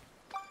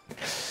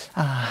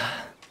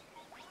 Ah.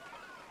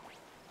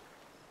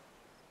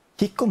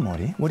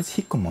 Hikomori? What is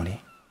hikomori?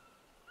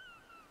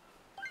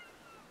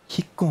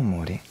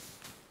 Hikomori.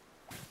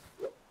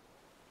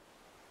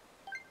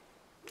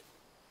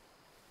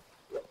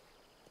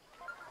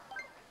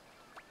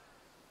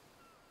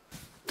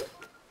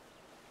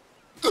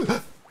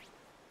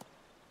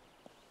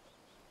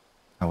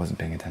 I wasn't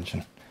paying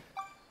attention.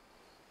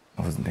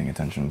 I wasn't paying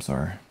attention, I'm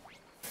sorry.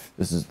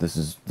 This is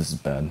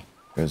bad.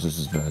 Guys, this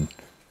is bad.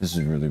 This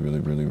is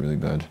really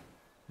bad.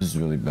 This is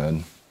really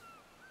bad.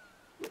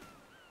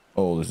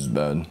 Oh, this is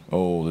bad.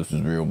 Oh, this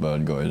is real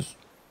bad, guys.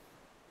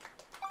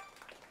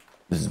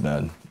 This is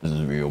bad. This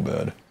is real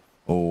bad.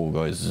 Oh,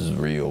 guys, this is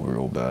real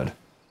bad.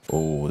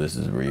 Oh, this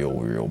is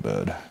real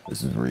bad.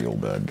 This is real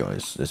bad,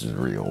 guys. This is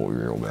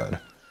real bad.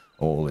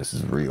 Oh, this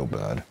is real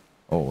bad.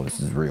 Oh,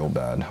 this is real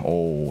bad.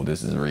 Oh,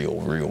 this is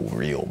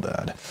real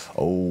bad.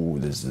 Oh,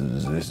 this is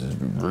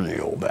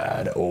real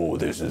bad. Oh,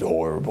 this is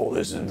horrible.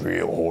 This is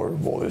real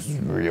horrible. This is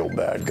real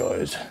bad,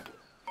 guys.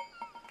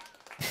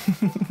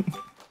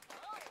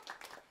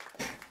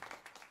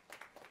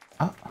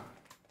 Oh.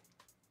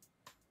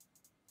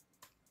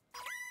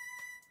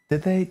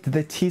 Did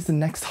they tease the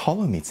next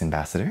Holo Meets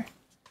ambassador?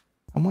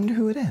 I wonder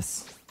who it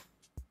is.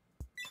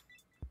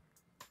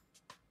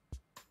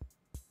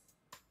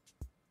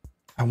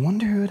 I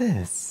wonder who it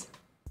is.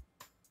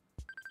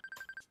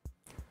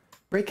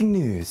 Breaking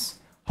news.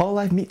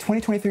 HoloLive Meet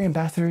 2023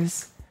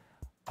 ambassadors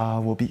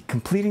will be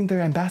completing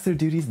their ambassador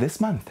duties this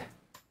month.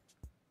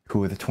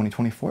 Who are the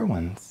 2024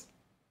 ones?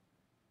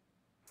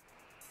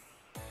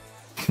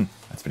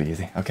 That's pretty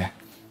easy. Okay.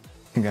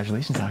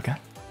 Congratulations, Aka.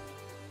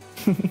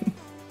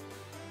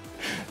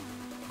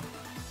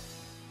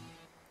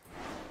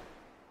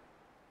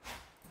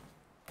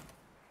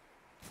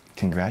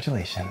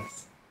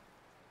 Congratulations.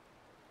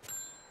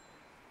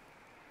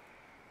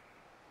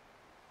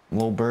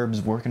 Lil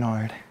Burb's working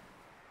hard.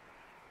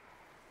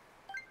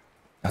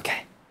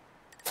 Okay.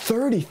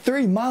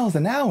 33 miles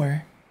an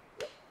hour?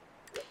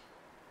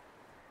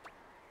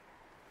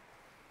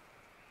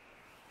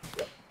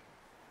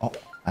 Oh,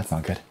 that's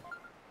not good.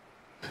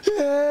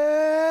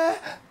 Yeah.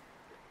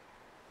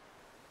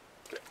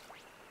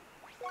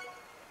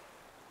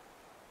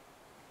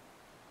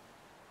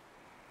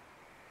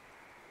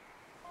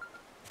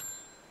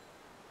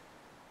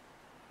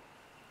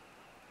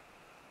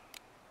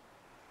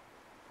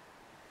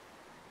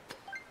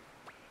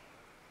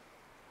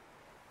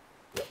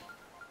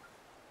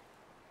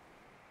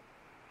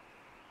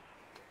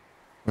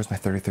 Where's my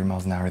 33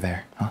 miles an hour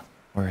there? Huh?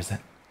 Where is it?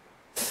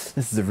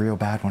 This is a real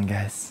bad one,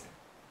 guys.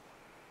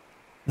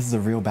 This is a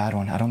real bad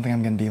one. I don't think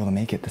I'm gonna be able to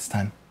make it this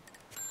time.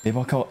 Maybe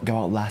I'll go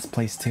out last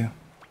place too.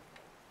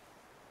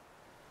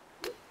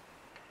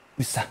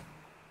 Usa.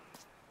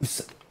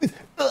 Usa.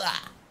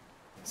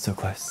 So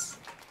close.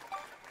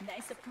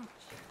 Nice approach.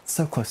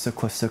 So close, so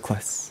close, so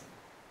close.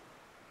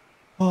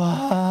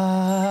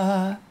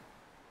 Ah.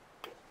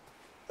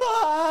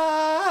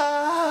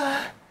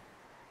 Ah.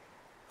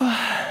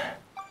 Ah.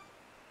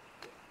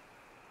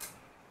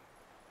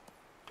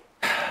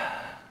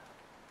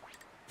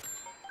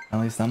 At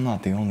least I'm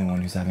not the only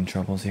one who's having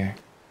troubles here.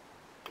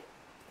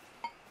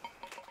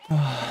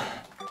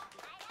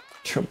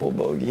 Triple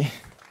bogey.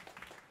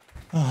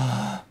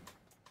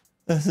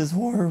 This is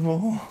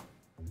horrible.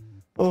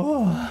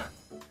 Oh.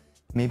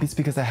 Maybe it's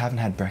because I haven't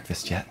had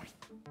breakfast yet.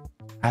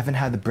 I haven't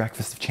had the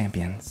breakfast of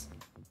champions.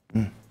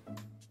 Come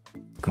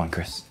on,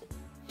 Chris.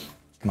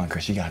 Come on,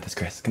 Chris. You got this,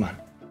 Chris. Come on.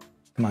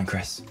 Come on,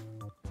 Chris.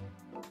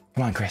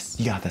 Come on, Chris.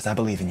 You got this. I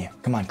believe in you.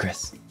 Come on,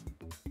 Chris.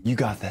 You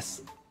got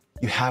this.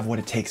 You have what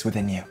it takes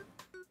within you.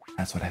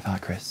 That's what I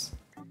thought, Chris.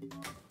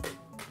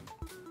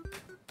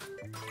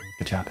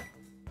 Good job.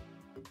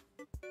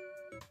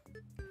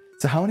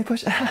 So how many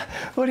push?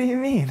 What do you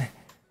mean?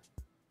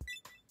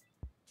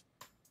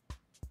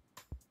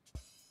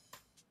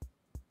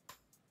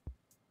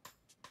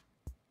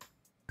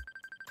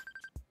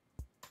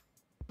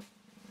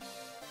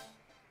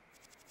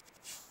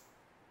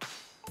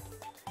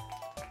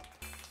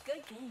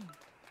 Good game.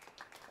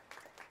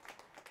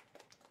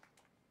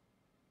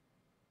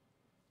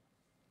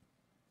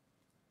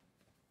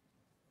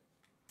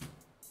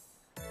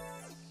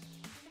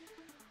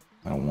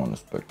 I don't want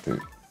to spectate.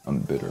 I'm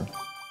bitter.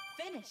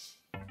 Finish.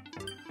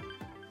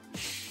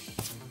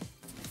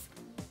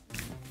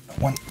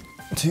 1,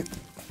 2,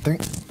 3,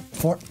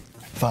 4,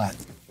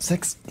 5,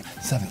 6,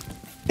 7,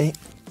 8,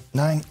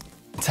 9,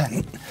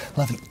 10,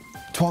 11,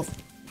 12,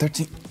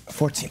 13,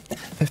 14,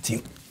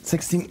 15,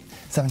 16,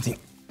 17,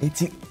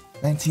 18,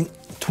 19,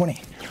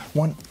 20.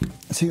 1,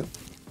 2,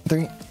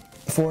 3,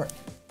 4,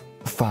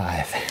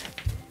 5.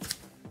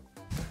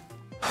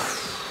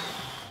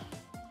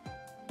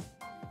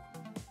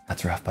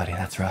 That's rough, buddy.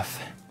 That's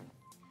rough.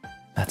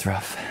 That's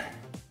rough.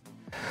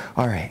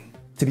 All right.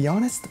 To be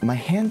honest, my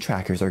hand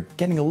trackers are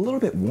getting a little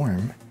bit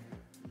warm.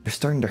 They're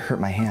starting to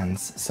hurt my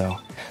hands. So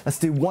let's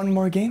do one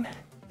more game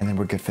and then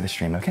we're good for the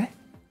stream, okay?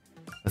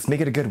 Let's make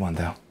it a good one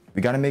though.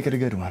 We gotta make it a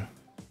good one.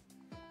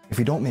 If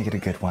we don't make it a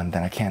good one,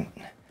 then I can't...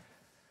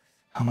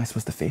 How am I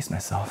supposed to face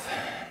myself?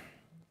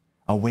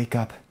 I'll wake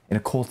up in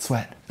a cold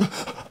sweat.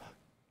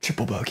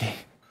 Triple bogey.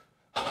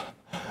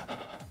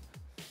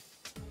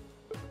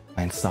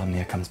 My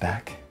insomnia comes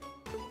back.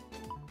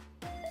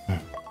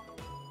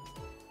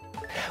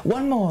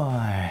 One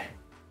more!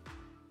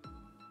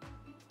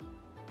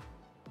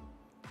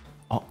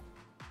 Oh.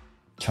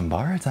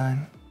 Chambara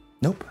time.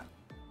 Nope.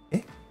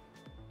 Eh?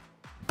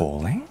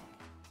 Bowling?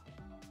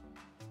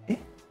 Eh?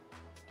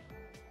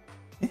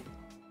 Eh?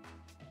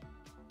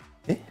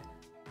 Eh?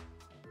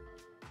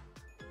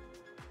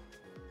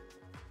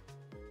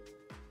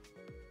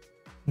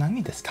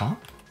 Nani desu ka?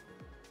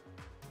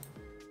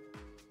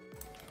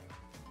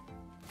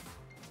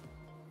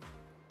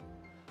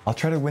 I'll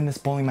try to win this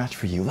bowling match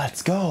for you.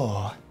 Let's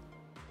go!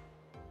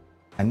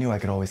 I knew I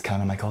could always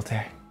count on my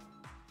Altare.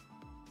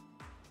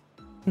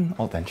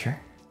 Altventure.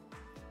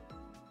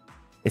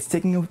 It's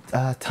taking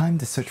time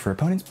to search for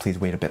opponents. Please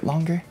wait a bit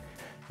longer.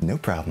 No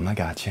problem, I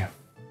got you.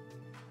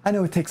 I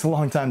know it takes a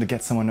long time to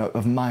get someone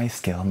of my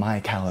skill, my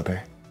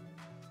caliber.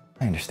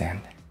 I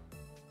understand.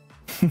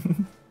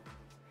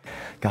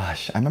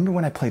 Gosh, I remember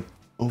when I played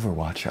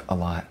Overwatch a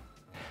lot.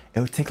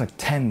 It would take like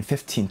 10,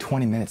 15,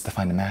 20 minutes to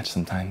find a match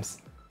sometimes.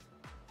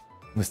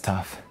 It was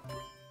tough.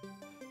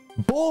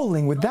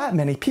 Bowling with that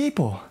many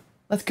people!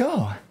 Let's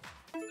go!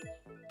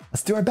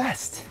 Let's do our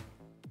best!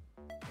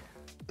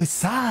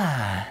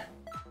 Usa!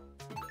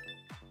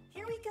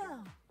 Here we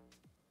go.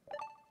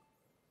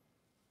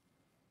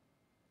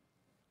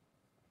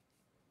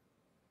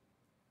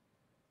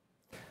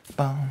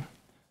 Bum,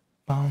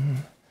 bum,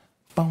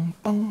 bum,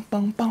 bum,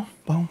 bum, bum,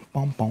 bum,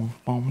 bum, bum,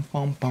 bum,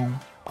 bum, bum.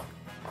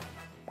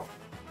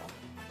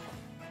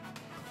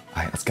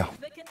 Alright, let's go.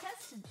 The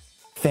contestants.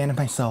 Fan of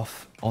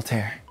myself,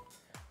 Altare,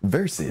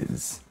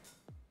 versus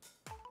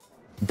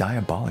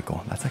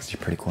Diabolical. That's actually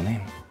a pretty cool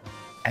name.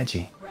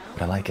 Edgy,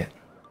 but I like it.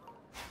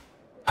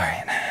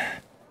 Alright.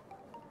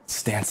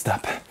 Stanced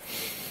up.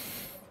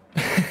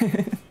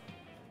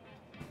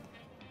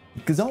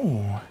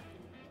 Go.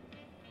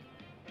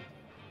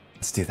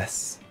 Let's do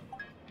this.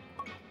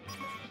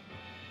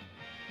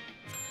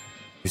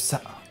 Usa.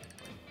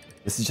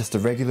 This is just a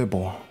regular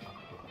bowl.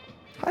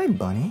 Hi,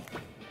 bunny.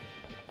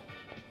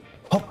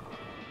 Hop.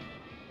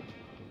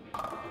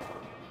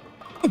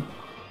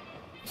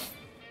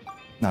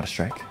 Not a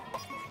strike,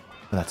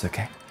 but that's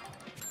okay.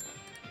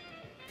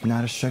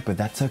 Not a strike, but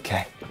that's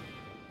okay.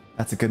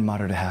 That's a good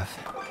motto to have,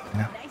 you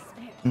know? Nice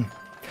pair.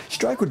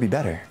 Strike would be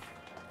better,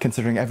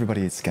 considering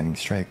everybody is getting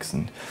strikes,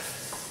 and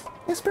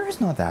yeah, Spur is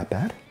not that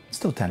bad.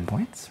 Still 10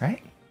 points,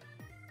 right?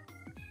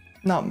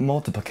 Not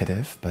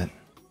multiplicative, but...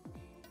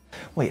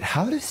 Wait,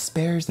 how do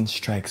spares and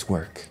strikes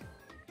work?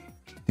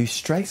 Do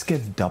strikes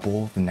give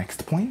double the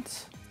next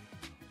point?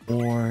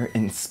 Or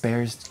in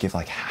spares give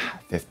like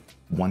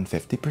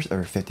 150%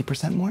 or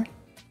 50% more?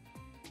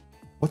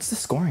 What's the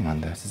scoring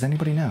on this? Does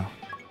anybody know?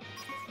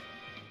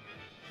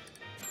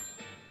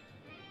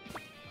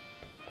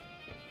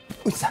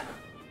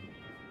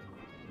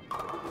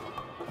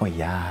 Oh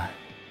yeah.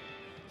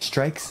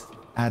 Strikes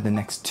add the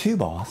next 2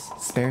 balls,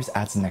 spares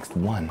adds the next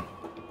 1.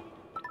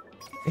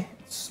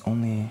 It's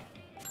only...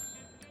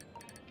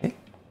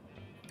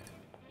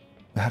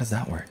 How does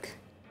that work?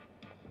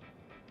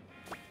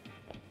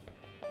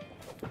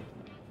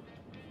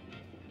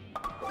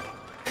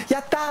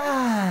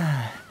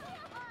 Yatta!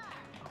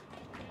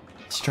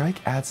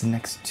 Strike adds the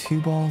next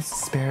 2 balls,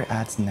 spare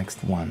adds the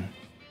next 1.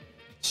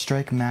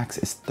 Strike max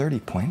is 30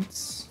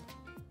 points.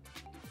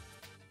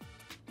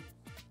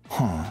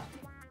 Huh.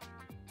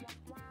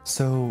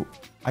 So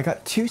I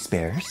got 2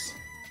 spares.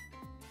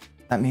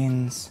 That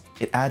means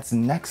it adds the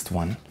next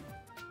one,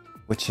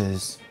 which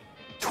is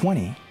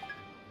 20.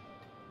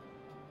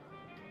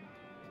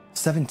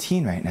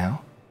 17 right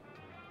now.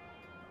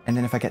 And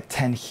then if I get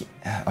 10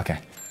 okay,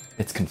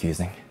 it's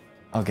confusing.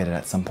 I'll get it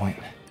at some point.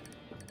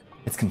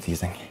 It's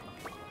confusing.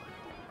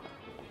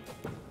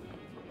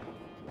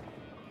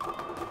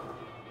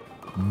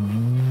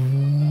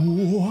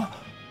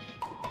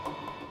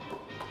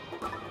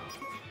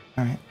 Alright.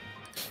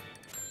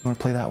 You wanna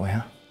play that way,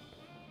 huh?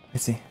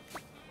 Let's see.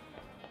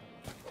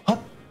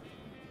 Hop!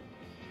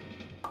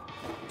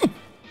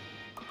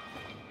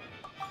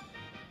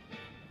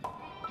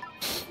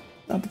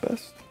 Not the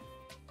best.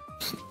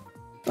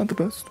 Not the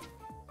best.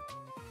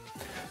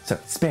 So,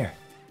 spare.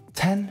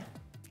 10.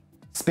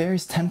 Spare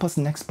is 10 plus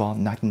the next ball,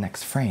 not the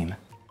next frame.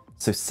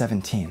 So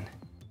 17.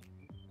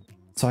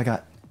 So I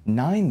got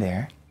 9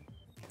 there.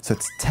 So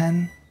it's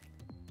 10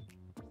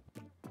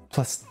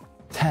 plus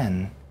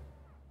 10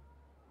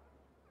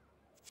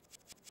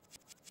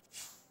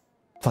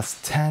 plus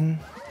 10.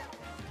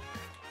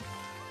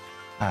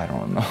 I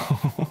don't know.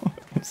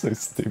 I'm so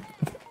stupid.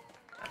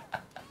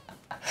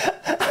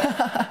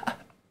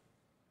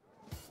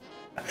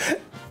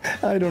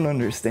 I don't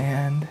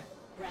understand.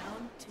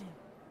 Round 2.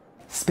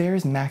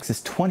 Spares max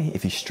is 20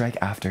 if you strike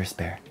after a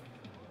spare.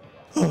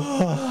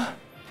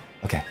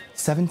 Okay,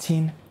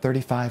 17,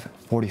 35,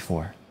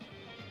 44.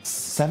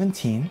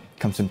 17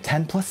 comes from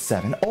 10 plus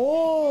 7.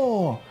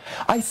 Oh,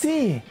 I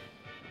see.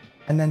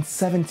 And then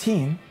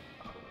 17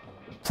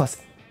 plus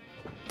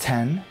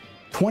 10,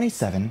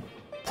 27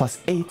 plus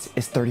 8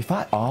 is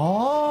 35.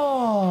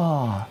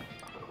 Oh.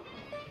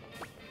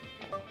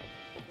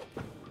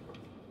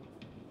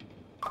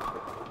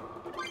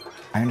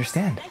 I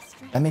understand.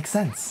 That makes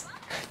sense.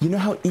 You know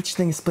how each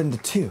thing is split into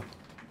 2?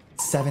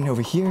 7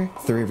 over here,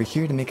 3 over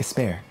here to make a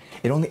spare.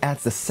 It only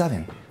adds the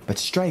 7, but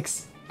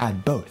strikes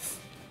add both.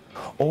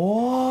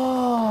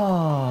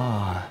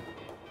 Oh,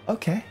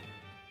 okay,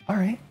 all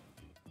right.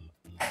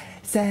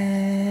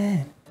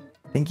 San,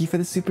 thank you for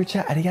the super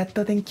chat.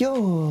 Arigato, thank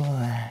you.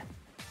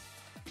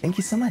 Thank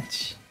you so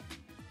much.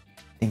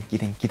 Thank you,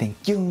 thank you, thank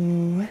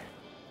you.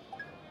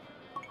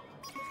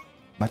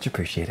 Much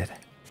appreciated.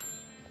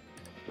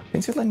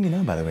 Thanks for letting me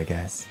know, by the way,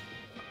 guys.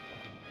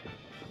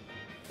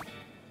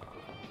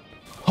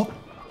 Hop.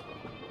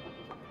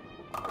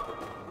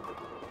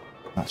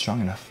 Not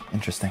strong enough.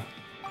 Interesting.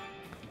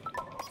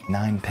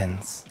 9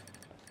 pins.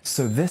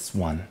 So this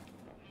one,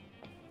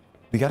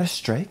 we got a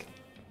strike.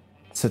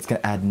 So it's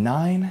gonna add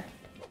 9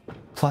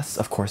 plus,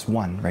 of course,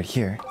 1 right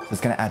here. So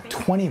it's gonna add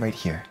 20 right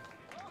here.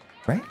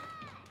 Right?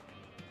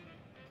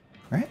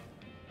 Right?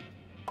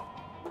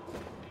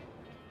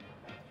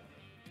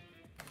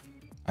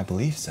 I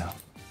believe so.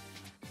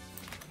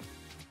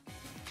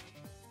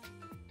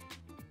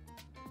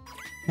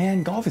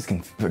 Man,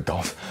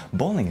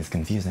 bowling is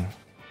confusing.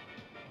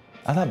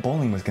 I thought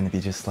bowling was gonna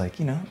be just like,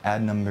 you know,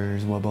 add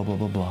numbers, blah, blah, blah,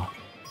 blah, blah.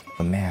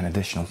 But man,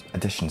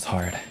 addition's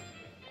hard.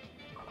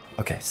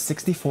 Okay,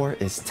 64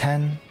 is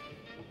 10,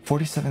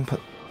 47 put...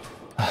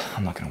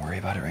 I'm not gonna worry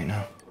about it right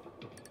now.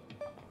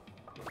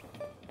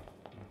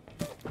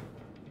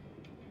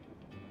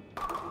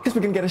 Guess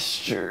we're gonna get a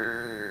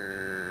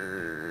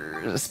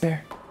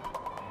spare.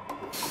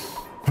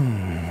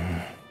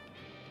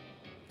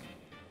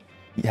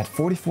 You had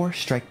 44,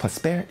 strike plus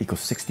spare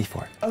equals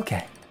 64.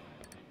 Okay.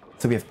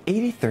 So we have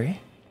 83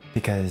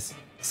 because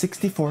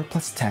 64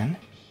 plus 10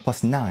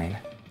 plus 9.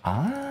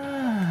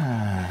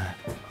 Ah.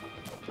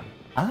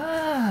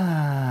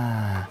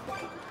 Ah.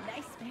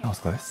 Nice That was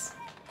close.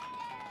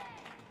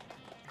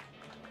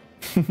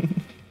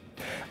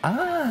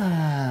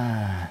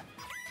 Ah.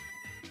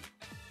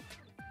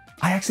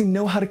 I actually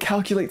know how to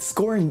calculate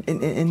score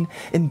in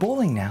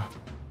bowling now.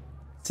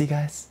 See,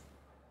 guys?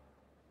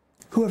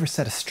 Whoever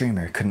said a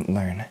streamer couldn't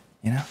learn,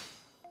 you know?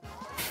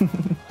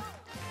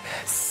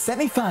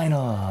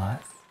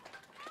 Semifinals!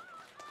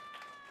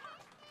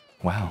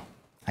 Wow,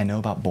 I know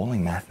about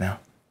bowling math now.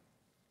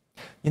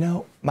 You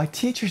know, my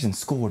teachers in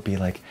school would be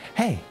like,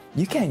 hey,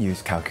 you can't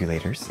use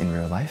calculators in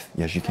real life.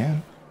 Yes, you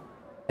can.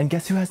 And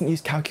guess who hasn't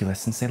used calculus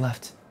since they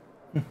left?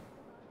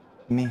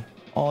 Me.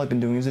 All I've been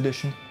doing is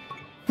addition.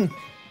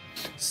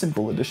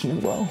 Simple addition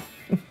as well.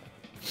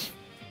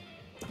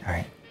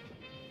 Alright.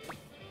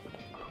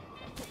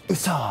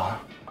 Usa!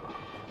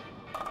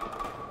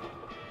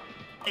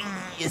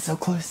 It's so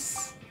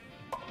close.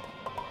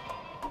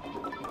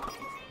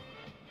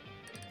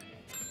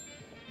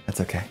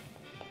 That's okay.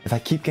 If I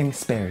keep getting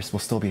spares, we'll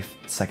still be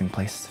second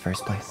place,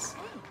 first place.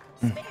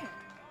 I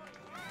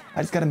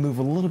just gotta move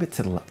a little bit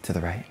to the left, to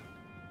the right.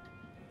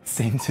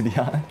 Same, to be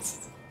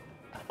honest.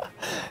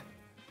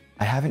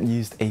 I haven't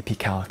used AP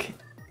Calc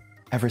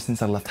ever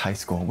since I left high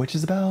school, which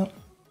is about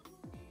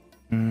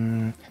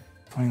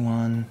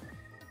 21,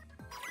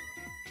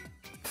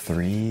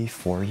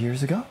 3-4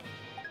 years ago.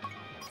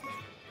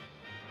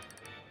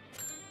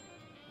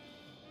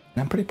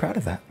 And I'm pretty proud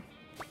of that.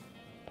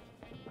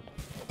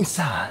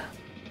 Usa!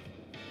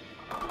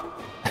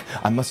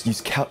 I must use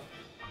Calc.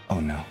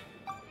 Oh no.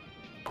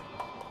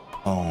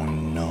 Oh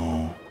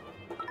no.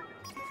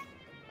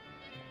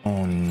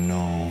 Oh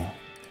no.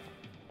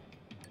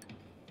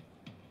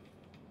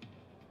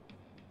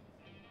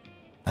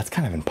 That's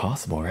kind of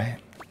impossible, right?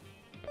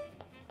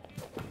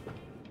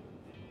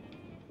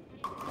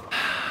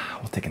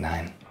 We'll take a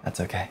 9.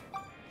 That's okay.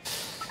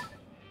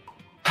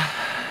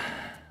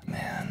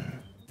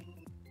 Man.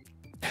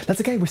 That's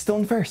okay, we're still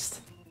in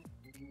first.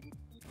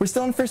 We're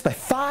still in first by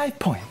 5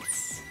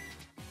 points.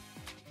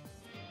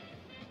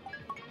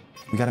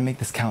 We gotta make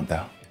this count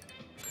though.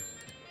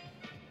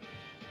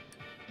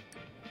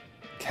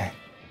 Okay.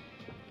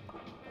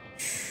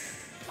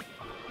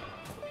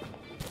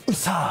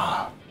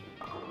 Usa!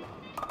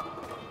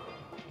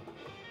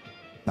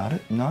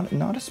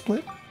 Not a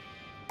split.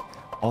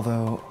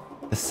 Although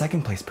the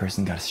second place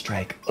person got a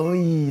strike.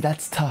 Oy,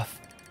 that's tough.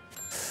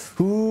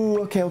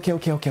 Ooh, okay. Okay.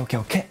 Nice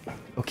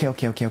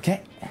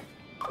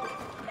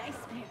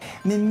pair.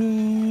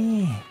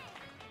 Mimi,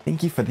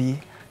 thank you for the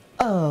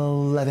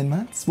 11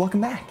 months.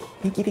 Welcome back.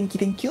 Thank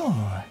you.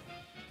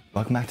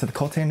 Welcome back to the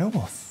Altare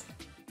Nobles.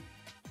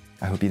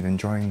 I hope you've been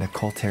enjoying the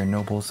Altare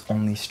Nobles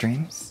only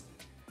streams,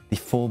 the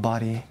full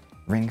body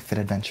ring fit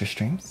adventure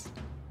streams.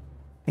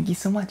 Thank you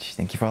so much.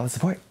 Thank you for all the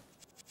support.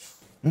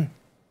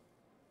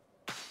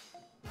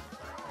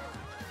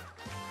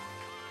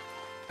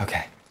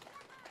 Okay.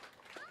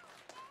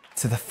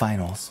 To the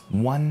finals.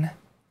 One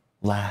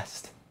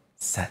last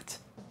set.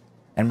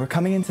 And we're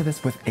coming into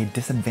this with a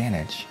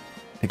disadvantage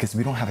because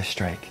we don't have a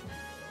strike.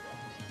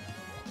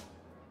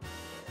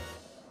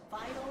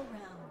 Final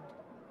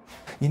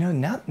round. You know,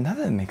 now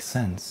that it makes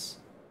sense,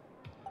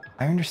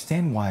 I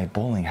understand why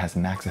bowling has a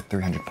max of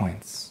 300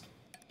 points.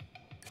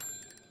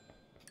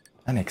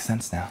 That makes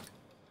sense now.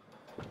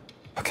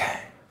 Okay.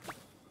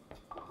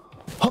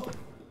 Hop!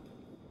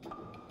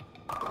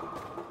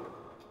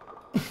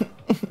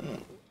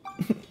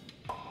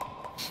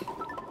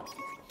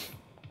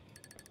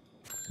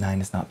 Nine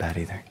is not bad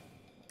either.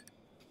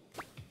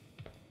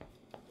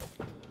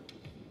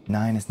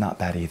 9 is not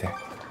bad either.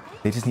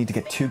 They just need to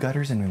get 2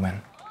 gutters and we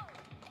win.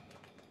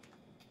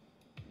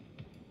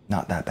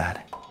 Not that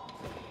bad.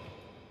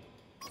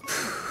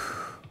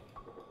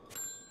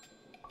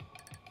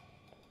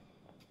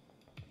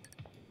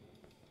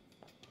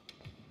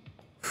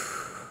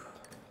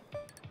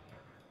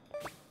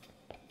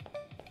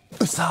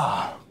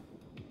 Usa!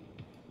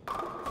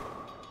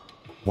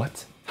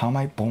 What? How am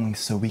I bowling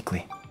so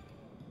weakly?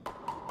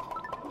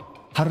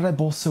 How did I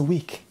bowl so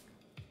weak?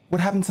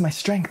 What happened to my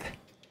strength?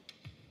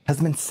 Has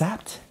it been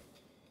sapped?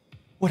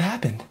 What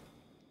happened?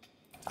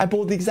 I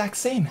bowled the exact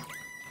same.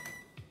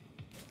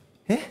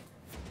 Eh?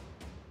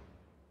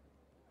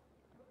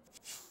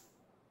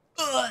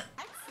 Ugh.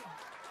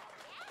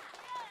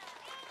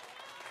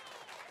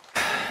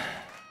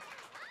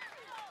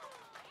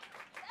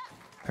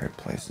 Third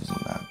place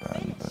isn't that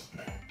bad, but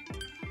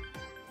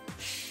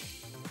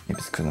maybe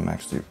it's because I'm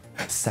actually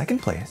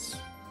second place.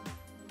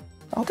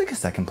 I'll take a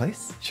second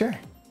place, sure.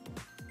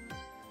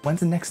 When's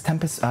the next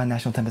Tempus,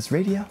 National Tempus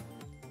Radio?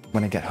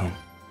 When I get home.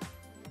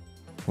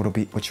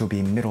 Which will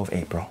be middle of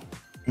April.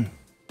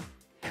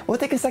 We'll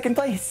take a second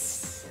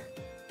place.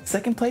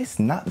 Second place,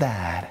 not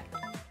bad.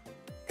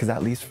 Because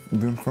that leaves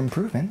room for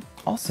improvement.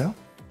 Also,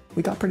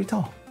 we got pretty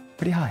tall,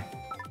 pretty high.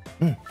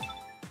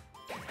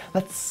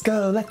 Let's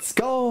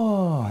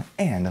go!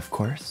 And of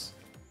course,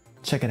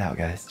 check it out,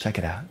 guys, check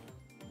it out.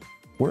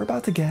 We're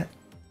about to get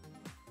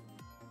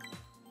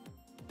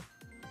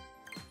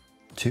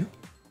 2.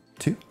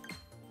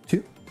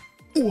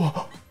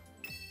 Whoa!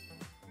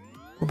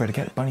 We're about to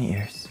get bunny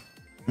ears.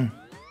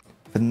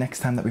 For the next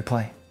time that we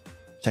play.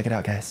 Check it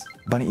out, guys.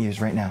 Bunny ears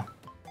right now.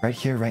 Right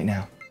here, right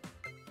now.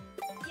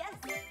 Yes.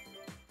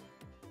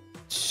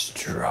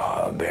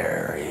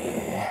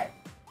 Strawberry.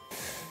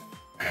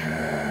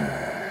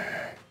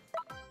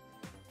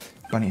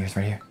 Bunny ears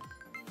right here.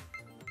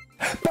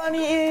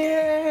 Bunny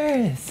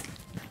ears!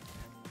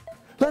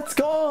 Let's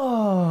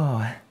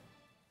go!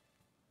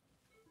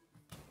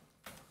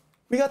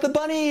 We got the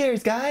bunny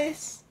ears,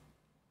 guys!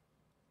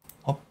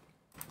 Oh,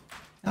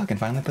 now I can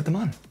finally put them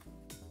on.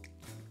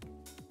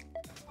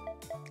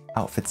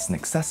 Outfits and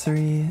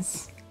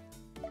accessories.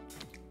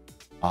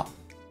 Ah.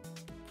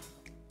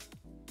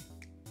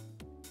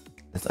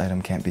 This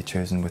item can't be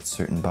chosen with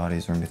certain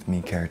bodies or with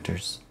me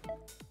characters.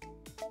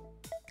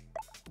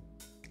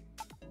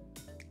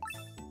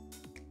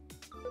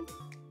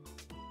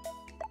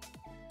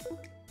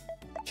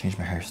 Change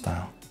my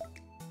hairstyle.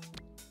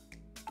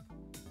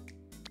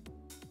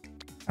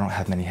 I don't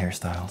have many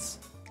hairstyles.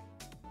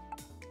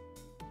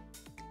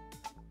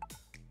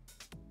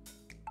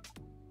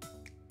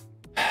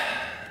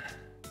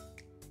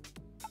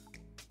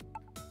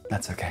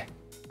 That's okay.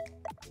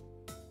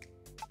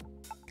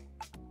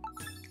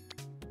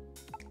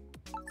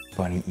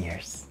 Bunny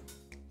ears.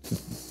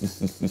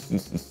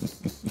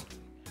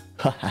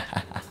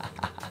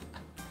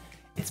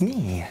 It's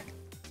me.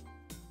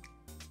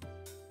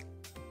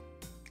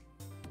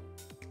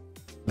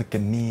 Look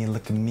at me,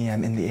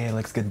 I'm in the air,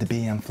 looks good to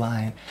be, I'm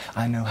flying.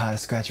 I know how to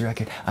scratch a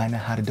record, I know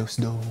how to do.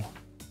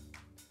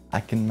 I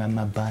can ride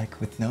my bike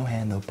with no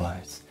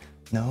handlebars.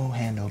 No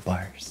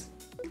handlebars.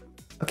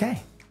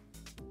 Okay.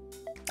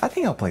 I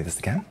think I'll play this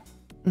again.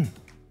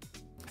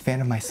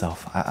 Fan of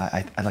myself.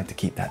 I'd like to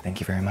keep that, thank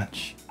you very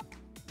much.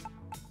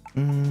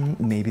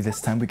 Maybe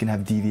this time we can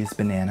have Devious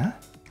Banana.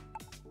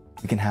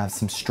 We can have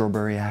some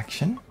strawberry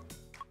action.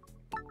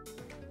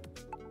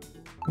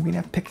 We can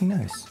have Picking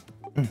Nose.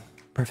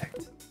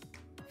 Perfect.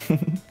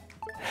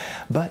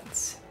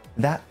 But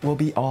that will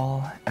be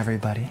all,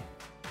 everybody.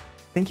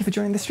 Thank you for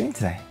joining the stream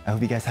today. I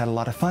hope you guys had a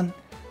lot of fun.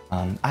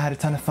 I had a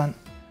ton of fun.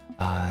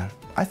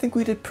 I think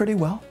we did pretty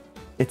well.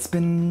 It's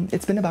been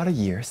about a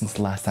year since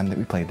the last time that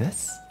we played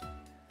this.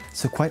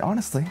 So quite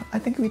honestly, I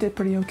think we did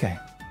pretty okay.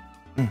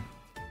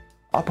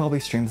 I'll probably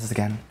stream this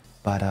again,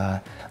 but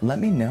let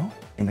me know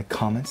in the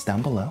comments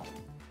down below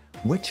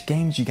which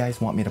games you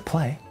guys want me to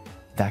play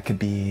that could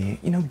be,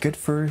 you know, good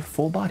for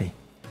full body.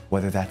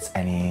 Whether that's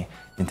any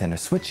Nintendo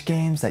Switch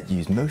games that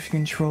use motion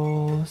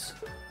controls,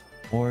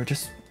 or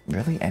just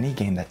really any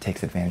game that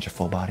takes advantage of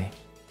full body.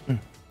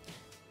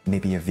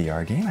 Maybe a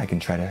VR game. I can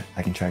try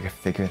to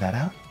figure that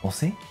out. We'll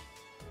see.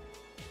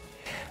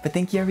 But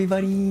thank you,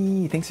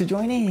 everybody. Thanks for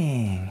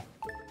joining.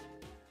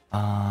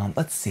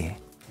 Let's see.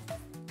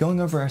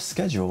 Going over our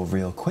schedule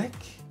real quick.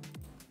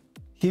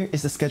 Here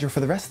is the schedule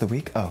for the rest of the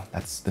week. Oh,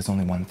 there's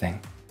only one thing.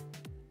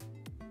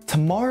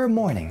 Tomorrow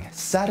morning,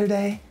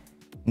 Saturday,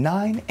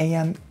 9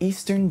 a.m.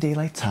 Eastern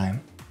Daylight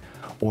Time,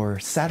 or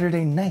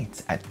Saturday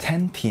night at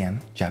 10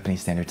 p.m.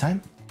 Japanese Standard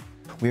Time,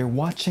 we are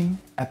watching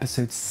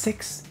episodes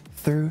 6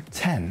 through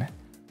 10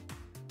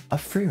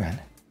 of Freerun.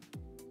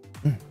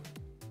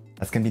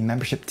 That's gonna be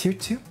membership tier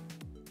 2.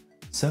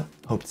 So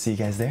hope to see you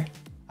guys there.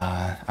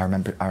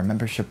 Our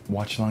membership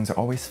watch-alongs are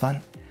always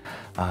fun.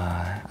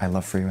 I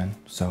love Freerun,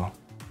 so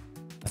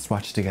let's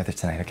watch together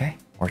tonight, okay?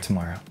 Or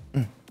tomorrow.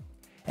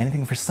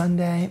 Anything for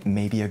Sunday?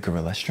 Maybe a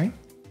gorilla stream.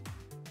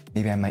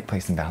 Maybe I might play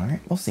some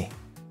Valorant. We'll see.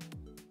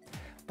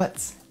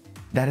 But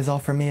that is all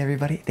from me,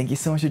 everybody. Thank you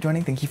so much for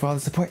joining. Thank you for all the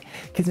support.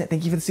 Kismet,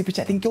 thank you for the super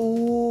chat. Thank you.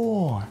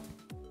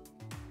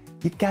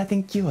 Yuka,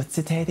 thank you.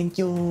 Otsute, thank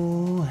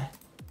you.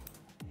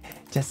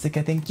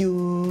 Jessica, thank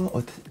you.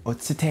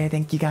 Otsute,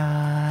 thank you,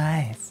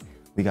 guys.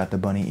 We got the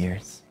bunny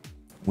ears.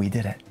 We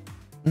did it.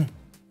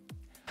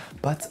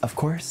 But, of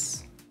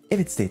course, if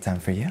it's daytime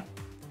for you,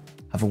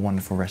 have a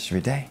wonderful rest of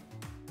your day.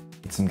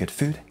 Eat some good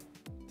food.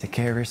 Take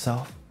care of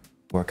yourself.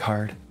 Work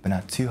hard, but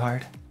not too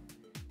hard.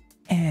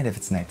 And if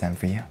it's nighttime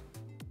for you,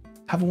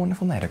 have a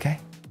wonderful night, okay?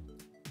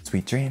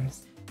 Sweet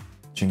dreams.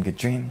 Dream good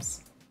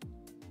dreams.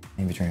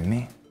 Maybe dream with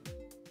me.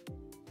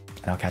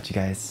 And I'll catch you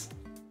guys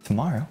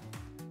tomorrow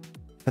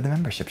for the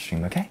membership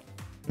stream, okay?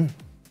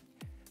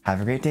 Have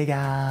a great day,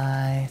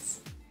 guys.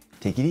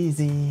 Take it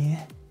easy.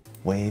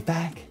 Way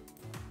back.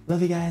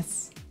 Love you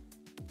guys.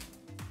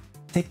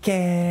 Take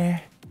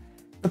care.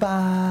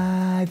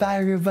 Bye-bye. Bye,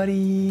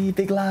 everybody.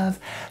 Big love.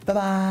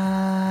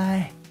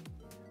 Bye-bye.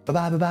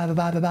 Bye-bye, bye-bye,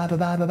 bye-bye, bye-bye,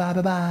 bye-bye, bye-bye,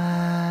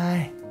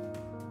 bye-bye.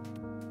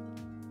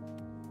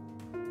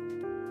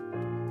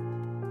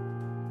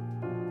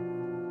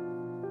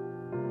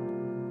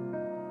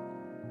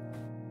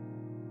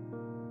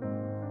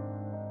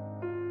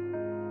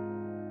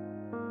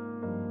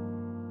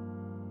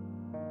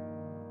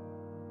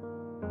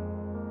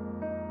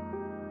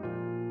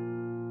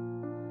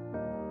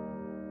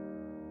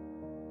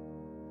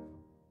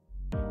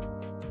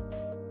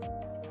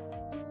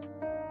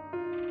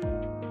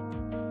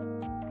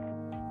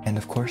 And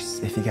of course,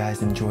 if you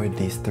guys enjoyed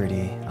these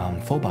 30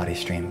 full body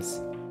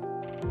streams,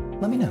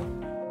 let me know.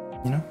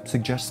 You know,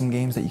 suggest some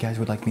games that you guys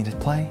would like me to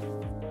play.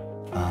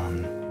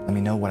 Let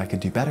me know what I could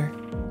do better.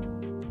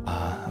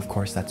 Of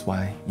course, that's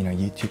why, you know,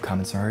 YouTube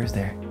comments are always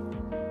there.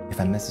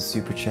 If I miss a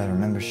super chat or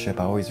membership,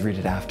 I always read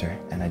it after,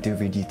 and I do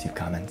read YouTube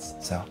comments,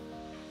 so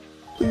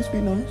please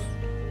be nice.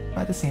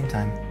 But at the same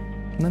time,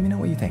 let me know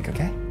what you think,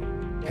 okay?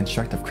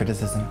 Constructive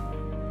criticism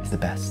is the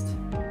best.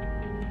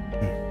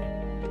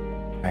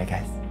 Alright,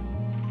 guys.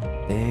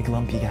 Big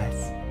lump, you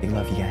guys. Big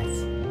love, you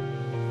guys.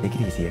 Take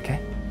it easy, okay?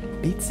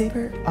 Beat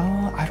Saber?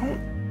 I don't...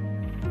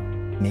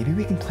 Maybe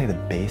we can play the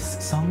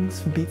bass songs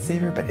from Beat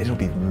Saber, but it'll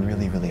be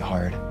really, really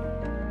hard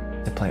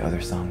to play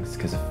other songs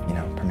because of, you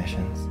know,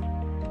 permissions.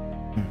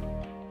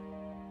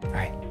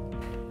 Alright.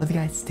 Love you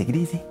guys. Take it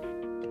easy.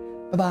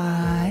 Bye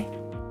bye.